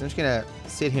 HP, so I'm just gonna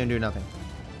sit here and do nothing.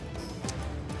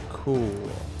 Cool.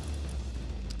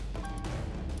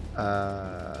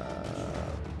 I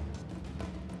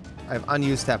have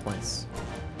unused stat points.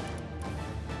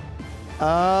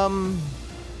 I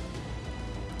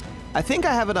think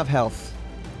I have enough health.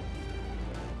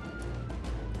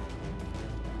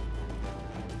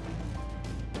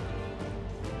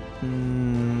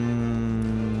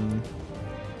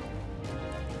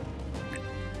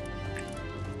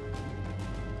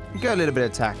 Go a little bit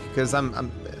of attack because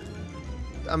I'm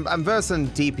versing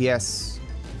DPS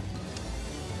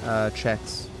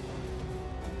checks.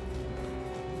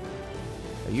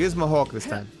 I use my hawk this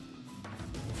time.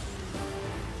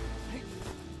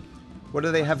 What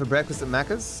do they have for breakfast at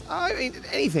Macca's? I mean,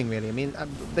 anything really. I mean,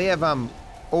 they have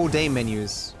all day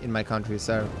menus in my country,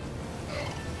 so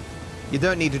you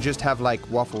don't need to just have like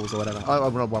waffles or whatever. Oh,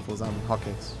 not waffles,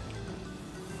 hotcakes.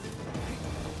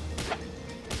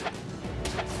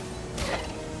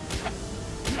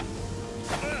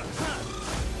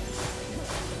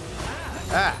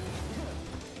 Ah!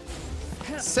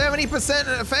 70%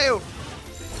 and it failed!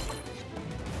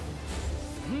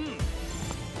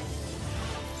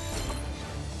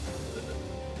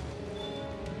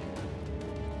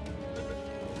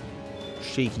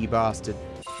 Cheeky bastard.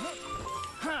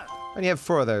 I only have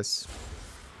 4 of those.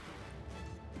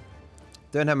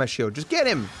 Don't have my shield. Just get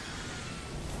him!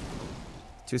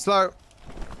 Too slow.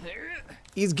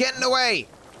 He's getting away!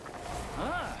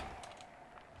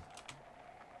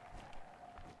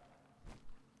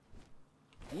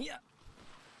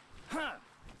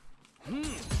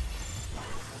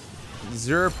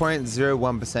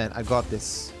 0.01%. I got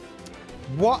this.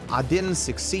 What? I didn't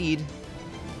succeed.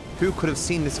 Who could have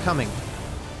seen this coming?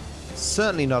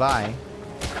 Certainly not I.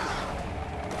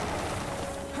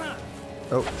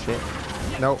 Oh, shit.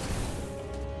 Nope.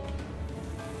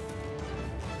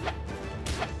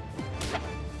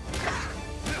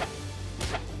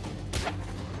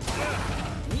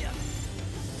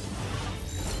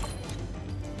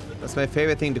 That's my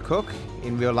favorite thing to cook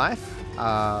in real life.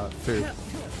 Food.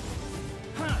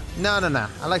 No.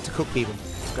 I like to cook people.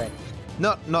 It's great.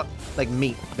 Not like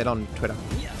meat, but on Twitter.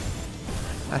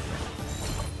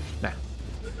 No.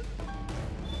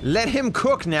 Let him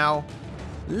cook now.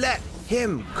 Let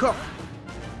him cook.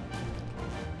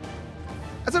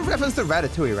 That's a reference to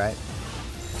Ratatouille, right?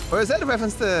 Or is that a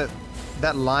reference to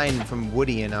that line from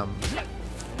Woody in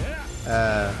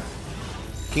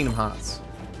Kingdom Hearts?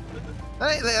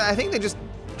 I think they just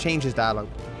changed his dialogue.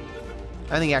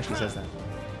 I think he actually says that.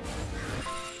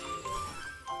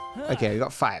 Okay, we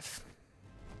got 5.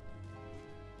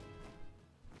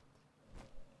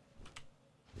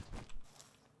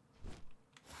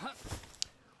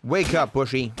 Wake up,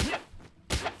 Bushy.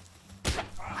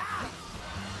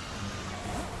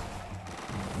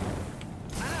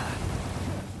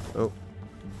 Oh.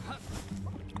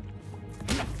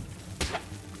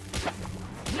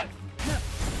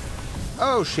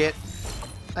 Oh shit.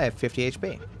 I have 50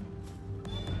 HP.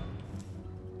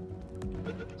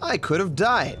 I could have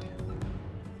died.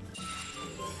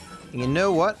 And you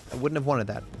know what? I wouldn't have wanted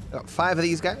that. Got 5 of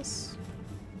these guys.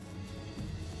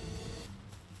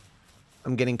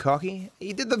 I'm getting cocky.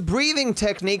 He did the breathing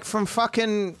technique from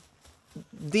fucking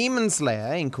Demon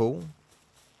Slayer. Ain't cool.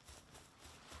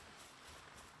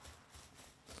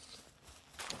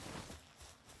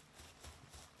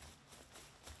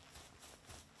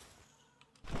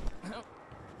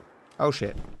 Oh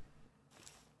shit.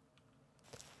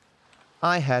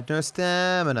 I had no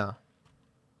stamina.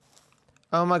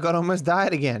 Oh my god, I almost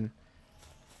died again.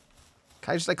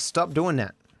 Can I just like stop doing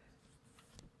that?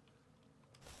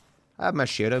 I have my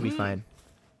shield, I'll be fine.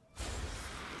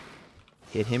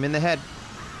 Hit him in the head.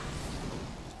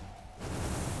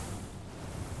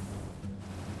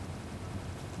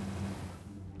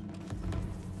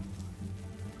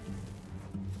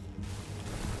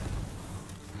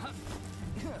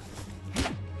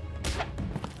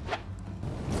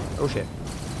 Oh shit.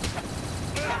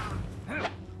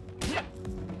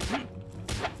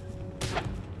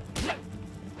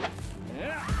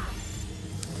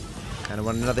 Kind of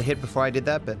wanted another hit before I did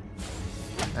that, but...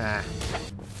 Ah.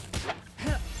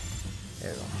 There we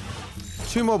go.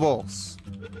 2 more balls.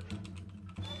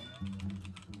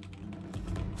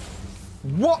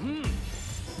 What?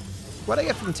 What did I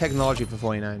get from technology for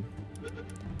 49?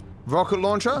 Rocket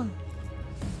launcher?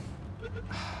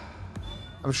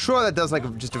 I'm sure that does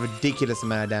like just a ridiculous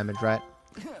amount of damage, right?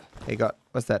 You got,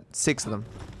 what's that? 6 of them.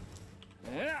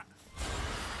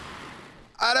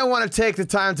 I don't want to take the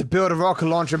time to build a rocket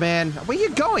launcher, man. Where are you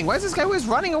going? Why is this guy always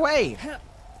running away?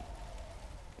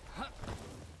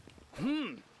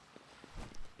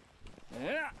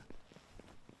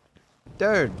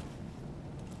 Dude.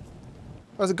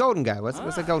 Oh, it's a golden guy.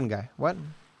 What's a golden guy? What?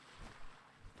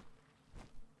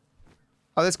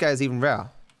 Oh, this guy's even rare.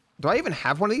 Do I even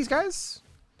have one of these guys?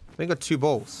 I think I got 2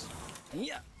 balls.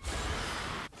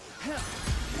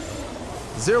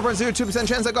 0.02%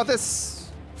 chance I got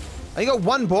this. I got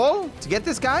 1 ball to get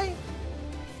this guy?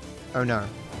 Oh no.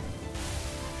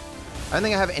 I don't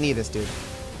think I have any of this, dude.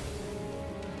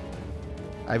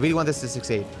 I really want this to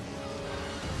succeed.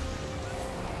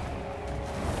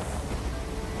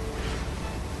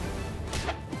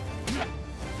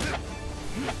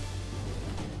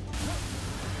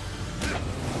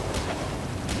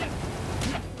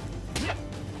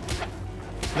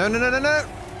 No, no, no, no, no!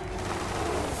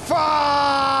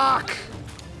 Fuck!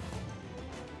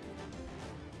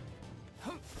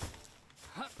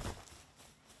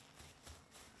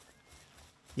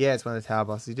 Yeah, it's one of the tower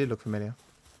bosses. He did look familiar.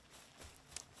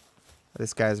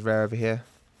 This guy is rare over here.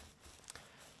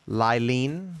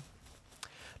 Lylene.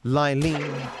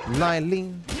 Lylene.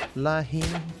 Lylene.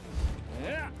 Lylene.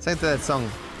 Sing to that song,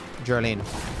 Jolene.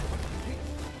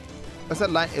 What's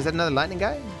that light? Is that another lightning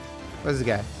guy? Where's the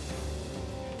guy?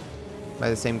 Am I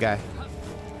the same guy? Oh,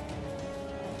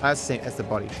 that's the same. That's the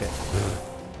body shit.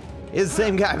 It's the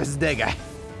same guy, but it's the dead guy.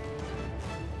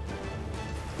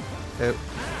 Oh.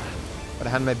 But I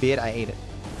had my beard, I ate it.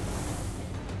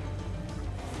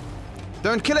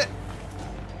 Don't kill it!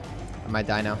 I might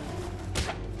die now.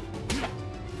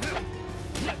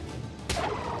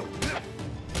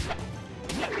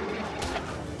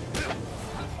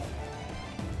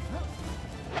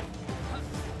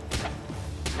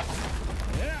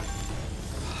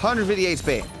 $150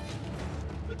 HP.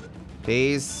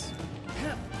 Please.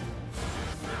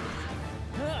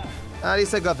 At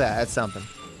least I got that. That's something.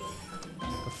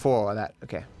 4 of that.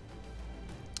 Okay.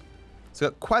 So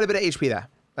got quite a bit of HP there.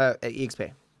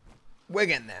 EXP. We're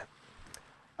getting there.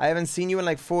 I haven't seen you in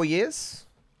like 4 years.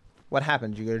 What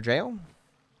happened? Did you go to jail?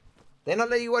 They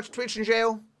not let you watch Twitch in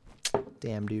jail?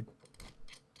 Damn, dude.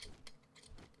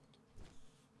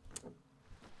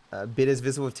 Bid is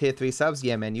visible with tier 3 subs?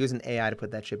 Yeah, man. Use an AI to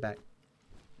put that shit back.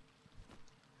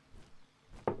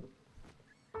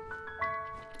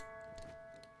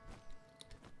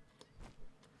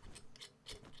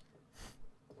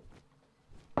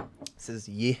 Says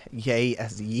yay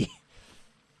as ye.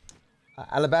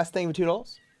 Alabaster thing for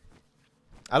 $2.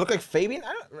 I look like Fabian.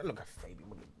 I don't look like Fabian.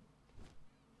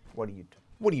 What are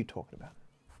you talking about?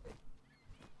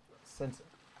 Censored.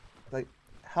 Like,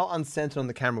 how uncensored on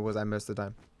the camera was I most of the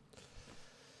time?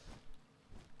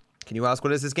 Can you ask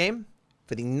what is this game?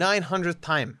 For the 900th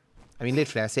time. I mean,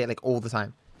 literally, I say it like all the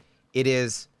time. It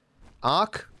is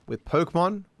Ark with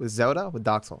Pokemon, with Zelda, with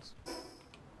Dark Souls.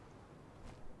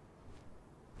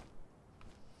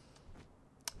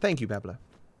 Thank you, Pablo.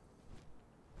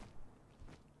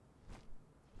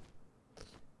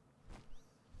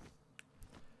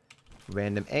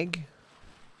 Random egg.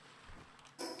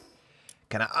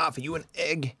 Can I offer you an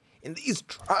egg in these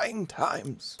trying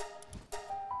times?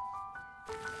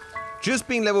 Just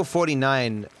being level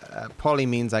 49 probably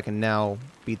means I can now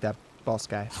beat that boss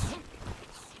guy.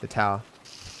 The tower.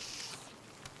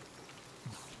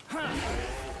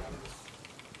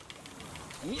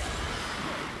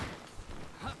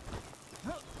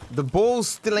 The balls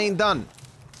still ain't done.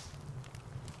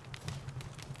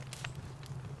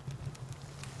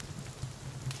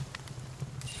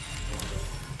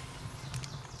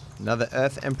 Another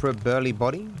Earth Emperor burly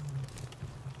body.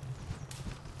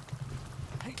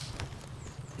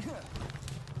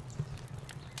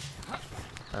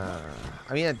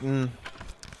 I mean,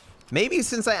 maybe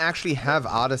since I actually have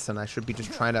Artisan, I should be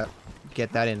just trying to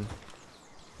get that in.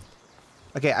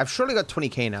 Okay, I've surely got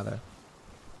 20k now, though.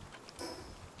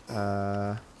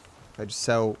 If I just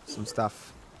sell some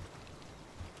stuff.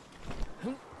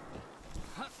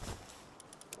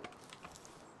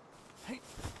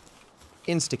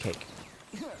 Instacake.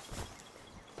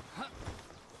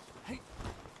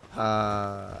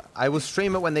 I will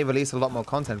stream it when they release a lot more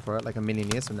content for it, like a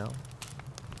million years from now.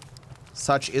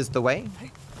 Such is the way.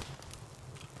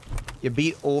 You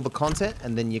beat all the content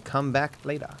and then you come back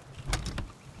later.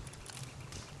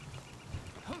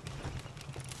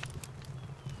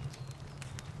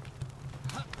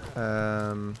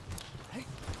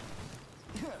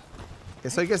 Yeah,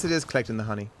 so I guess it is collecting the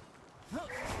honey.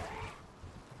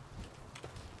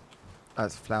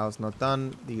 That's flowers not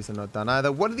done. These are not done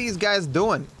either. What are these guys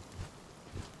doing?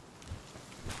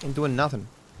 Ain't doing nothing.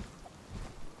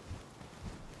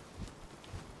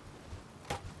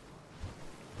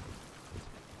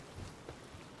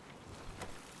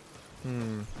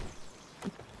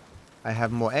 I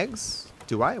have more eggs.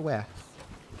 Do I? Where?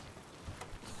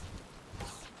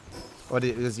 Or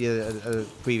it was a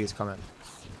previous comment.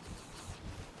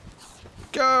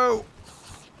 Go!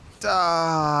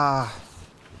 Ah.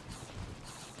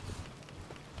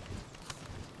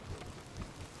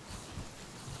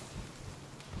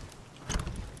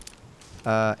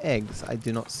 Eggs. I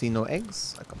do not see no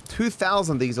eggs. I got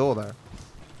 2,000 these all though.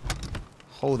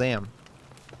 Oh damn.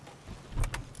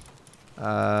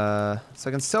 So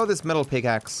I can sell this metal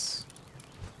pickaxe.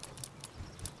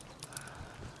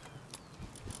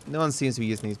 No one seems to be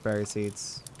using these berry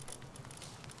seeds.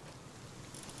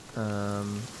 I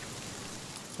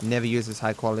never use this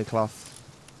high quality cloth.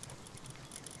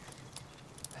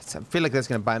 I feel like that's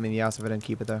gonna bite me in the ass if I don't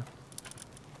keep it though.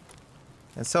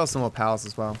 And sell some more pals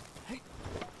as well.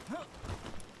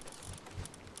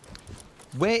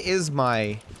 Where is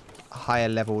my higher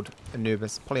leveled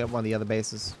Anubis? Probably at one of the other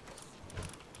bases.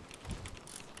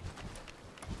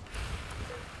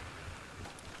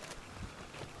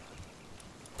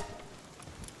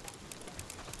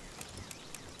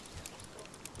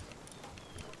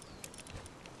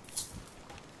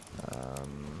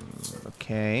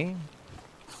 Okay.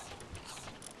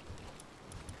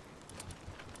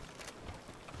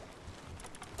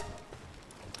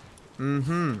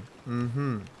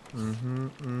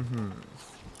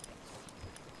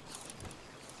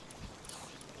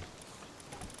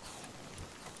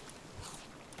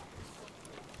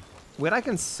 When I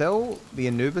can sell the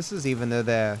Anubises even though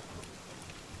they're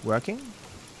working?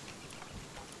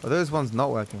 Are those ones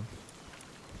not working?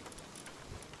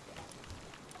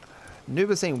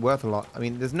 Anubis ain't worth a lot. I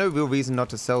mean, there's no real reason not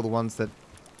to sell the ones that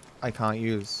I can't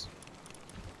use.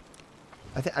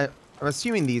 I'm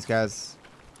assuming these guys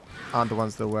aren't the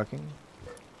ones that are working.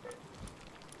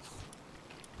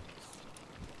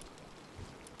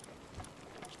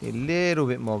 Need a little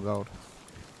bit more gold.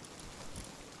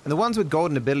 And the ones with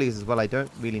golden abilities as well, I don't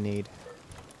really need.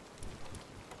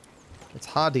 It's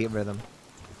hard to get rid of them.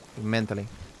 Mentally.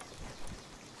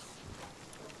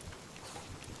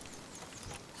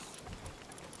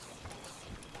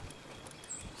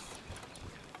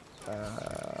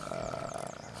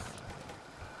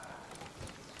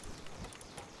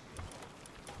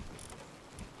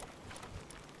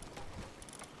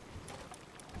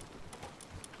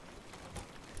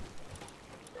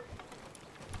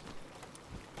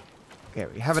 Okay,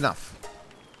 we have enough.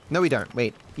 No, we don't.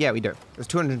 Wait. Yeah, we do. There's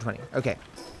 220. Okay.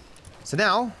 So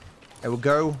now, I will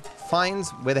go find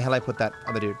where the hell I put that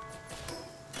other dude.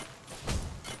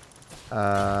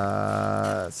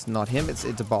 It's not him. It's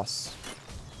a boss.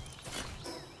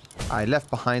 I left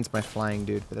behind my flying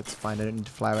dude, but that's fine. I don't need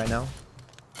to fly right now.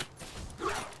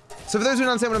 So for those who don't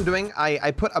understand what I'm doing,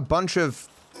 I put a bunch of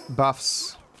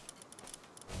buffs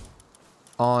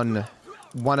on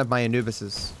one of my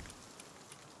Anubises.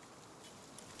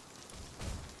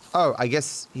 Oh, I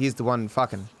guess he's the one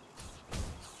fucking.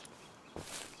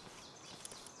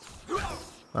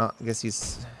 Well, I guess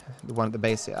he's the one at the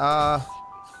base here. I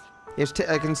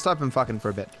can stop him fucking for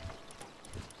a bit.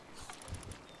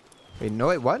 Wait, no,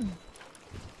 wait, what?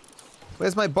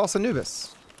 Where's my boss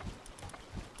Anubis?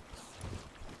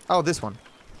 Oh, this one.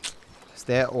 It's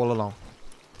there all along.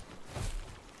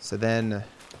 So then...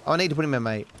 oh, I need to put him in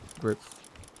my group.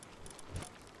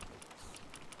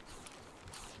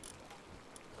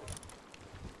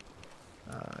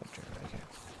 Okay.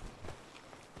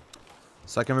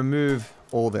 So I can remove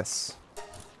all this.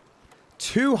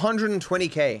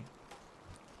 220k.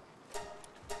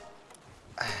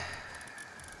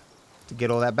 To get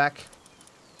all that back.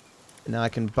 Now I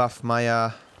can buff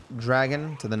my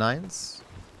dragon to the 9s.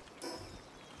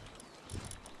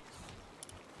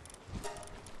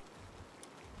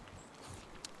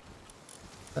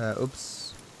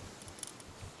 Oops.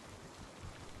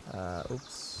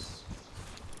 Oops.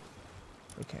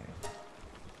 Okay.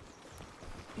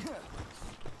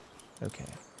 Okay.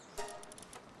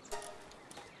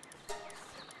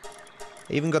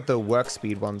 I even got the work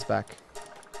speed ones back.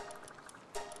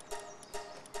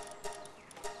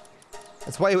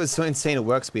 That's why it was so insane at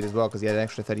work speed as well, because he had an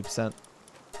extra 30%.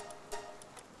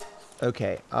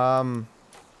 Okay,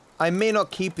 I may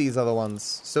not keep these other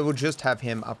ones, so we'll just have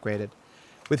him upgraded.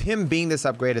 With him being this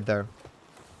upgraded, though,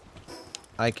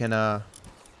 I can,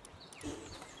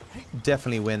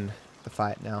 definitely win the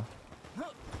fight now.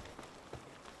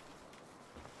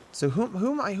 So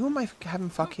who am I having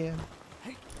fuck here?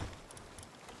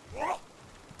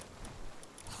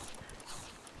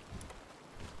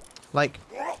 Like,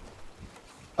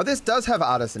 oh, this does have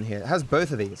artists in here. It has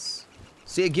both of these.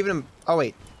 So you're giving him... oh,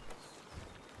 wait.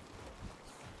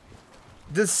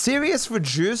 Does Sirius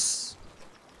reduce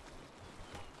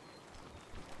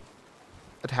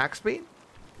attack speed?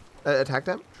 Attack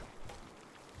damage?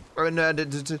 Or no,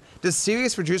 does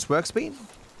Sirius reduce work speed?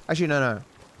 Actually, no.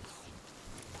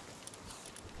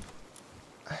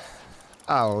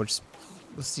 Oh,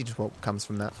 we'll see just what comes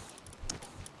from that.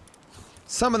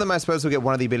 Some of them, I suppose, will get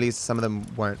one of the abilities. Some of them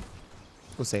won't.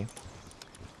 We'll see.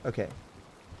 Okay.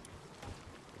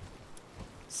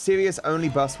 Sirius only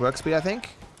buffs work speed, I think.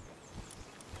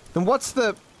 Then what's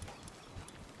the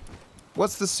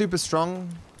super strong?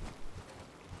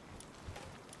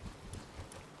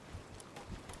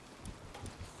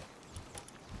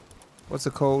 What's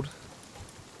it called?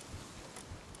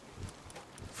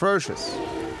 Ferocious.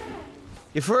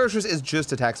 Yeah, Ferocious is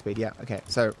just attack speed. Yeah, okay.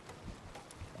 So,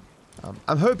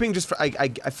 I'm hoping just for I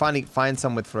finally find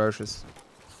some with Ferocious.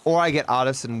 Or I get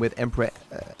Artisan with Emperor,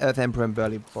 Earth Emperor and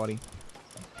Burly Body.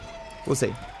 We'll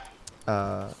see.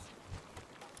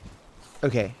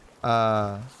 Okay.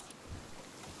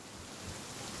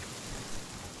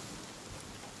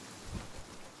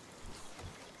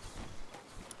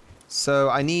 So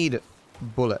I need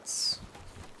bullets.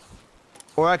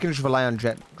 Or I can just rely on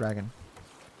Jet Dragon.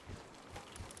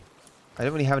 I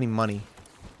don't really have any money.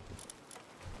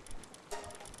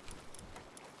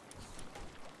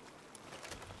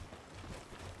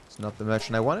 It's not the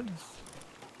merchant I wanted.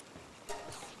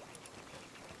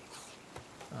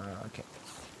 Okay.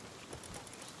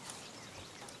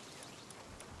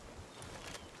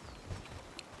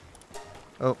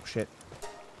 Oh, shit.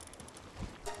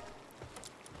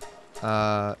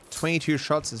 22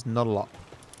 shots is not a lot.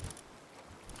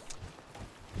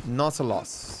 Not a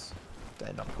loss.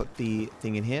 Then I'll put the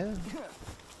thing in here.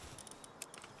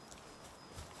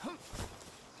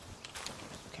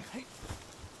 Okay.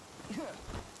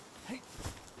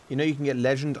 You know you can get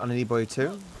legend on anybody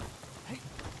too?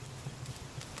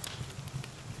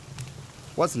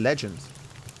 What's legend?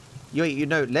 You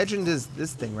know, legend is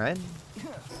this thing, right?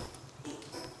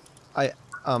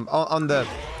 On the...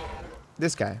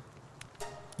 This guy.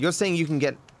 You're saying you can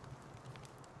get...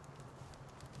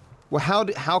 Well,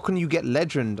 how can you get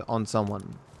legend on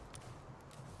someone?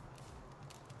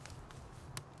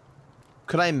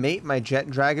 Could I mate my Jet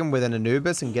Dragon with an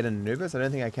Anubis and get an Anubis? I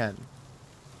don't think I can.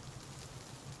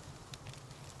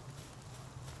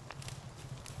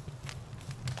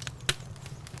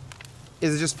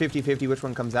 Is it just 50-50 which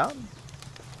one comes out?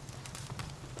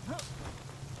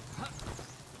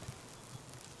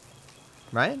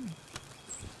 Right?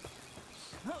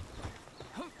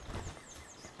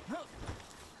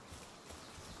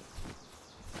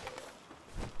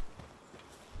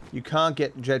 You can't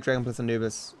get Jet Dragon plus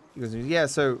Anubis. Yeah,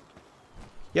 so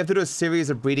you have to do a series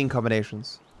of breeding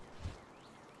combinations.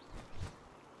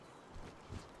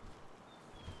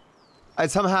 I'd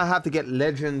somehow have to get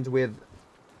legend with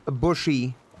a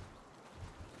bushy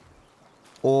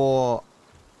or...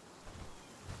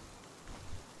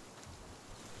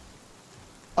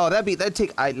 Oh, that'd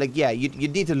take... yeah,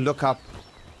 you'd need to look up...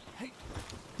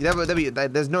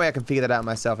 There's no way I can figure that out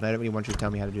myself, and I don't really want you to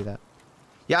tell me how to do that.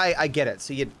 Yeah, I get it.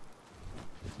 So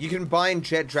you can bind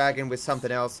Jet Dragon with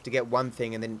something else to get one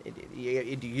thing, and then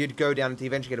you'd go down to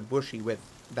eventually get a bushy with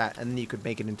that, and then you could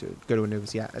make it into go to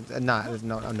Anubis. Yeah, nah,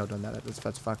 no, I'm not doing that.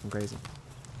 That's fucking crazy.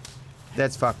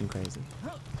 That's fucking crazy.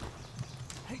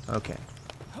 Okay.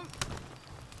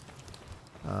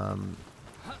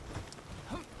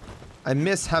 I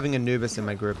miss having Anubis in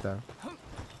my group though,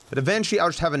 but eventually I'll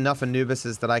just have enough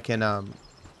Anubises that I can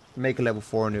make a level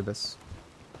 4 Anubis.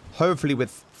 Hopefully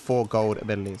with 4 gold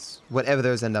abilities. Whatever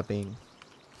those end up being.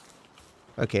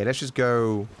 Okay, let's just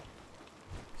go...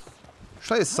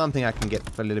 Try there's something I can get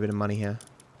for a little bit of money here.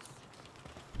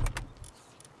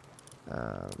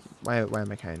 Why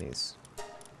am I carrying these?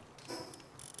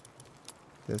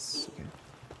 This, okay.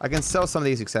 I can sell some of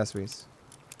these accessories.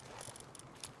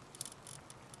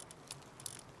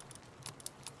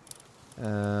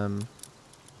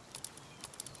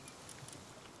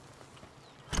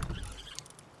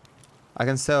 I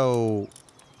can sell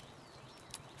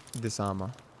this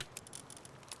armor.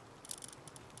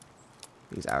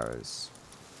 These arrows.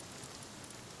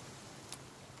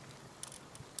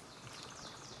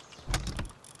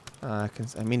 I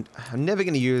mean, I'm never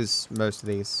going to use most of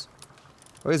these.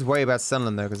 I always worry about selling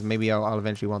them though, because maybe I'll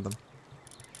eventually want them.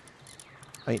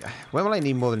 I mean, when will I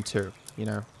need more than 2, you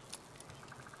know?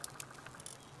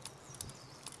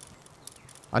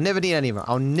 I'll never need any of them.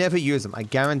 I'll never use them, I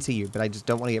guarantee you, but I just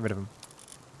don't want to get rid of them.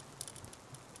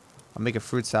 I'll make a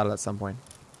fruit salad at some point.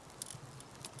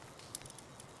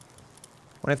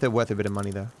 Wonder if they're worth a bit of money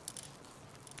though.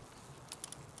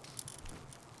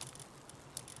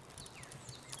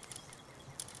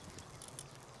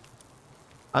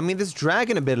 I mean, this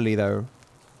dragon ability though,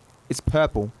 it's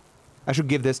purple. I should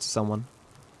give this to someone.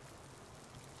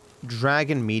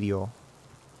 Dragon Meteor.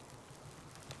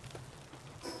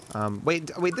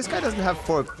 Wait, this guy doesn't have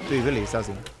 3 abilities, does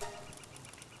he?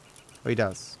 Oh, he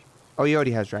does. Oh, he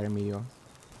already has Dragon Meteor.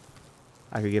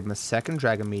 I could give him a second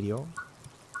Dragon Meteor.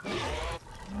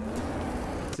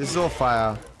 This is all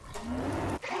fire.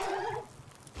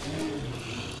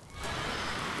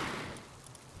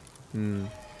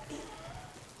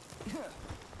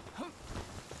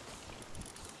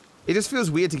 It just feels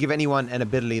weird to give anyone an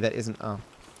ability that isn't... Oh.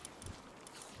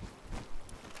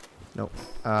 No.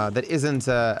 That isn't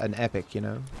an epic, you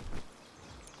know?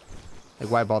 Like,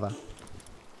 why bother?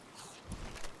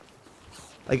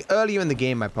 Like, earlier in the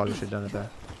game, I probably should have done it there.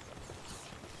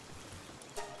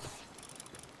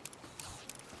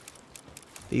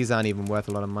 These aren't even worth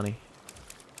a lot of money.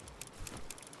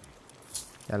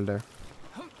 Elder.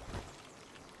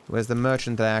 Where's the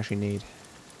merchant that I actually need?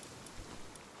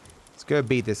 Let's go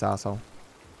beat this asshole.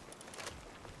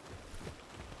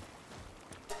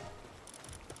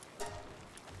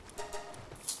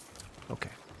 Okay.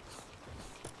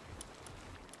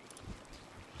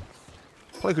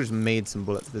 Probably could have just made some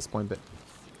bullets at this point, but...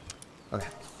 Okay.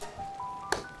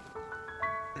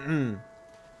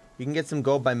 You can get some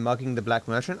gold by mugging the black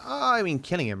merchant? Oh, I mean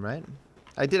killing him, right?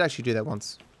 I did actually do that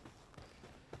once.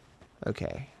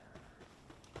 Okay.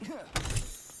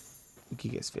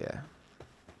 Gigasphere.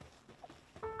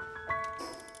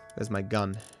 There's my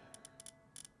gun.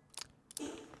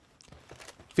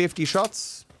 50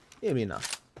 shots? It'll be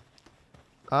enough.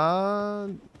 I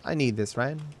need this,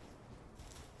 right?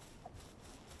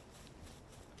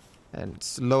 And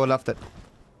it's low enough that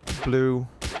blue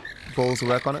balls will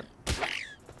work on it.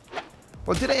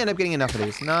 Well, did I end up getting enough of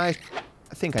these? No, I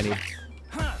think I need.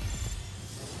 I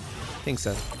think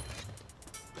so.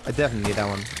 I definitely need that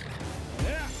one.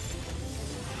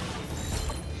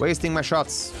 Wasting my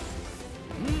shots.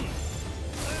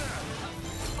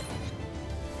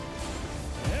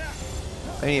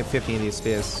 I need 15 of these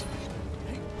spheres.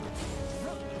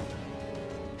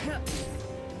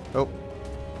 Oh.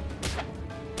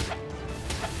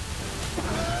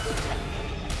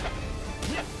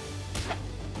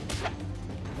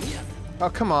 Oh,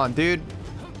 come on, dude.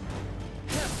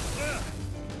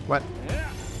 What?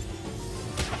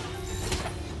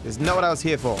 This is not what I was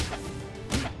here for.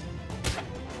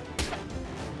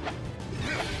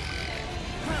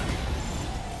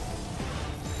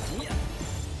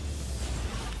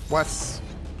 What?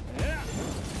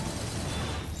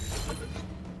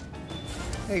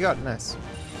 There you go, nice.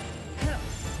 You're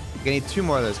gonna need 2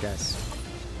 more of those guys.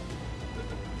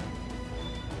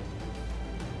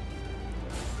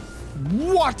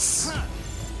 What?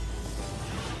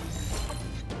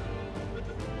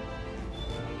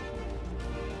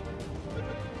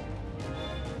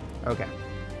 Okay.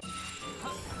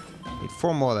 Need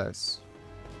 4 more of those.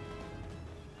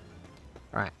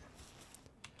 Alright.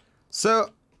 So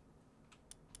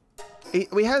he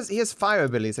has fire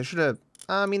abilities. I should have.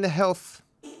 I mean, the health.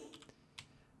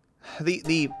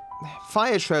 The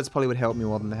fire shreds probably would help me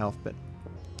more than the health, but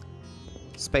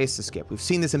space to skip. We've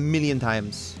seen this a million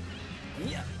times.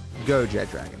 Go,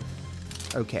 Jet Dragon.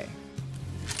 Okay.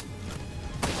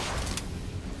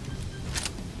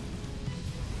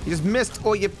 You just missed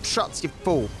all your shots, you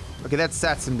fool. Okay, that's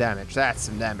some damage. That's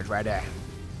some damage right there.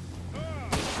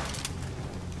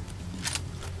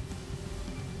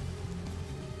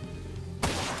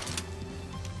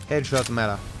 Headshot doesn't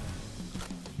matter.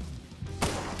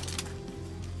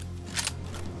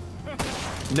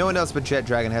 No one else but Jet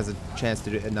Dragon has a chance to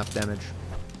do enough damage.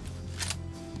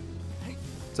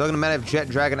 It's not gonna matter if Jet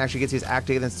Dragon actually gets his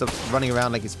activated and starts running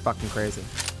around like he's fucking crazy.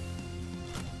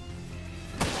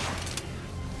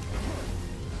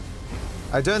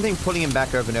 I don't think pulling him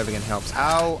back over and over again helps.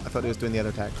 Ow! I thought he was doing the other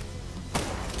attack.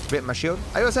 Bit my shield.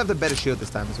 I also have the better shield this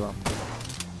time as well.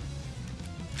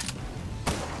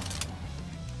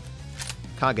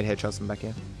 Can't get headshots from back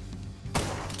here.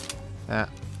 Ah.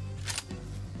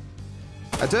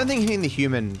 I don't think hitting the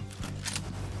human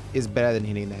is better than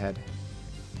hitting the head.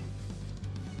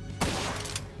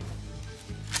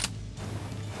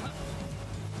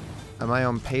 Am I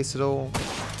on pace at all?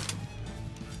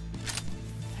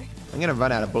 I'm gonna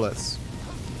run out of bullets.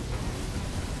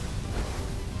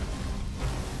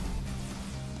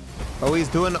 Oh, he's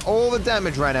doing all the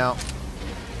damage right now.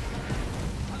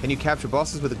 Can you capture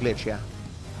bosses with a glitch? Yeah.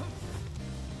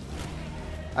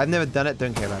 I've never done it,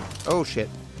 don't care about it. Oh shit.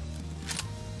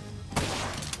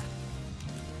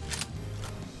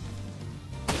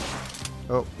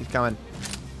 Oh, he's coming.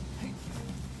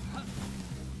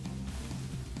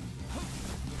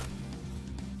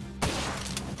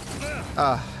 And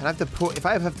I have to pull. If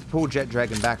I have to pull Jet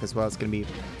Dragon back as well, it's gonna be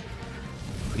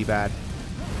pretty bad.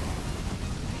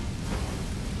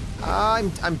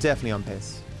 I'm definitely on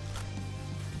pace.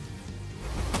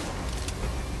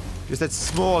 Just that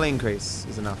small increase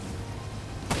is enough.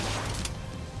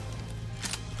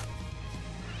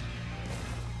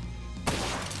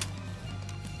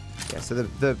 Yeah, so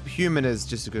the human is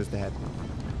just as good as the head.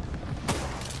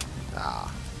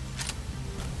 Ah.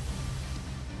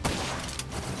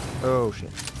 Oh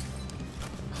shit.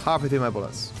 Halfway through my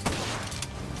bullets.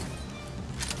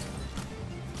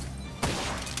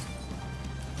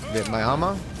 Get my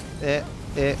armor. So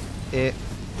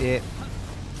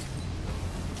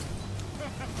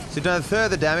we've done a third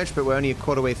of the damage, but we're only a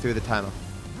quarter way through the timer.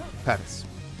 Perfect.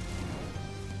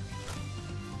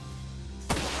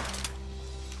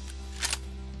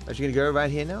 Are you gonna go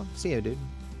right here now? See you, dude.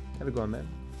 Have a go on, man.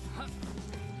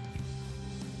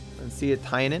 And see it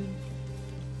tying in.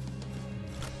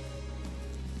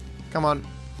 Come on.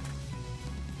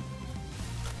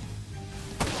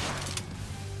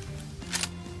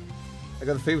 I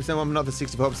got the 3% one, but not the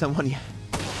 64% one yet.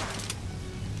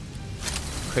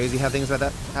 Crazy how things like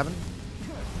that happen.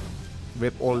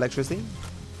 Rip all electricity.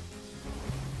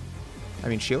 I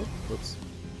mean shield. Whoops.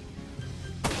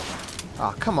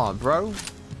 Ah, come on, bro.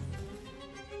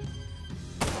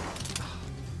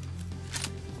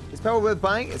 Is Palworld worth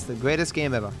buying? It's the greatest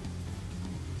game ever.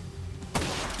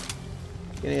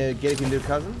 Gonna get it from your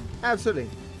cousin? Absolutely.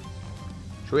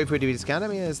 Should we wait for it to be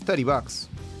discounted? I mean, it's $30.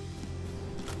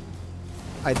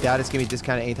 I doubt it's gonna be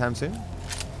discounted anytime soon.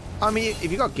 I mean,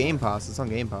 if you got Game Pass, it's on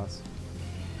Game Pass.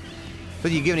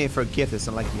 But you're giving it for a gift. It's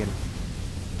not like you can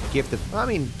gift it. I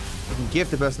mean, you can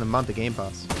gift the person a month of Game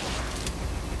Pass.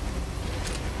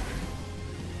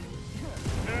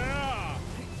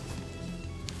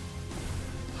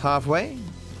 Halfway.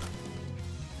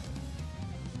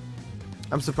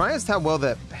 I'm surprised how well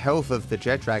the health of the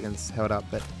Jet Dragon's held up,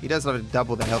 but he does have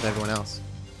double the health of everyone else.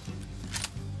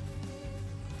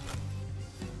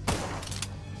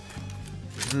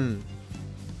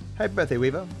 Happy birthday,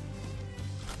 Weaver.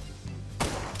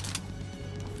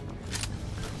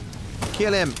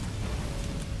 Kill him.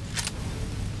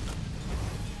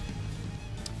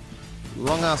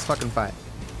 Long ass fucking fight.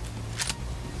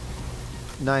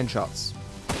 9 shots.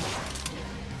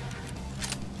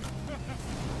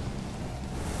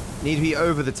 Need to be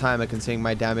over the timer considering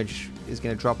my damage is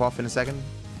going to drop off in a second.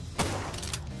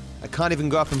 I can't even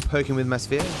go up and poke him with my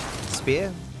spear.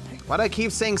 Spear? Why do I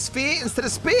keep saying sphere instead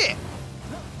of spear?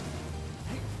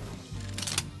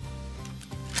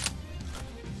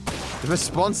 The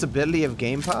responsibility of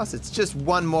Game Pass? It's just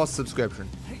one more subscription.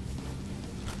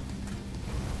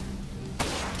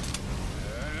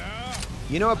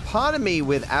 You know, a part of me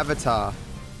with Avatar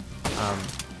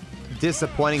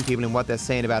disappointing people in what they're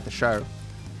saying about the show,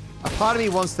 a part of me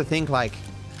wants to think like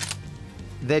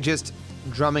they're just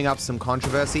drumming up some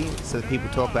controversy so that people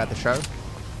talk about the show.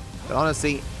 But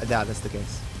honestly, I doubt that's the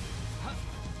case.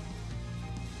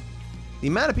 The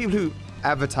amount of people who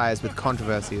advertise with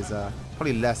controversy is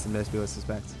probably less than most people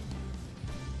suspect.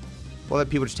 Or that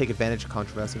people just take advantage of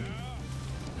controversy.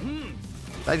 Did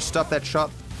I just stop that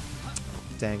shot?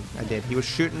 Dang, I did. He was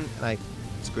shooting and I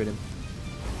screwed him.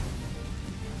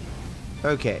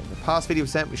 Okay, we're past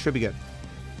 50%, we should be good.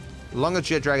 As long as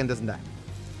Jet Dragon doesn't die.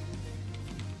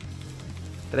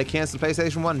 Did I cancel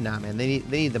PlayStation 1? Nah, man, they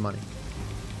need the money.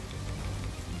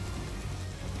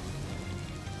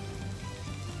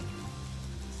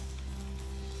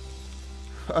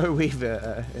 Oh,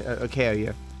 Weaver.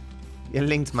 Okay, you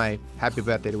linked my happy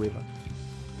birthday to Weaver.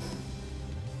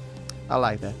 I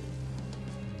like that.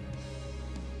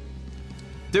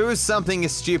 Do something, you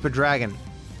stupid dragon.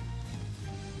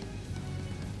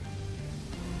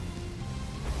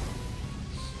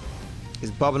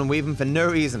 He's bobbing and weaving for no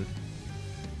reason.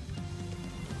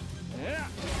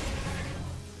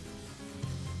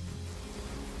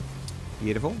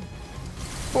 Beautiful.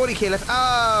 40k left.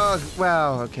 Oh,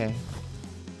 wow, okay.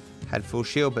 Had full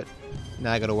shield, but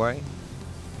now I gotta worry.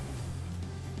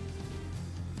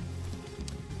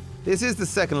 This is the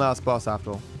second last boss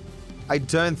after all. I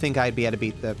don't think I'd be able to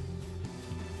beat the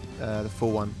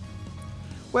full one.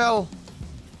 Well,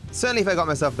 certainly if I got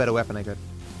myself a better weapon, I could.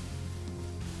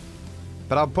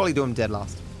 But I'll probably do him dead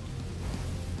last.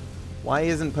 Why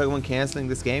isn't Pokemon canceling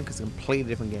this game? Because it's a completely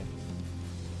different game.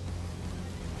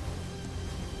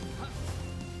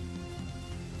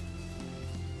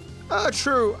 Oh,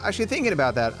 true. Actually, thinking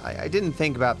about that, I didn't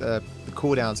think about the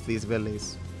cooldowns for these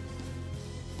abilities.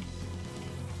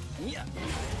 Yeah.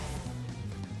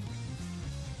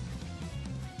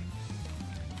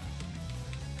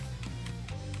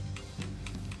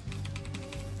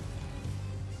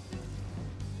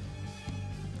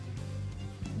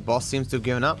 Boss seems to have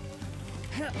given up.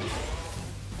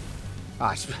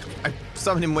 Ah, I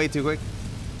summoned him way too quick.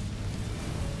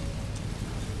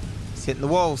 He's hitting the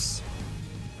walls.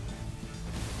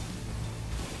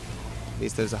 At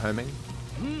least those are homing.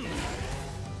 Can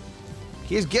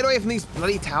you just get away from these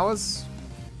bloody towers?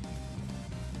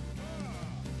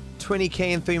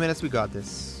 20k in 3 minutes, we got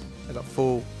this. I got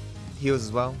full heals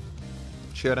as well.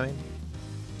 Sure what I mean?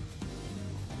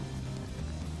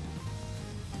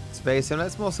 It's very similar,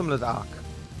 it's more similar to Ark.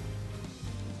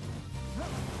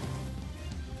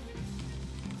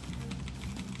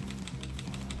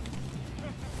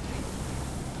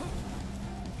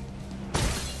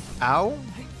 Ow?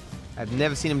 I've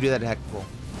never seen him do that attack before.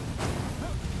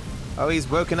 Oh, he's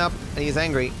woken up and he's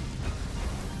angry.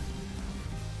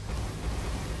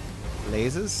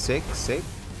 Lasers, sick, sick.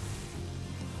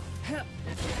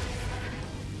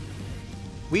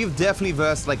 We've definitely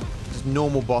versed like just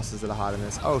normal bosses that are harder than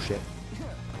this. Oh shit.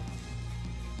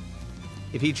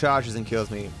 If he charges and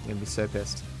kills me, I'm gonna be so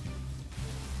pissed.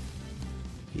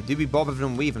 He do be bobbing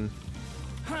and weaving.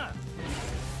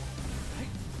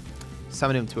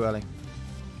 Summon him too early.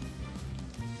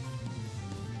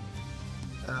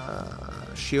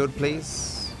 Shield,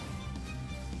 please.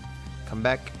 Come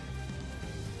back.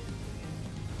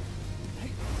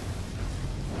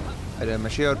 I don't have my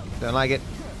shield. Don't like it.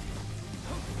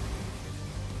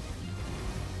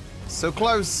 So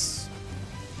close.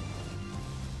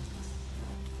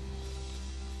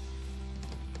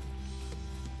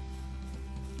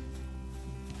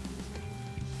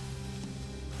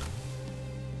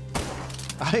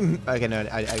 Okay. No,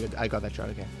 I got that shot.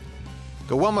 Okay.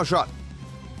 Go one more shot.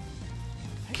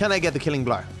 Can I get the killing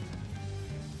blow?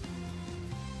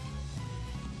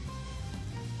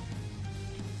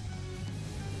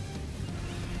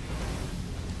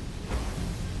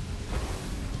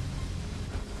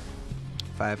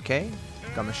 $5K.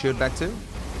 Got my shield back too.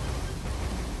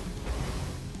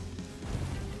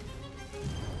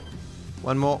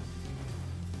 One more.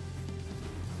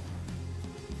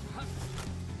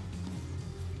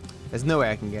 There's no way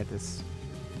I can get this.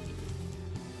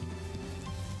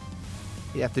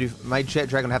 You have to do. My jet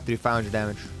dragon would have to do 500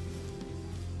 damage.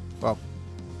 Well,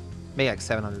 maybe like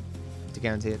 700 to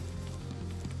guarantee it.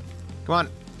 Come on,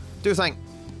 do something.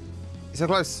 You're so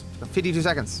close. 52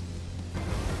 seconds.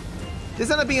 This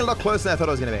ended up being a lot closer than I thought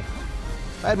it was gonna be.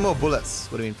 If I had more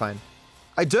bullets, would have been fine.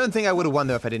 I don't think I would have won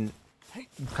though if I didn't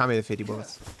come with the 50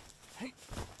 bullets.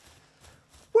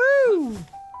 Woo!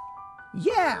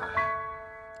 Yeah!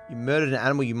 You murdered an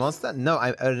animal, you monster? No,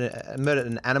 I murdered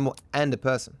an animal and a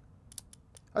person.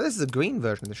 Oh, this is a green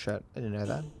version of the shirt. I didn't know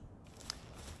that.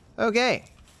 Okay.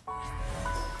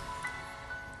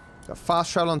 Got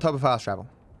fast travel on top of fast travel.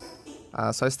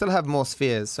 So I still have more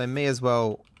spheres, so I may as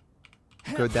well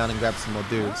go down and grab some more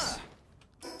dudes.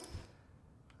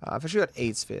 I've actually got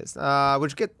 8 spheres. We'll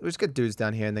just get dudes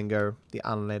down here and then go the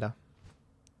island later.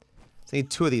 So I need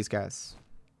 2 of these guys.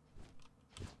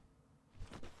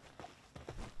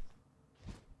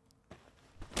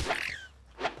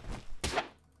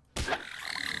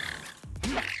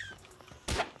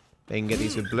 They can get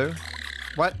these with blue.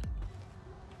 What?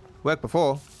 Worked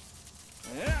before.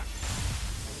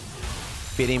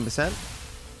 15%.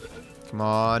 Come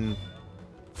on.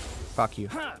 Fuck you.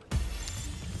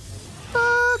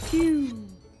 Fuck you.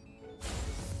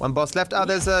 1 boss left. Oh,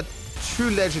 there's 2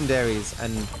 legendaries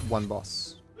and 1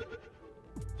 boss.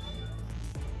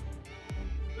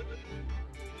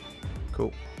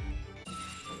 Cool.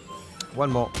 1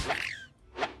 more.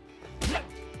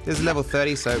 This is level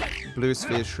 30, so blue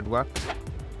spheres should work.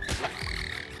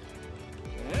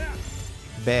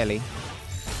 Barely.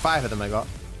 5 of them I got.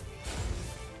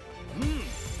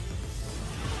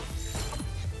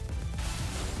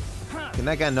 Can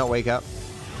that guy not wake up?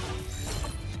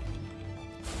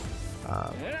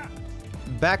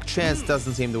 Back chance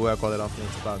doesn't seem to work all that often.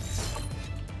 It's bugs.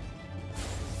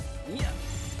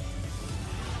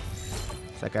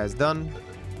 That guy's done.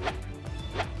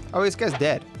 Oh, this guy's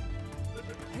dead.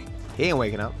 He ain't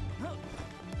waking up.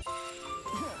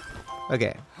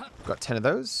 Okay, got 10 of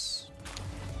those.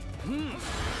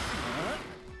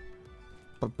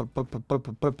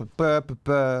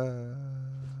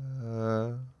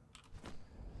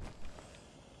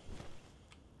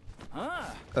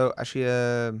 Oh, actually,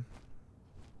 oh,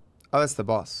 that's the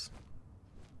boss.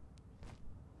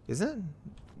 Is it?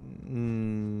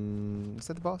 Is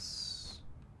that the boss?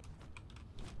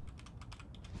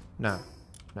 No.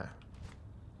 No.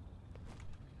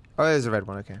 Oh, there's a red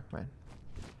one. Okay, right.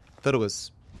 Thought it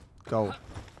was gold.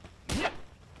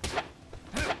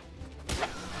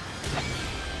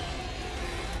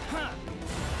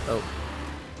 Oh.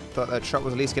 Thought that shot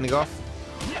was at least going to go off.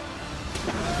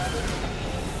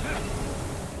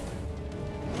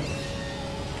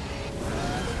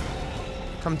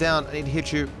 Come down. I need to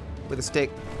hit you with a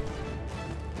stick.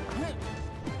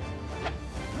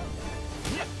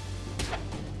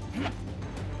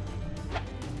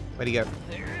 Where'd he go?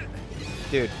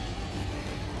 Dude.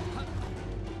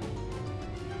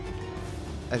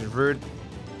 That's rude.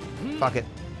 Fuck it.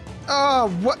 Oh,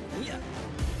 what?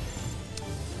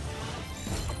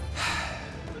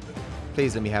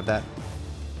 Please let me have that.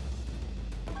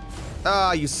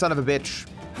 Ah, you son of a bitch.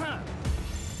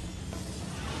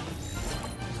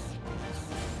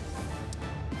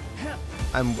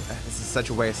 This is such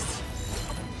a waste.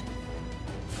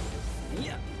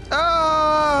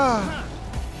 Ah!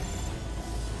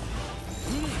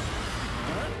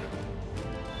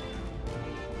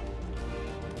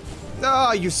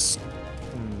 Oh, you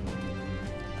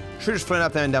Should just flown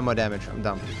up there and done more damage. I'm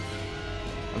dumb.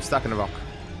 I'm stuck in a rock.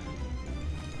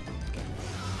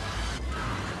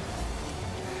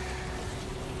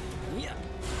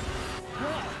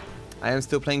 I am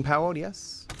still playing Palworld,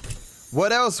 yes.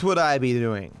 What else would I be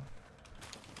doing?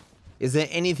 Is there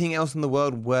anything else in the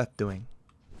world worth doing?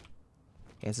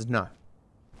 The answer is no.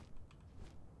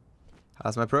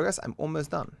 How's my progress? I'm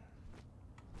almost done.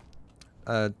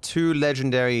 2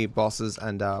 legendary bosses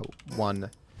and 1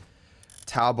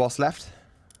 tower boss left.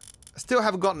 I still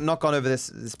haven't not gone over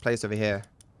this place over here.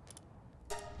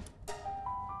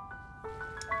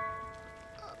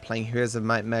 Playing Heroes of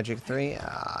Might Magic 3.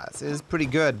 This is pretty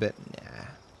good, but nah.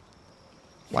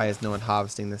 Why is no one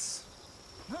harvesting this?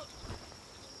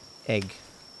 Egg.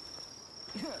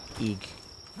 Egg.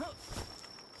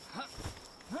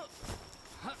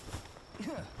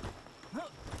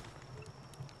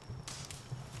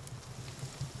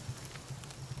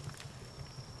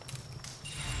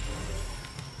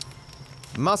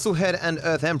 Musclehead and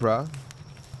Earth Emperor.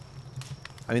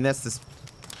 I mean, that's the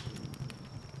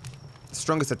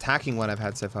strongest attacking one I've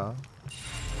had so far.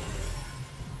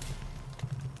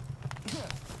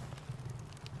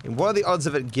 And what are the odds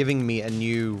of it giving me a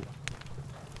new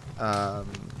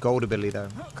gold ability, though?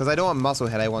 Because I don't want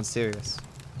Musclehead, I want Sirius.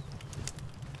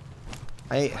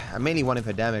 I mainly want him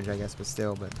for damage, I guess, but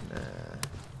still, but...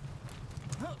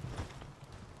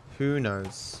 who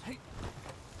knows?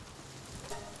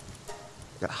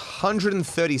 Got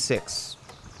 136.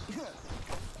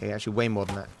 Okay, actually way more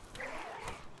than that.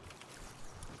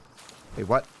 Wait,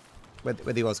 what? Where'd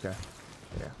the oars go?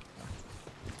 Yeah.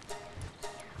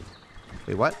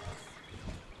 Wait, what?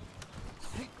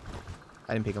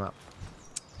 I didn't pick him up.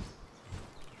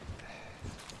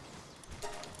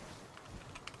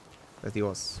 Where's the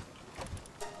oars?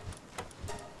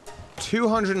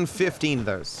 215 of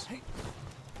those.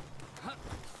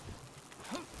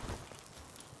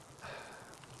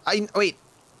 Wait.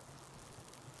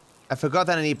 I forgot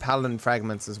that I need paladin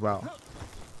fragments as well.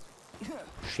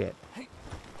 Shit.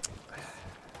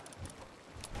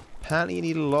 Apparently you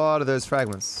need a lot of those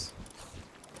fragments.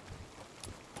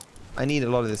 I need a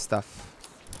lot of this stuff.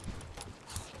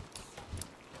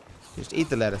 Just eat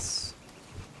the lettuce.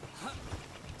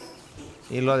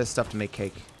 Need a lot of this stuff to make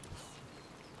cake.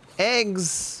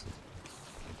 Eggs!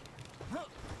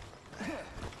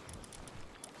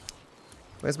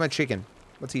 Where's my chicken?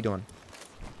 What's he doing?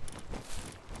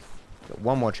 Got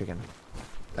 1 more chicken.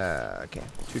 Okay,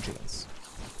 2 chickens.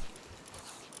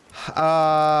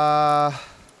 I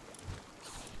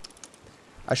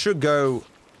should go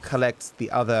collect the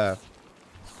other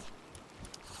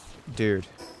dude.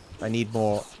 I need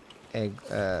more egg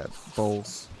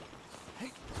bowls.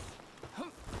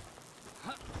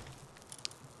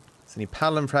 So I need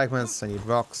paladin fragments, I need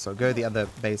rocks, so I'll go to the other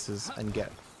bases and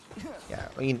get... Yeah,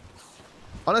 I mean...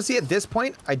 Honestly, at this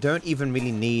point, I don't even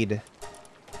really need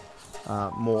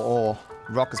more ore.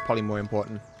 Rock is probably more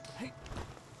important.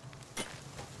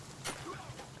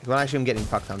 Well, actually, I'm getting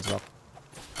fuck tons of rock.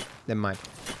 Never mind.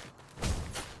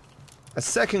 A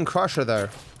second crusher, though.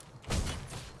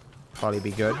 Probably be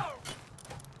good.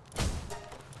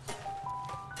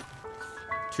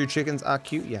 2 chickens are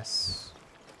cute, yes.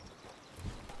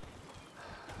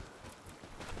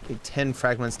 Need 10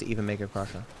 fragments to even make a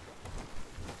crusher.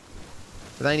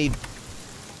 But I need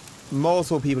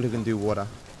multiple people who can do water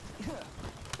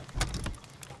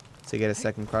to get a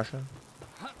second crusher.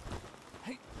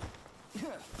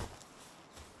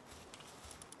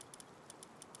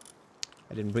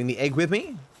 I didn't bring the egg with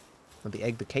me. Not the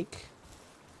egg, the cake.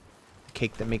 The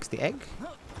cake that makes the egg.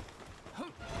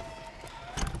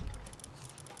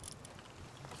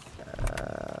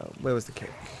 Where was the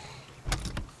cake?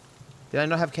 Did I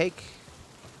not have cake?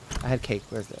 I had cake.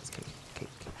 Where's that? Cake. Cake.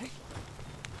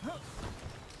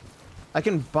 I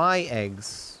can buy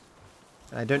eggs.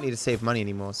 I don't need to save money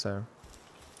anymore, so...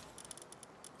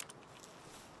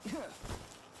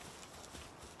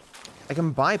 I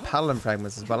can buy paladin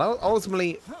fragments as well.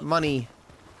 Ultimately, money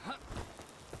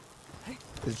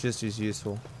is just as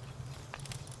useful.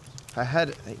 I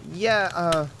had...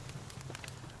 Yeah,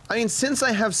 I mean, since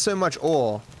I have so much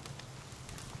ore,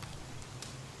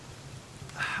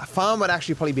 a farm would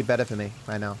actually probably be better for me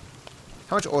right now.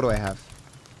 How much ore do I have?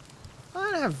 I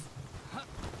don't have...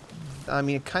 I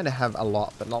mean, I kind of have a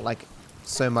lot, but not like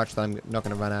so much that I'm not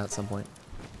going to run out at some point.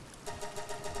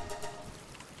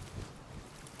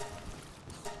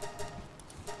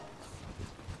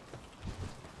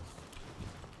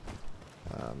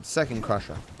 Second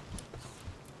crusher.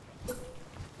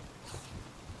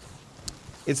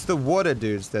 It's the water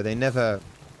dudes though, they never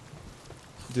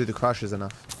do the crushers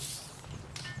enough.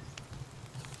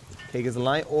 Cake is a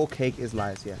lie, all cake is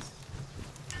lies, yes.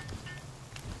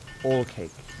 All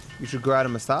cake. You should grow out a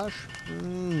moustache?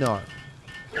 No.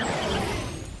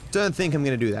 Don't think I'm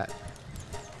gonna do that.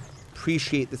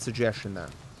 Appreciate the suggestion though.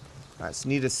 Alright, so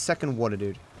need a second water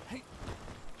dude.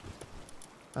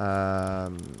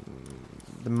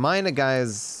 The miner guy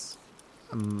is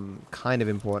kind of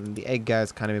important. The egg guy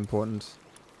is kind of important.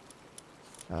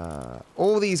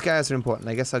 All these guys are important.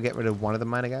 I guess I'll get rid of one of the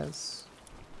miner guys.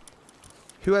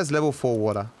 Who has level 4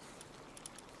 water?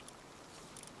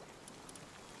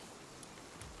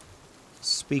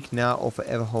 Speak now or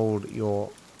forever hold your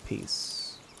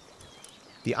peace.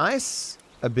 The ice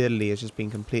ability has just been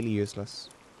completely useless.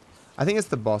 I think it's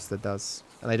the boss that does.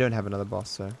 And I don't have another boss,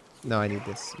 so... No, I need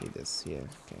this. I need this here.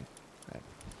 Okay.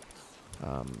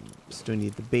 Right. Still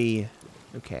need the bee.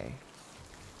 Okay.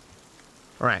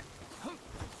 Alright.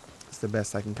 That's the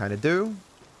best I can kind of do.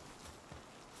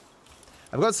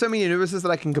 I've got so many Anubises that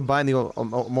I can combine the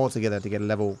all together to get a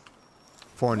level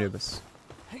 4 Anubis.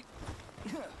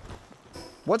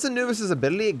 What's Anubis'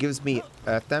 ability? It gives me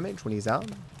earth damage when he's out.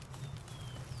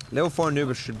 Level 4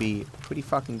 Anubis should be pretty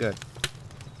fucking good.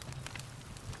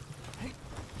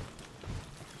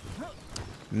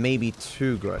 Maybe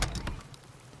too good.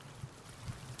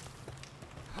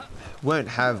 Won't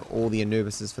have all the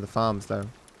Anubises for the farms though.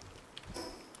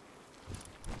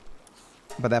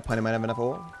 By that point I might have enough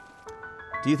ore.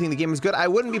 Do you think the game is good? I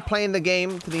wouldn't be playing the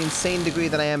game to the insane degree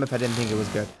that I am if I didn't think it was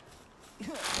good.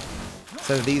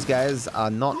 So these guys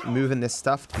are not moving this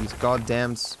stuff to these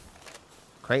goddamn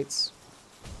crates.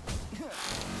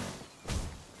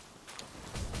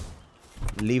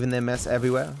 Leaving their mess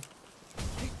everywhere.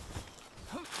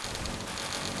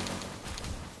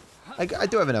 I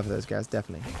do have enough of those guys,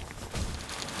 definitely.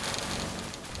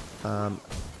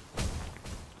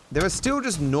 There are still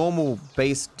just normal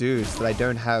base dudes that I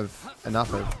don't have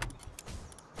enough of.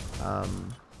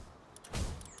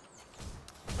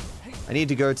 I need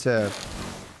to go to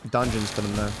dungeons for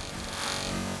them though.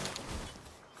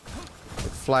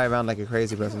 Like fly around like a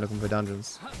crazy person looking for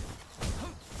dungeons.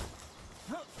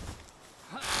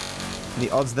 And the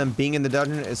odds of them being in the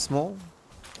dungeon is small.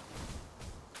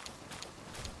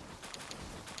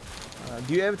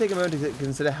 Do you ever take a moment to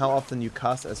consider how often you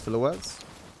cast as filler words?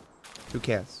 Who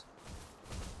cares?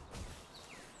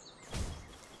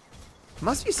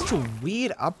 Must be such a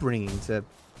weird upbringing to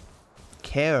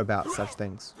care about such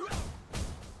things.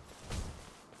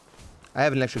 I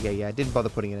have an electric gate, yeah, I didn't bother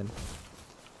putting it in.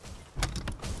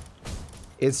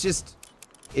 It's just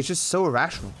so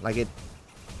irrational. Like it...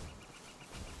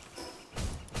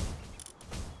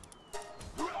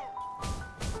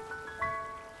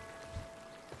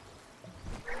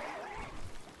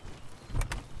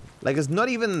 Like, it's not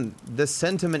even the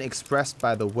sentiment expressed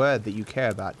by the word that you care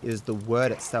about. It is the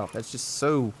word itself. That's just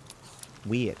so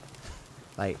weird.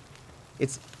 Like,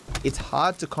 it's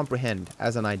hard to comprehend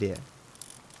as an idea.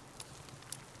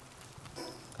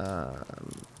 I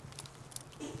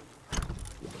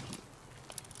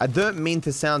don't mean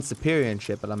to sound superior and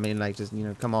shit, but I mean, like, just, you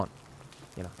know, come on.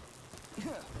 You know.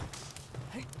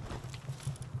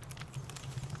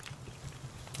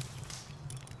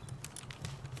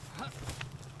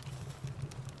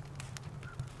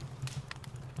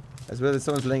 As well as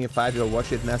someone's letting a 5-year-old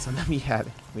watch it, and that's something you have.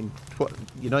 I mean,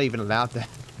 you're not even allowed to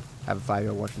have a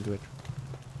 5-year-old watching Twitch.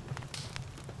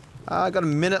 I got a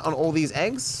minute on all these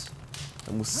eggs,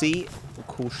 and we'll see what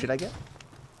cool shit I get.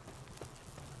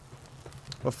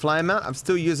 We'll fly him out. I'm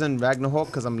still using Ragnarhawk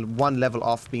because I'm 1 level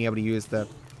off being able to use the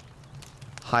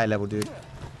high level dude.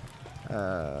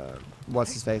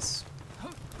 What's his face?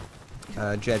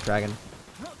 Jet Dragon.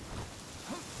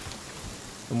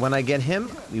 And when I get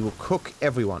him, we will cook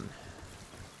everyone.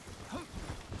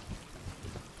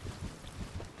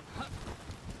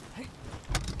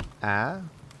 Ah.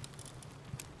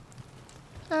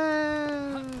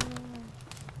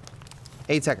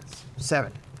 8 seconds.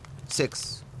 7,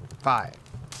 6, 5,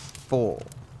 4,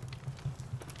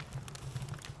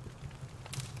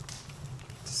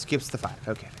 skips the fight.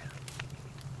 Okay, man.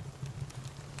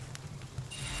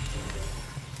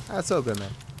 That's all good,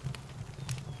 man.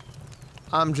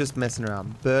 I'm just messing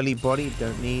around. Burly body,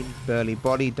 don't need. Burly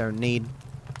body, don't need.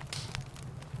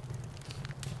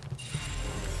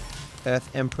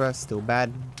 Earth Emperor, still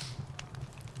bad.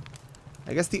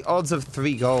 I guess the odds of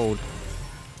 3 gold.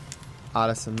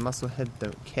 Artisan Musclehead,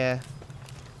 don't care.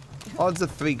 Odds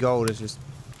of 3 gold is just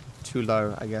too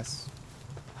low, I guess.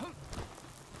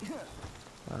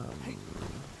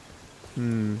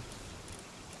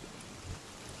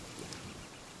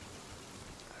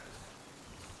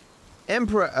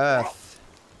 Emperor Earth.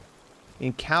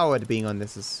 In Coward being on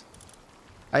this is...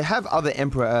 I have other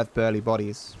Emperor Earth burly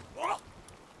bodies.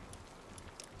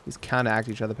 These counteract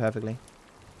each other perfectly.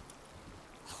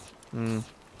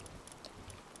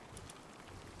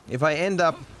 If I end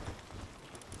up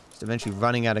just eventually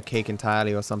running out of cake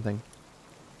entirely or something.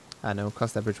 I don't know, we'll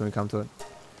cross that bridge when we come to it.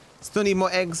 Still need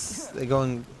more eggs. They're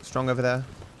going strong over there.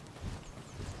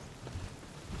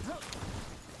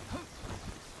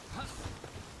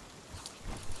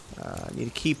 I need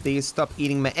to keep these. Stop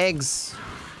eating my eggs.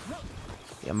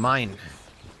 They're mine.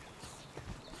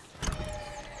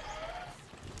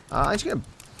 I'm just gonna...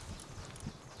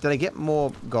 Did I get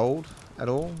more gold at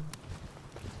all?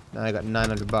 No, I got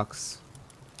 900 bucks.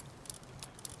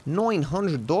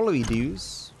 $900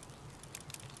 dues.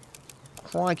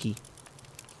 Crikey.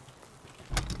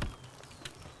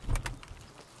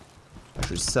 I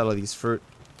should sell all these fruit.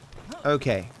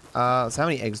 Okay. So how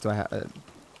many eggs do I have?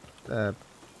 Do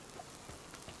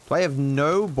I have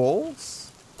no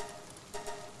balls?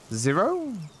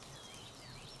 0?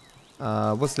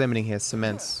 What's limiting here?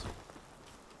 Cements.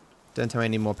 Don't tell me I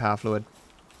need more power fluid.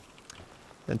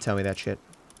 Don't tell me that shit.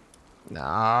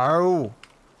 No!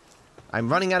 I'm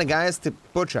running out of guys to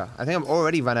butcher. I think I'm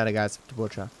already run out of guys to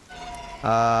butcher.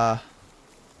 I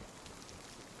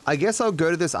guess I'll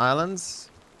go to this islands.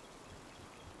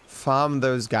 Farm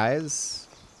those guys.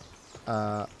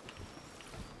 No,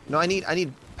 I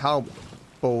need power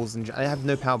balls, and I have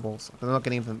no power balls. I'm not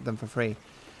getting them for free.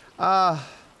 I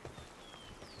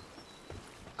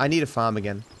need a farm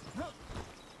again.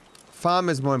 Farm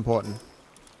is more important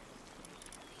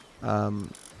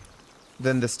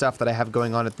than the stuff that I have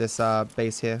going on at this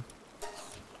base here.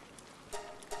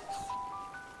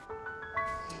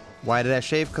 Why did I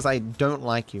shave? Because I don't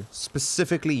like you.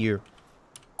 Specifically you.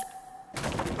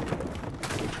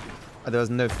 Oh, there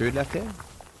was no food left here?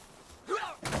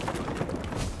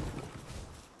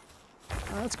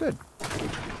 Oh, that's good.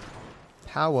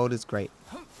 Palworld is great.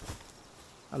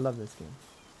 I love this game.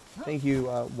 Thank you,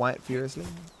 White Furiously,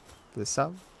 for the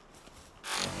sub.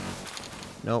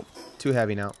 Nope. Too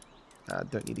heavy now.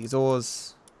 Don't need these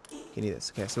ores. You need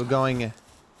this. Okay, so we're going...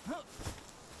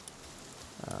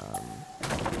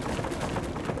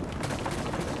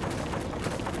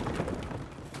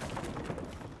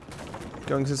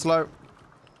 going too slow.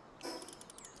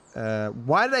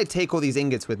 Why did I take all these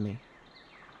ingots with me?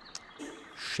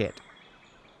 Shit.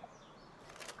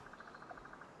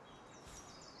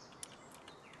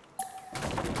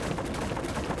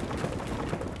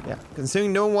 Yeah,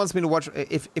 considering no one wants me to watch...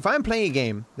 If I'm playing a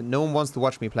game that no one wants to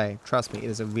watch me play, trust me, it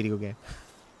is a really good game.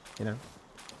 You know?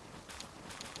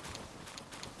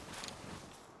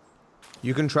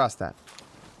 You can trust that.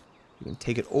 You can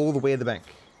take it all the way to the bank.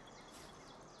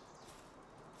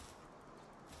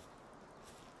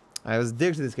 I was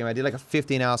addicted to this game. I did like a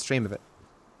 15-hour stream of it.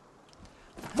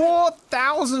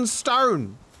 4,000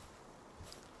 stone!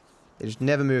 They just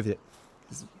never moved it.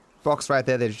 This box right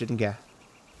there, they just didn't care.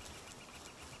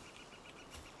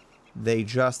 They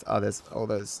just... Oh, there's all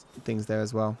those things there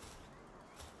as well.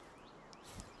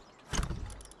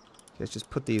 Let's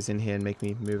just put these in here and make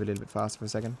me move a little bit faster for a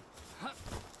second.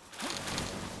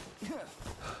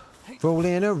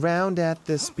 Rolling around at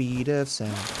the speed of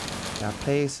sound. Got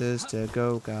places to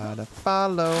go, gotta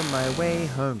follow my way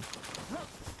home.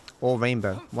 Or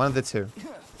Rainbow, one of the two.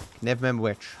 Never remember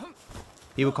which.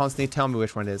 People constantly tell me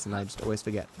which one it is, and I just always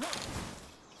forget.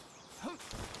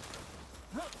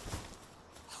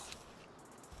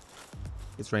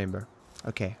 It's Rainbow.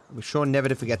 Okay, I'll be sure never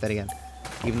to forget that again.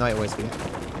 Even though I always forget.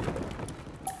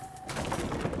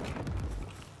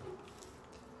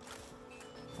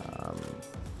 Okay.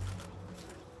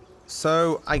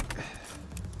 So,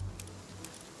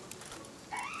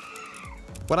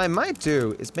 what I might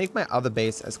do is make my other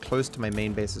base as close to my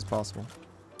main base as possible.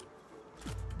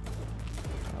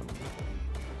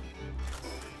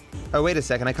 Oh, wait a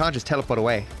second. I can't just teleport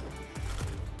away.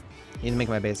 I need to make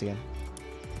my base again.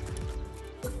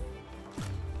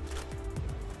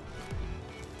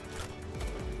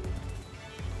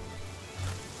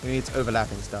 Maybe it's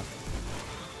overlapping stuff.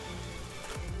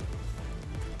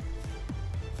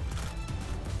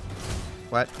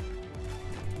 What?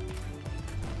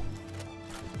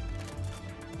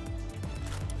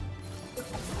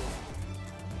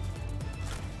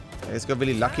 I just got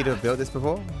really lucky to have built this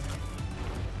before.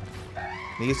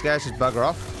 These guys just bugger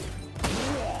off.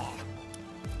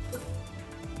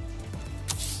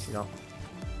 You know.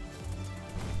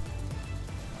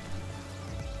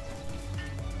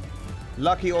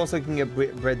 Lucky also can get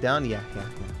bred down. Yeah.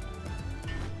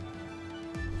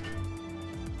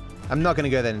 I'm not gonna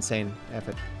go that insane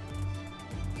effort.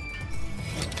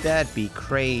 That'd be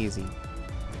crazy.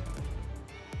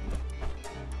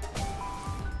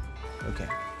 Okay.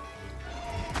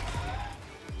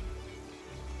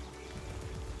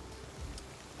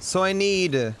 So I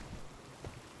need... okay,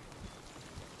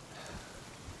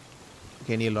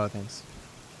 I need a lot of things.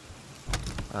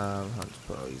 I'll just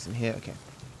put all these in here. Okay.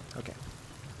 Okay.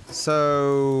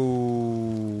 So...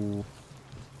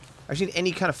 I actually need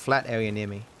any kind of flat area near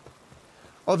me.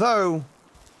 Although,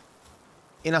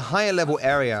 in a higher level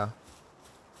area...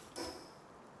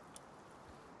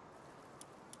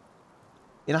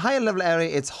 in a higher level area,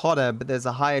 it's hotter, but there's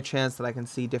a higher chance that I can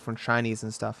see different shinies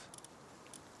and stuff.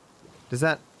 Does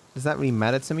that really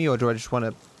matter to me, or do I just want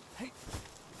to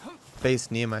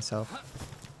base near myself?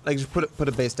 Like, just put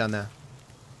a base down there.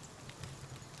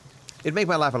 It'd make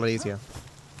my life a lot easier.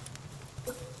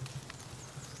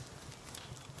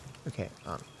 Okay,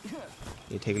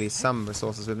 you take at least some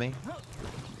resources with me.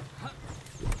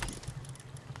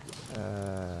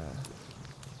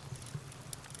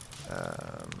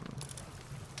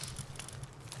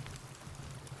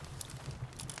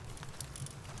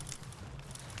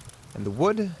 And the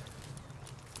wood.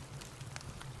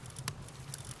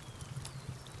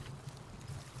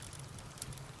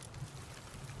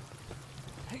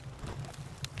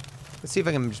 Let's see if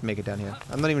I can just make it down here.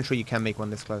 I'm not even sure you can make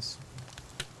one this close.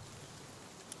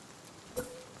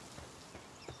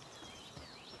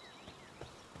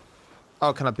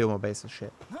 Oh, can I build more bases?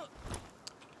 Shit.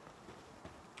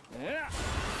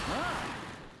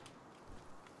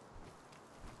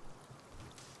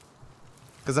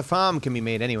 Because a farm can be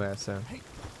made anywhere, so.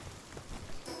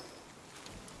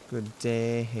 Good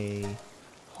day.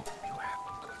 Hope you have a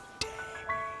good day.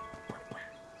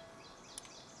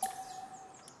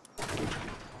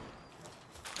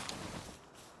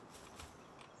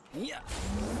 Yeah.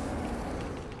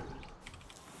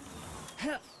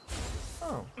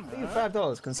 Oh, thank you,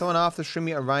 $5. Can someone after stream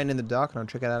me Orion in the dark and I'll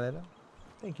check it out later?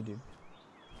 Thank you, dude.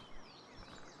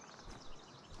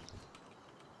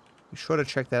 Be sure to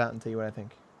check that out and tell you what I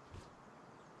think.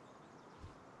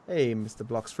 Hey, Mr.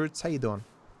 Blocks Fruits, how you doing?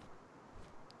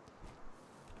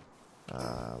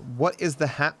 What is the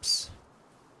haps?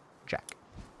 Jack.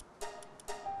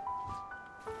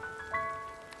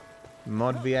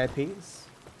 Mod VIPs?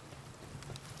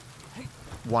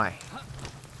 Why?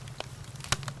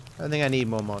 I don't think I need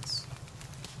more mods.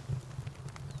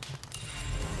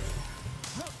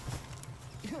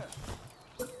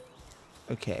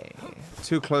 Okay,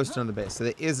 too close to another base. So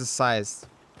there is a size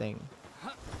thing.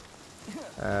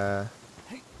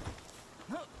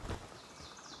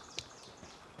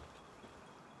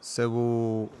 So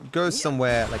we'll go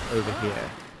somewhere like over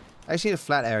here. I actually need a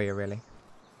flat area, really.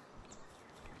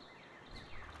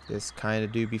 This kind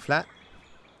of do be flat.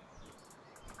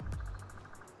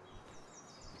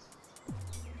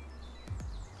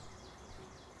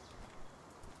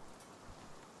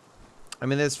 I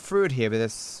mean, there's fruit here, but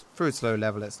this fruit's low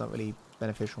level. It's not really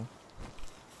beneficial.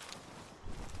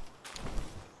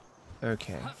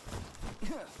 Okay.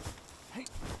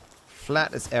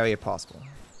 Flattest area possible.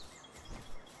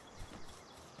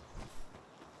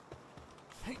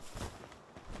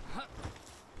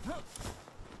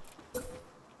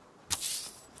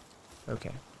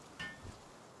 Okay.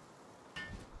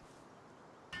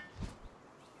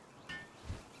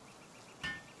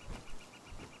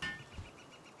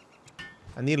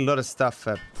 I need a lot of stuff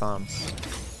for farms.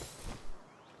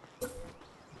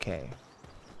 Okay.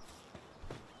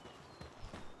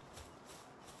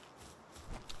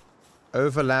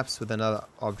 Overlaps with another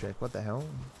object. What the hell?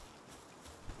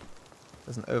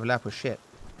 Doesn't overlap with shit.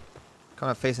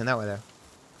 Can't facing that way though.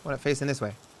 Why not facing this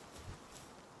way?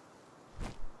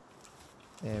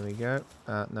 There we go.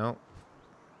 No.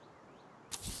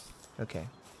 Okay.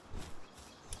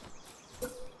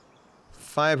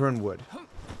 Fiber and wood.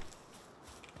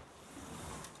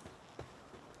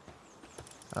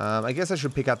 I guess I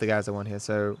should pick out the guys I want here.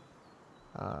 So,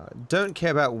 don't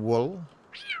care about wool.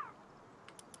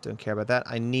 Don't care about that.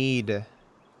 I need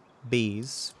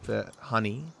bees for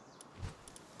honey.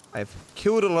 I've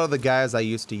killed a lot of the guys I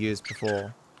used to use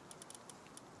before.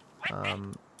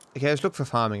 Okay, let's look for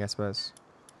farming, I suppose.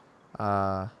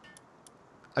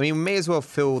 I mean, we may as well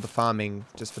fill the farming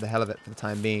just for the hell of it for the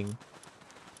time being.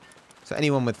 So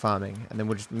anyone with farming, and then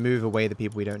we'll just move away the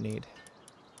people we don't need.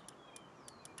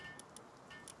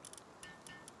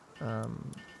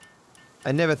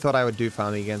 I never thought I would do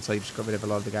farming again, so I just got rid of a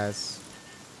lot of the guys.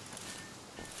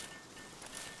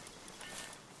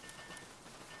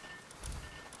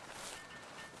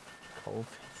 Cold.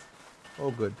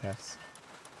 All good, Pets.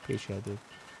 Appreciate it.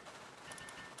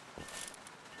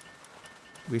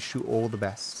 Wish you all the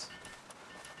best.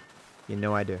 You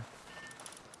know I do.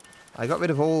 I got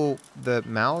rid of all the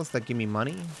mouths that give me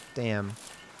money. Damn.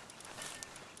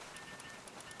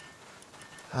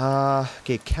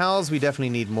 Okay, cows we definitely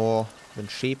need more than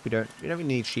sheep. We don't really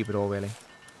need sheep at all, really.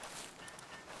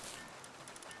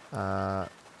 Oh.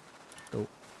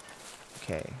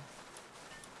 Okay.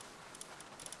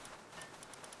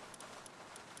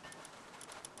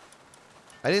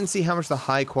 I didn't see how much the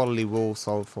high quality wool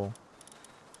sold for.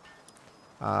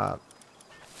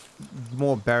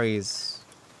 More berries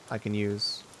I can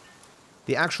use.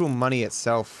 The actual money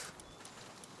itself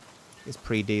is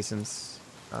pretty decent.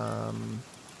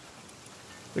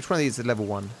 Which one of these is level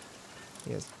 1?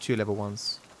 Yes, 2 level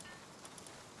 1s.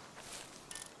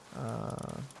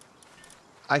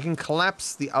 I can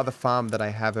collapse the other farm that I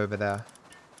have over there.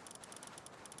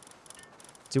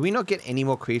 Do we not get any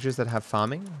more creatures that have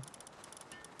farming?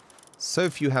 So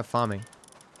few have farming.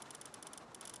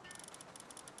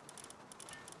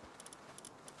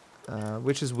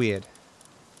 Which is weird.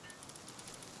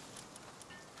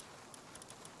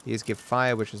 These give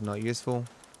fire, which is not useful.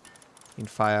 In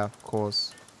fire, of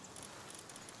course.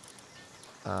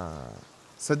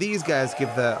 So these guys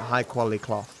give the high quality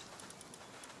cloth.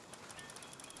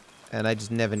 And I just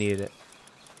never needed it.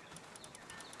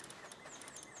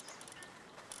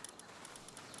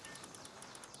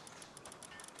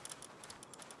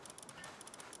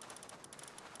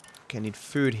 Okay, I need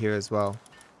food here as well.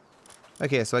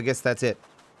 Okay, so I guess that's it.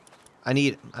 I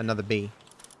need another bee.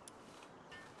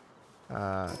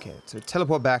 Okay, so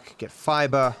teleport back, get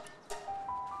fiber.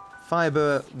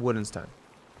 Fiber, wood and stone.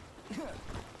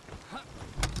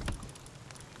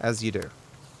 As you do.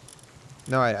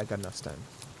 No, I got enough stone.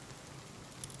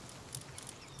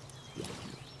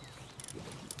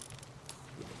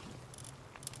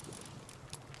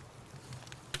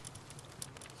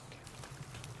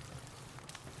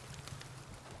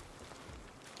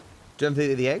 Don't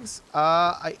think the eggs?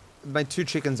 My 2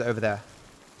 chickens over there.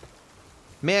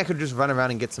 Maybe I could just run around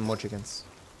and get some more chickens.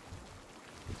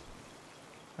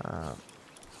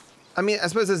 I mean, I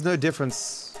suppose there's no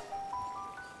difference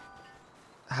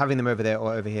having them over there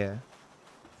or over here.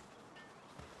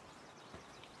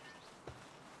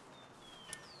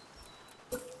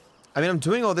 I mean, I'm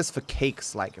doing all this for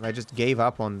cakes. Like, if I just gave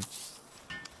up on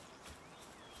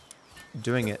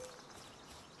doing it,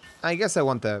 I guess I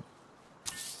want the...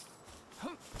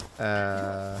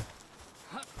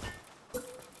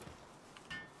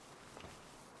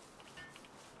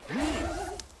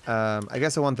 I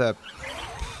guess I want the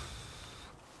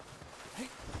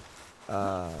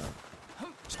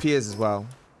spears as well.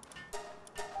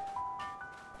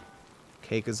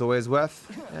 Cake is always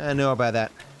worth. I know about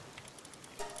that.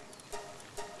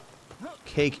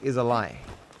 Cake is a lie.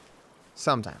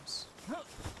 Sometimes.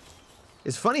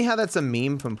 It's funny how that's a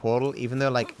meme from Portal, even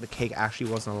though like the cake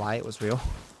actually wasn't a lie, it was real.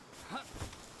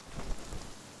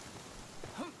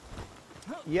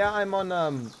 Yeah, I'm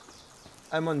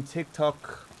on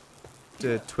TikTok,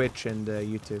 Twitch, and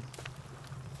YouTube.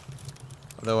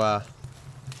 Although,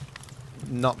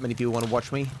 not many people want to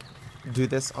watch me do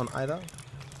this on either.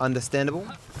 Understandable.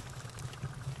 No,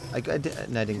 I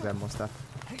didn't grab more stuff.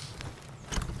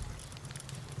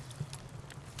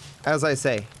 As I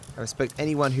say, I respect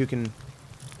anyone who can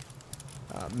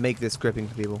make this gripping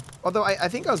for people. Although I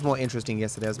think I was more interesting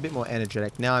yesterday. I was a bit more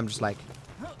energetic. Now I'm just like,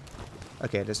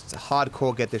 okay, just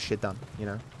hardcore get this shit done, you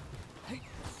know?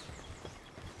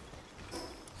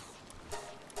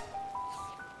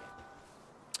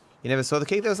 You never saw the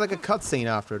cake? There was like a cutscene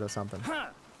after it or something.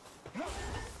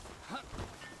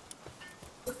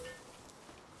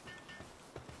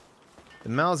 The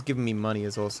mouse giving me money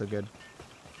is also good.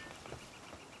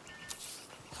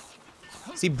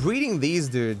 See, breeding these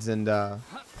dudes and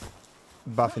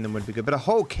buffing them would be good, but a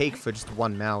whole cake for just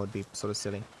 1 Mao would be sort of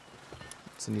silly.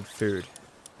 So I need food.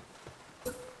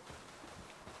 Just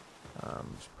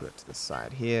put it to the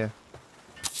side here.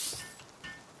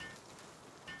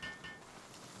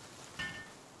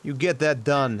 You get that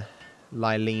done,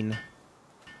 Lylene.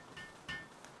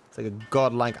 It's like a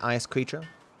godlike ice creature.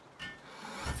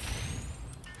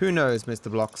 Who knows,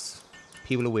 Mr. Blocks?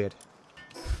 People are weird.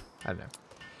 I don't know.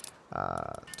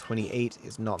 28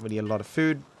 is not really a lot of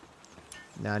food.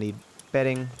 Now I need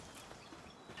bedding.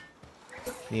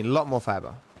 Need a lot more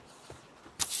fiber.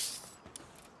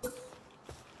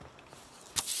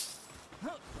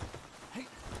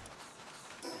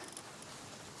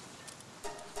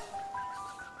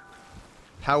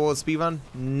 Palworld speedrun?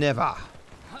 Never.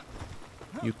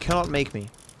 You cannot make me.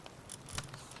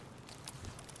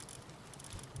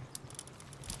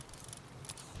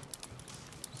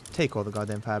 Take all the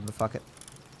goddamn fiber, fuck it.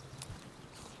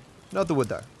 Not the wood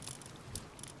though.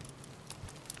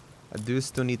 I do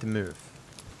still need to move.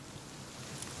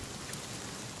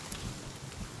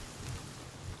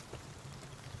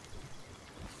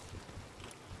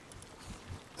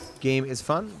 Game is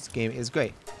fun. This game is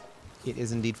great. It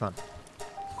is indeed fun.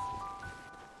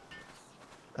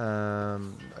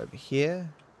 Over here,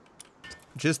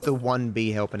 just the one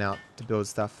bee helping out to build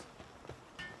stuff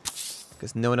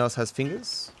because no one else has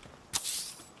fingers.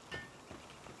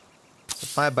 So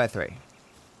 5 by 3.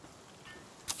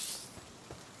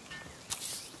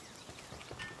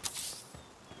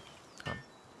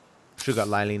 Should have got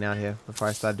Lylene out here before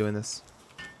I start doing this.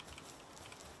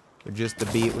 But just the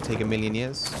bee, it will take a million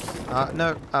years.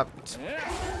 No,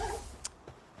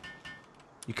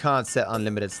 you can't set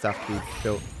unlimited stuff to be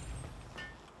built.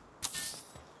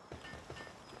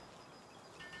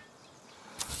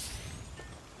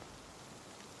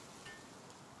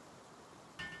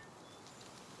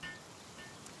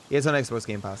 It's on Xbox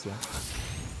Game Pass, yeah.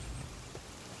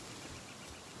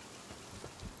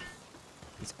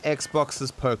 It's Xbox's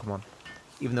Pokemon,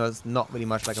 even though it's not really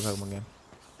much like a Pokemon game.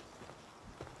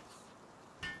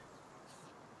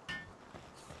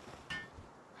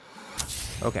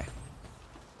 Okay.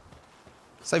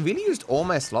 So I really used all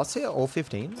my slots here, all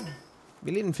 15.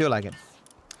 Really didn't feel like it.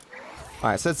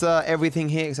 Alright, so it's everything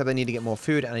here, except I need to get more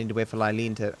food, and I need to wait for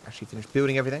Lylene to actually finish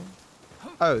building everything.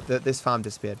 Oh, this farm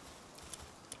disappeared.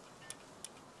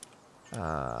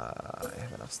 I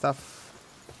have enough stuff.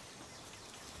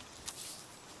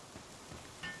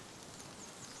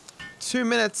 2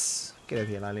 minutes. Get over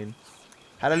here, Lylene.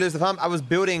 How did I lose the farm? I was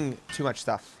building too much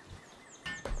stuff.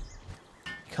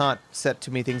 Can't set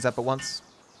too many things up at once.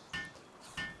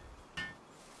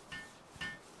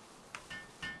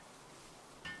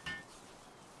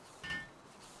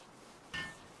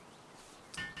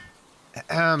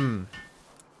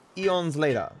 Eons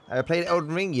later. I played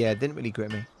Elden Ring. Yeah, it didn't really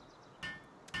grip me.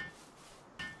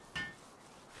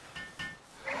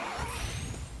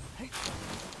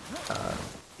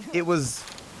 It was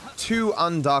too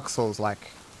un-Dark Souls-like.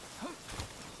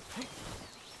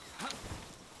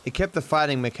 It kept the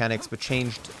fighting mechanics, but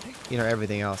changed, you know,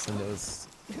 everything else, and it was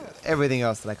everything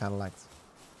else that I kind of liked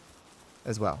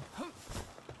as well.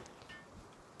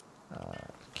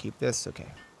 Keep this, okay.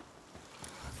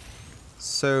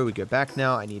 So we go back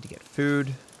now. I need to get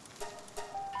food.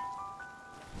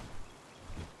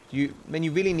 You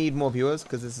really need more viewers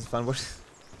because this is fun.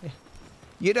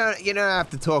 You don't have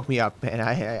to talk me up, man.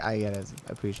 I get it.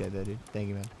 I appreciate that, dude. Thank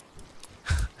you,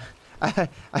 man.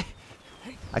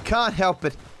 I can't help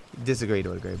but disagree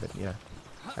to agree, but you know,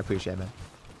 I appreciate it, man.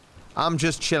 I'm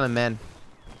just chilling, man.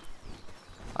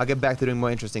 I'll get back to doing more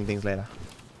interesting things later.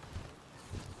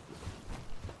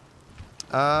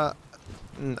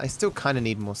 I still kind of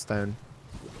need more stone.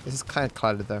 This is kind of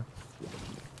cluttered though.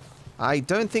 I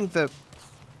don't think the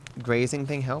grazing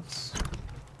thing helps.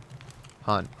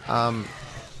 Han.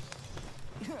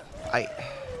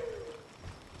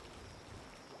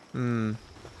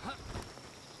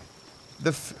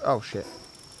 Oh shit.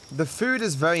 The food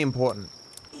is very important.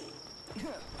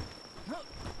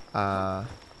 I've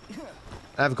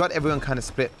got everyone kind of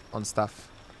split on stuff.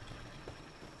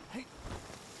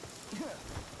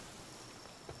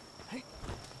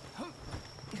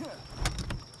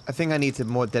 I think I need to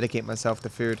more dedicate myself to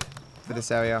food for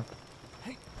this area.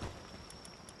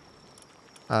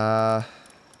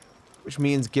 Which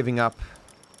means giving up,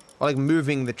 or like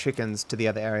moving the chickens to the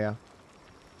other area.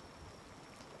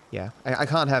 Yeah, I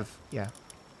can't have, yeah.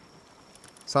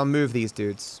 So I'll move these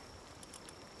dudes.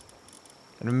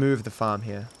 And remove the farm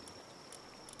here.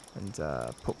 And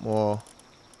put more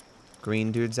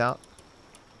green dudes out.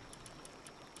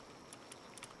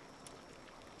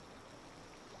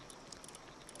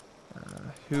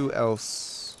 Who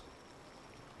else?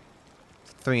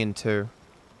 3 and 2.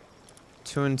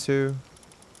 2 and 2.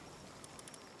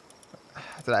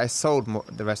 I sold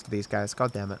the rest of these guys.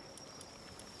 God damn it.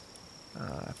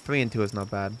 3 and 2 is not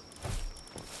bad.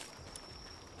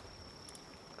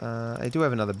 I do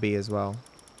have another bee as well.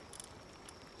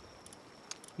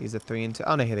 These are 3 and 2.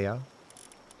 Oh no, here they are.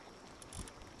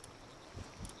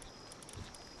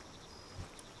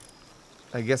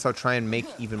 I guess I'll try and make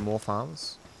even more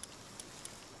farms.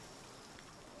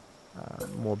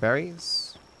 More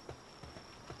berries.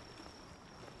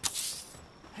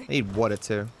 I need water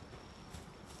too.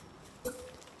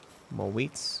 More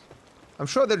wheats. I'm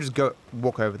sure they'll just go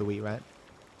walk over the wheat, right?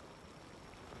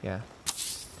 Yeah.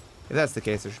 If that's the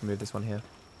case, I should move this one here.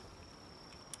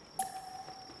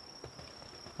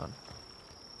 Hold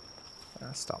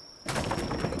on. Stop.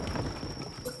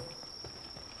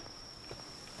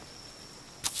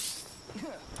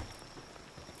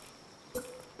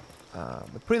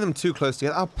 We're putting them too close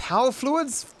together. Oh, power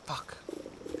fluids? Fuck.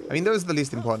 I mean, those are the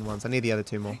least important ones. I need the other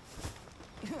two more.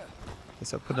 Okay,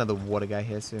 so I'll put another water guy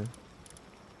here soon.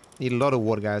 Need a lot of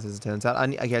water guys, as it turns out.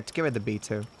 I get to get rid of the bee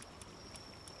too.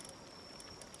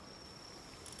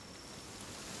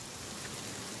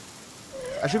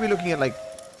 I should be looking at like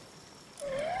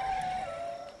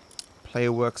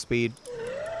player work speed,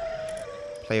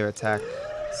 player attack,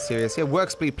 serious. Yeah,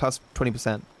 work speed plus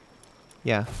 20%.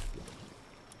 Yeah.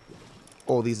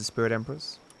 All these are spirit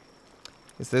emperors.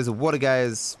 Yes, there's a water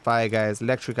guys, fire guys,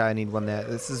 electric guy. I need one there.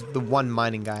 This is the one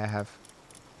mining guy I have.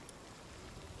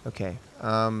 Okay.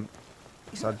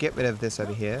 So I'll get rid of this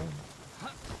over here.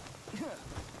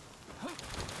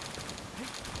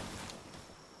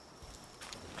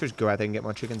 Just go out there and get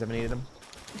more chickens if I needed them.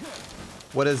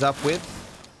 What is up with?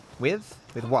 With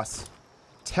what?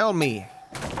 Tell me.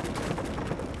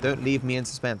 Don't leave me in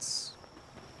suspense.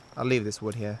 I'll leave this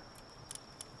wood here.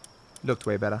 Looked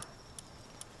way better.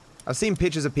 I've seen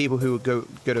pictures of people who go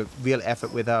to real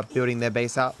effort with building their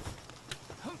base out.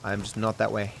 I'm just not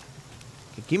that way.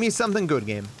 Okay, give me something good,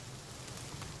 game.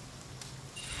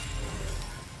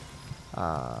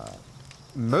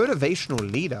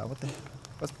 Motivational leader. What the?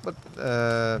 But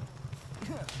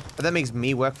that makes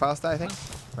me work faster, I think.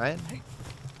 Right?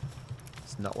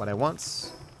 It's not what I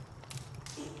want.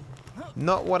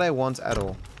 Not what I want at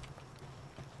all.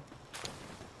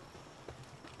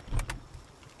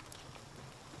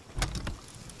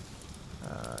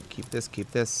 Keep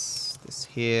this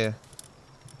here.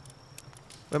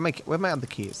 Where are my other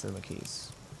keys? They're my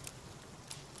keys.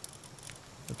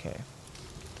 Okay.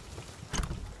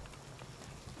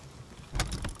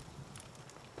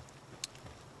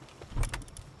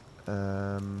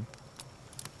 I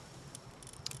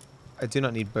do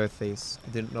not need both these. I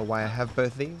didn't know why I have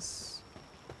both these.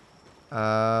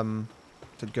 To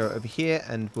go over here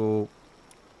and we'll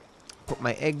put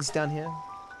my eggs down here.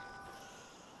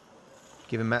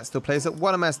 Given Matt still plays it.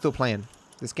 What am I still playing?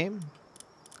 This game?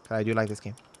 I do like this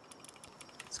game.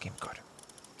 This game, good.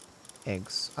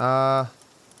 Eggs. So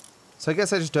I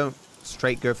guess I just don't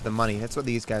straight go for the money. That's what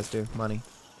these guys do. Money.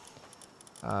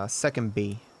 Second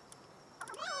B.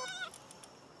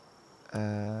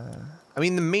 I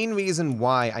mean, the main reason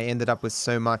why I ended up with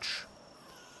so much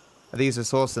of these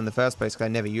resources in the first place, because I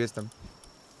never used them.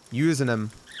 Using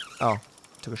them... Oh,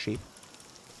 took a sheep.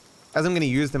 As I'm going to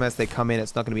use them as they come in,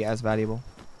 it's not going to be as valuable.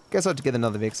 Guess I'll have to get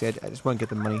another Vixie. I just won't get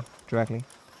the money directly.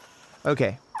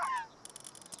 Okay.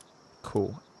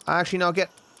 Cool. Actually, no, I'll get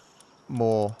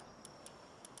more.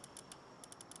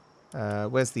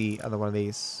 Where's the other one of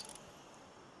these?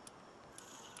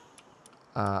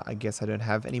 I guess I don't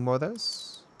have any more of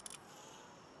those.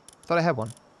 Thought I had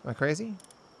one. Am I crazy?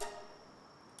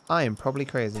 I am probably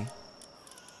crazy.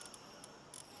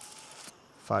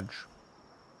 Fudge.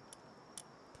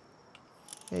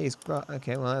 Yeah, he's got...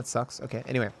 Okay, well, that sucks. Okay,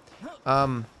 anyway.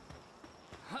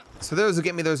 So those will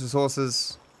get me those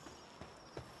resources.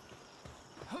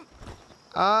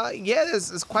 Yeah,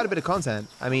 there's quite a bit of content.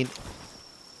 I mean,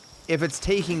 if it's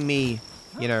taking me,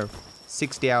 you know,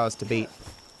 60 hours to beat,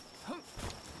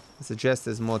 I suggest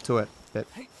there's more to it. But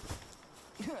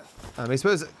I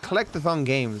suppose collectathon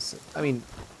games, I mean,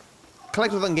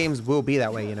 collectathon games will be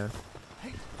that way, you know.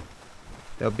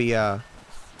 There'll be, I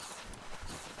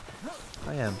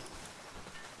am.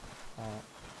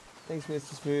 Thanks,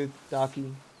 Mr. Smooth,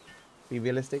 Darky. Be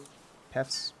realistic.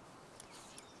 Pefs.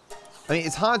 I mean,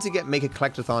 it's hard to make a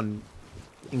collectathon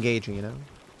engaging, you know?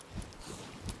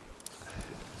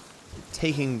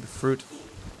 Taking the fruit.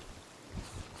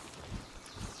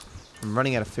 I'm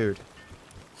running out of food.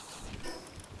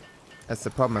 That's the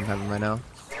problem I'm having right now.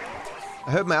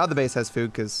 I hope my other base has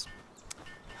food, because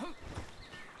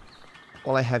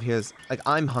all I have here is... Like,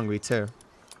 I'm hungry, too.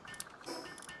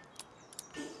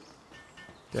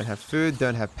 Don't have food,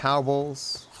 don't have power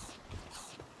balls.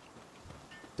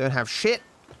 Don't have shit.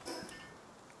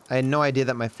 I had no idea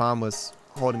that my farm was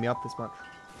holding me up this much.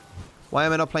 Why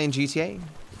am I not playing GTA?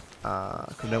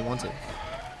 Because I don't want to.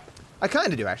 I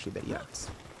kind of do, actually, but yeah.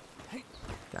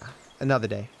 Yeah, another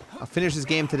day. I'll finish this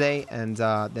game today, and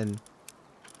then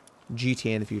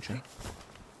GTA in the future.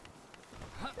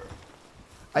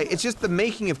 It's just the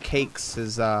making of cakes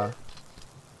is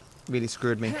really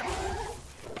screwed me.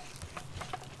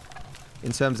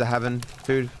 In terms of having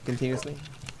food continuously.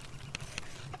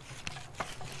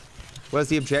 What's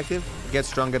the objective? Get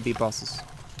stronger, beat bosses.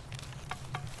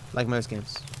 Like most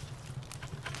games.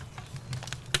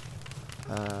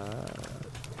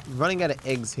 Running out of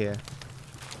eggs here.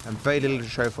 And very little to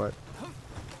show for it.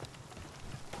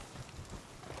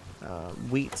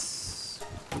 Wheats.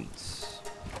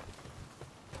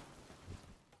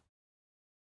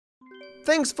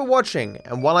 Thanks for watching,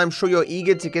 and while I'm sure you're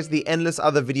eager to get to the endless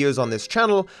other videos on this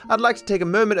channel, I'd like to take a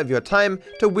moment of your time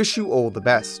to wish you all the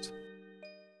best.